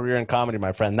you have a career in comedy,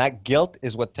 my friend. That guilt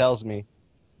is what tells me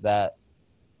that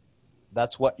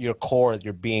that's what your core,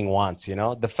 your being wants, you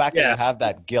know? The fact that you have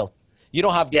that guilt. You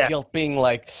don't have guilt being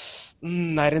like,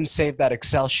 I didn't save that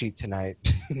Excel sheet tonight.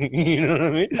 You know what I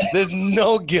mean? There's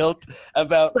no guilt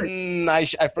about,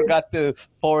 I forgot to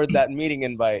forward that meeting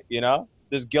invite, you know?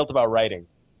 There's guilt about writing.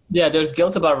 Yeah, there's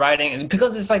guilt about writing.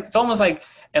 Because it's almost like,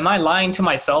 am I lying to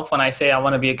myself when I say I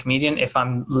want to be a comedian if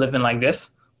I'm living like this?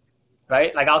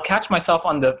 Right? Like, I'll catch myself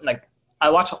on I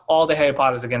watch all the Harry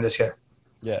Potters again this year.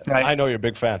 Yeah, right? I know you're a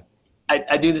big fan.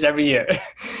 I do this every year.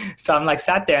 So I'm like,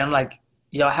 sat there, I'm like,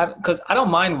 because I don't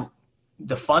mind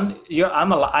the fun.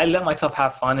 I let myself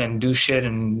have fun and do shit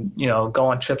and, go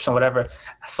on trips and whatever.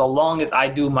 So long as I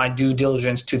do my due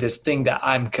diligence to this thing that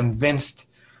I'm convinced,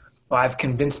 or I've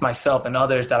convinced myself and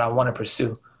others that I want to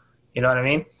pursue. You know what I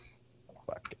mean?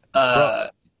 Bro,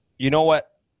 you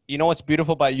know what's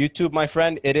beautiful about YouTube, my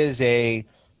friend? It is a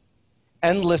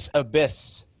endless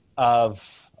abyss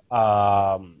of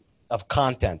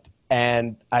content.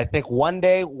 And I think one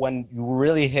day when you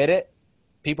really hit it,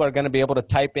 people are going to be able to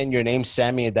type in your name,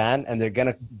 Sammy Edan, and they're going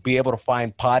to be able to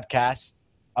find podcasts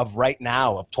of right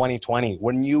now, of 2020,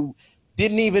 when you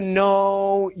didn't even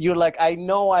know. You're like, I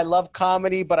know I love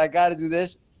comedy, but I got to do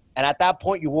this. And at that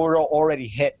point, you were already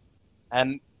hit.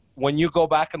 And when you go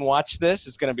back and watch this,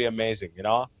 it's going to be amazing, you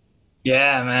know?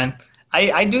 Yeah, man.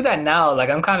 I do that now. Like,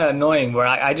 I'm kind of annoying where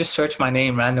I just search my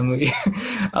name randomly.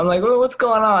 I'm like, oh, what's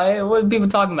going on? Hey, what are people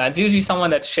talking about? It's usually someone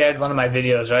that shared one of my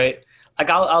videos, right? Like,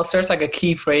 I'll search like a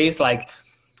key phrase, like,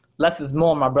 less is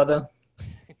more, my brother.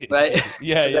 Right?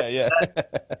 Yeah.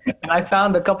 And I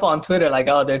found a couple on Twitter, like,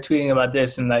 oh, they're tweeting about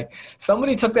this. And like,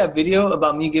 somebody took that video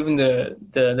about me giving the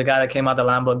guy that came out the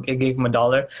Lambo, it gave him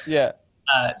 $1. Yeah.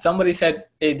 Somebody said,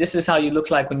 hey, this is how you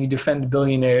look like when you defend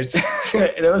billionaires.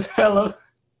 It was hella.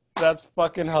 That's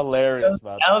fucking hilarious,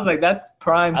 man. I was like, that's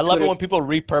prime. I love it when people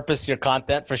repurpose your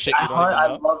content for shit you don't even know. I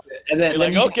love it. And then, you're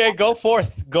like, okay, go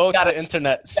forth. Go to the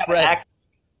internet. Spread.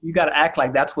 You got to act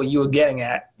like that's what you were getting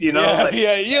at. You know?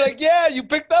 Yeah. You're like, yeah, you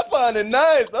picked up on it.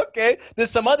 Nice. Okay.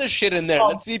 There's some other shit in there.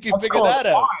 Let's see if you figure that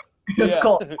out. It's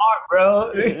called art,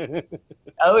 bro.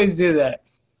 I always do that.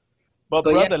 But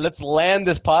brother, let's land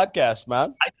this podcast,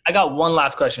 man. I got one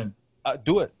last question.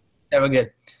 Do it. Yeah, we're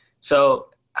good. So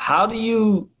how do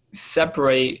you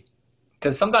separate,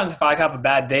 because sometimes if I have a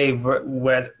bad day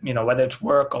where whether it's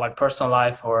work or like personal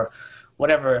life or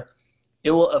whatever,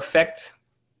 it will affect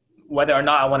whether or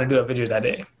not I want to do a video that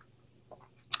day.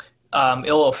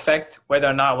 It will affect whether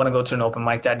or not I want to go to an open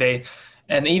mic that day.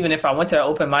 And even if I went to that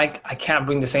open mic, I can't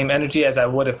bring the same energy as I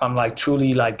would if I'm like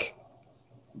truly like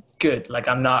good. Like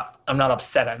I'm not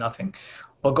upset at nothing.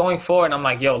 Well, going forward, I'm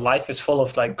like, yo, life is full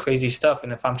of like crazy stuff.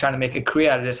 And if I'm trying to make a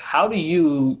career out of this, how do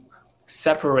you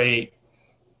separate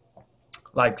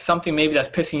like something maybe that's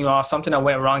pissing you off, something that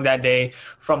went wrong that day,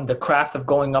 from the craft of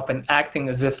going up and acting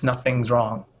as if nothing's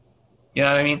wrong? You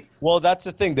know what I mean? Well, that's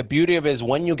the thing. The beauty of it is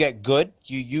when you get good,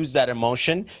 you use that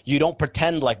emotion. You don't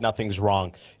pretend like nothing's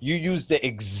wrong. You use the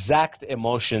exact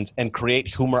emotions and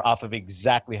create humor off of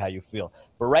exactly how you feel.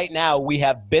 But right now we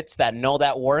have bits that know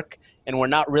that work, and we're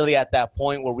not really at that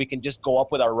point where we can just go up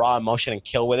with our raw emotion and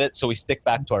kill with it. So we stick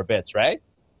back to our bits, right?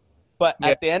 But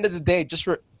at the end of the day,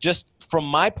 just from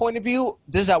my point of view,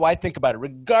 this is how I think about it.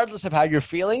 Regardless of how you're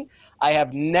feeling, I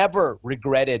have never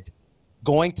regretted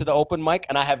going to the open mic,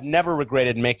 and I have never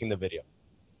regretted making the video.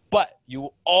 But you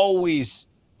always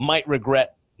might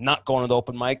regret not going to the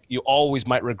open mic. You always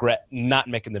might regret not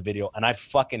making the video, and I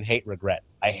fucking hate regret.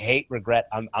 I hate regret.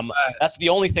 That's the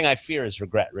only thing I fear is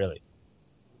regret, really.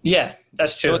 Yeah,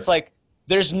 that's true. So it's like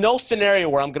there's no scenario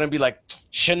where I'm gonna be like,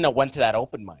 shouldn't have went to that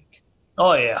open mic,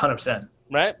 Oh yeah, 100%.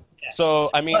 right? So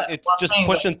I mean, But it's what I'm just saying,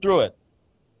 pushing through it.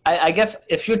 I guess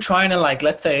if you're trying to like,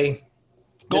 let's say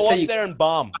There and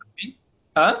bomb.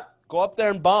 huh? Go up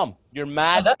there and bomb. You're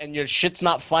mad and your shit's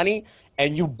not funny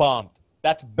and you bombed.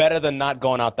 That's better than not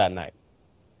going out that night.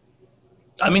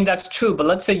 I mean, that's true, but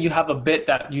let's say you have a bit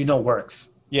that you know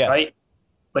works. Yeah. Right?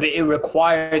 But it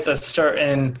requires a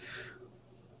certain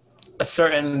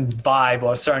vibe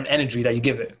or a certain energy that you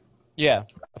give it. Yeah,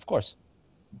 of course.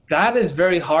 That is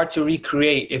very hard to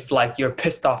recreate if like you're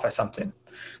pissed off at something.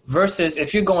 Versus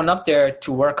if you're going up there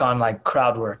to work on like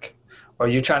crowd work, or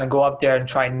you're trying to go up there and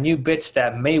try new bits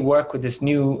that may work with this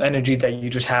new energy that you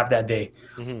just have that day,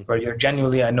 where you're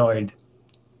genuinely annoyed.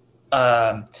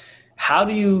 How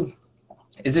do you,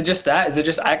 is it just that? Is it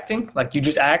just acting? Like you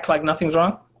just act like nothing's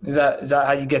wrong? Is that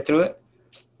how you get through it?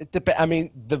 It depends. I mean,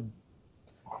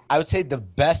 I would say the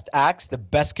best acts, the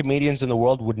best comedians in the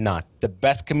world would not. The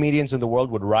best comedians in the world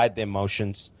would ride the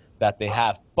emotions that they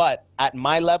have. But at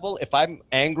my level, if I'm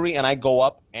angry and I go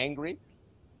up angry,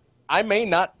 I may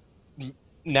not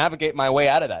navigate my way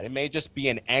out of that. It may just be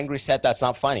an angry set that's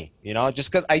not funny, you know,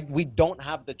 just because we don't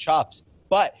have the chops.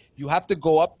 But you have to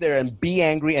go up there and be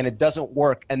angry and it doesn't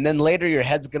work. And then later your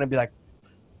head's going to be like,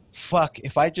 fuck,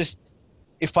 if I just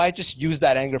use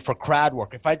that anger for crowd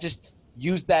work, if I just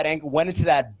use that anger, went into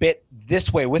that bit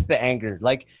this way with the anger,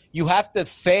 like you have to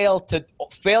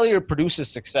failure produces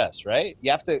success, right?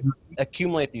 You have to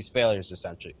accumulate these failures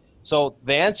essentially. So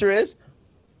the answer is,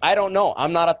 I don't know.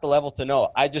 I'm not at the level to know.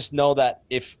 I just know that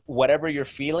if whatever you're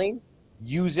feeling,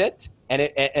 use it. And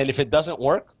if it doesn't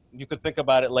work, you could think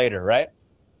about it later, right?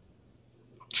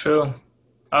 True.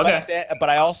 Okay. But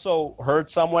I also heard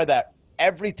somewhere that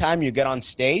every time you get on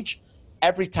stage,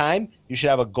 every time you should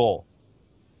have a goal.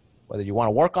 Whether you want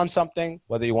to work on something,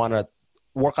 whether you want to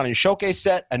work on your showcase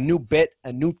set, a new bit,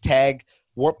 a new tag,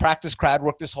 practice crowd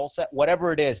work this whole set,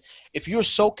 whatever it is. If you're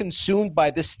so consumed by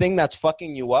this thing that's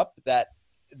fucking you up that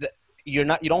you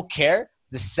don't care,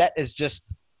 the set is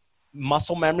just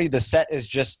muscle memory. The set is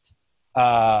just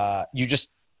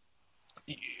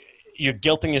you're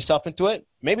guilting yourself into it.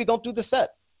 Maybe don't do the set.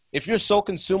 If you're so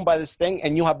consumed by this thing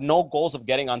and you have no goals of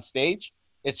getting on stage,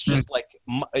 it's just like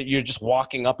you're just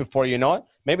walking up before you know it.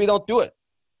 Maybe don't do it.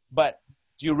 But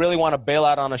do you really want to bail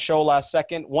out on a show last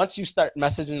second? Once you start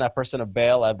messaging that person a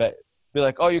bail, I bet be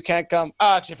like, oh, you can't come?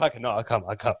 Oh, actually, if I can, no, I'll come.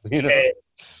 You know?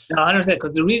 No, 100%.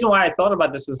 Because the reason why I thought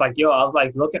about this was like, I was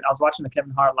watching the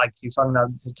Kevin Hart, like he's talking about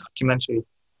his documentary.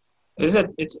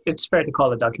 It's fair to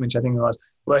call it a documentary, I think it was,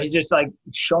 where he's just like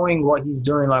showing what he's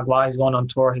doing, like while he's going on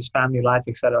tour, his family life,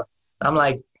 etc. I'm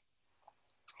like,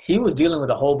 he was dealing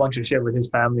with a whole bunch of shit with his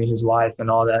family, his wife,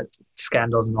 and all that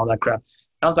scandals and all that crap.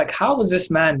 I was like, how was this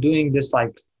man doing this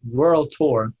like world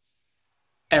tour,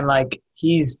 and like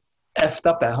he's effed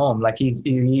up at home? Like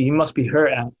he must be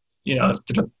hurt at,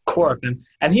 to the core of him.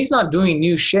 And he's not doing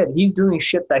new shit. He's doing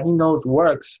shit that he knows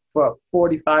works for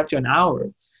 45 to an hour.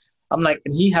 I'm like,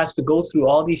 and he has to go through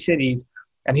all these cities,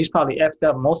 and he's probably effed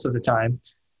up most of the time.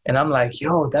 And I'm like,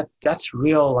 yo, that's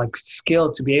real like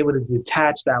skill to be able to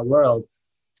detach that world.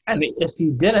 And if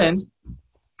he didn't,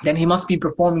 then he must be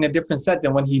performing a different set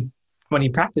than when he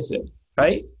practiced it,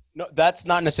 right? No, that's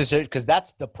not necessary, because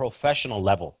that's the professional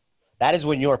level. That is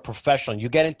when you're a professional. You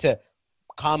get into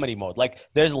comedy mode. Like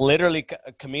there's literally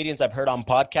comedians I've heard on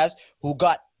podcasts who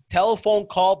got telephone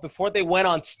call before they went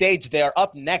on stage. They are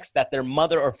up next that their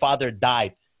mother or father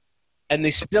died, and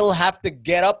they still have to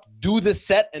get up, do the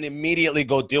set, and immediately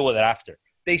go deal with it after.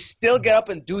 They still get up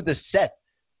and do the set.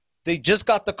 They just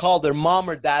got the call. Their mom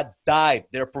or dad died.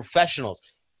 They're professionals.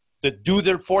 They do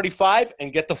their 45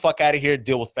 and get the fuck out of here and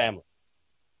deal with family.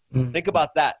 Think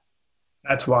about that.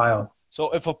 That's wild. So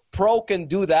if a pro can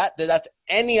do that, then that's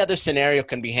any other scenario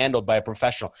can be handled by a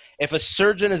professional. If a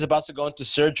surgeon is about to go into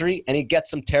surgery and he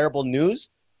gets some terrible news,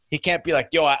 he can't be like,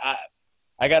 yo,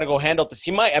 I got to go handle this.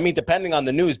 He might, depending on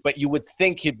the news, but you would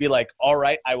think he'd be like, all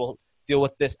right, I will deal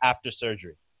with this after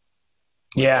surgery.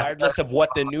 Yeah. Regardless of what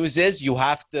the news is, you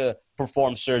have to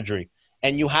perform surgery.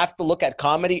 And you have to look at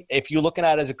comedy. If you're looking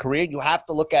at it as a career, you have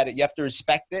to look at it. You have to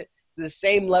respect it to the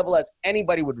same level as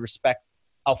anybody would respect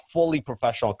a fully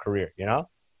professional career, you know?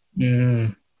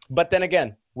 But then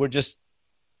again, we're just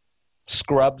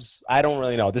scrubs. I don't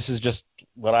really know. This is just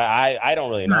what I don't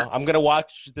really know. I'm going to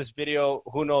watch this video.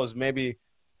 Who knows? Maybe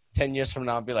 10 years from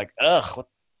now, I'll be like, ugh,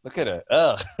 look at it.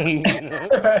 Ugh. You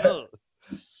know?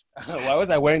 Why was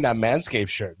I wearing that Manscaped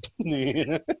shirt?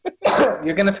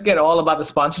 You're going to forget all about the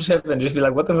sponsorship and just be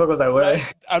like, what the fuck was I wearing?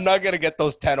 I'm not going to get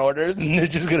those 10 orders and they're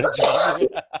just going to jump me.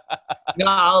 No,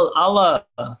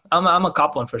 I'm a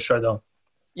cop one for sure, though.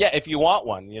 Yeah, if you want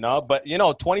one, but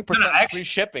 20% free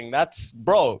shipping. That's,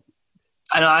 bro.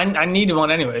 I know. I need one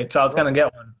anyway, so I was gonna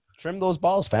get one. Trim those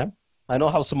balls, fam. I know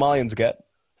how Somalians get.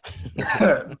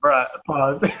 Bruh,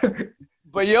 pause.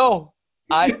 But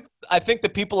I think the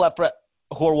people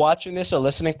who are watching this or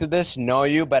listening to this know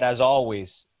you. But as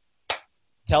always,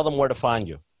 tell them where to find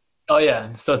you. Oh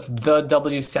yeah, so it's the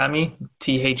W Sammy,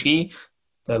 THE,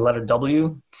 the letter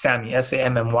W, Sammy,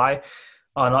 SAMMY,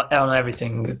 on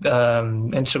everything,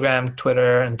 Instagram,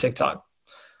 Twitter, and TikTok.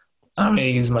 I don't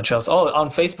really use much else. Oh, on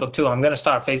Facebook too. I'm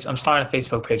starting a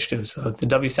Facebook page too. So the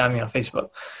W Sammy on Facebook.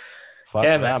 Fuck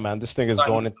yeah, man. This thing is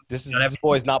going. This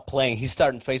boy's not playing. He's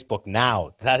starting Facebook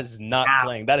now. That is not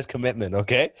playing. That is commitment.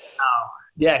 Okay.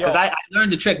 Yeah, because I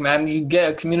learned the trick, man. You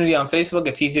get a community on Facebook.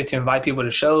 It's easier to invite people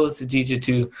to shows. It's easier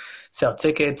to sell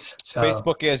tickets. So.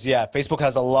 Facebook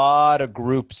has a lot of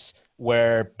groups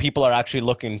where people are actually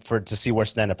looking to see where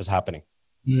stand-up is happening.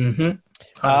 Mm-hmm.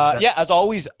 As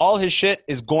always, all his shit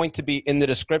is going to be in the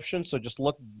description. So just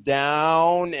look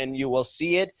down and you will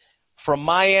see it. From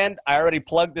my end, I already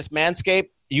plugged this Manscaped.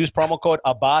 Use promo code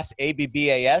Abbas,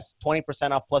 ABBAS,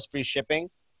 20% off plus free shipping.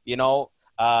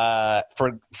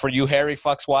 For you hairy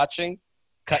fucks watching,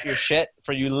 cut your shit.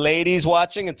 For you ladies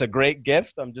watching, it's a great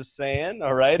gift. I'm just saying.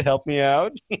 All right, help me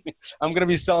out. I'm gonna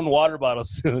be selling water bottles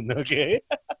soon. Okay.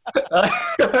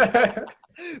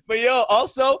 But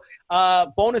also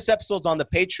bonus episodes on the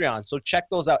Patreon. So check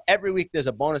those out. Every week there's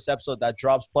a bonus episode that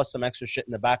drops plus some extra shit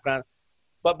in the background.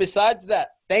 But besides that,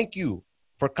 thank you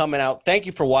for coming out. Thank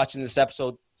you for watching this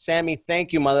episode. Sammy,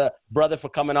 thank you, brother, for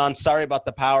coming on. Sorry about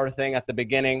the power thing at the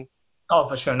beginning. Oh,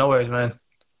 for sure. No worries, man.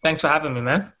 Thanks for having me,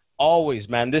 man. Always,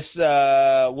 man. This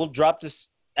we'll drop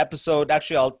this episode.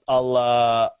 Actually,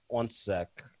 I'll 1 sec.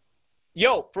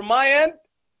 Yo, from my end,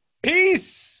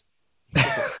 peace.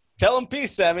 Tell him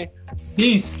peace, Sammy.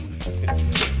 Peace.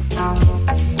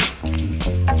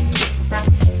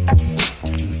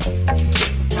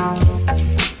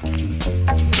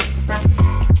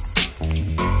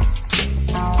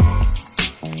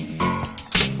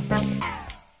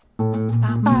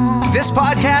 This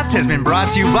podcast has been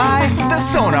brought to you by the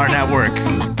Sonar Network.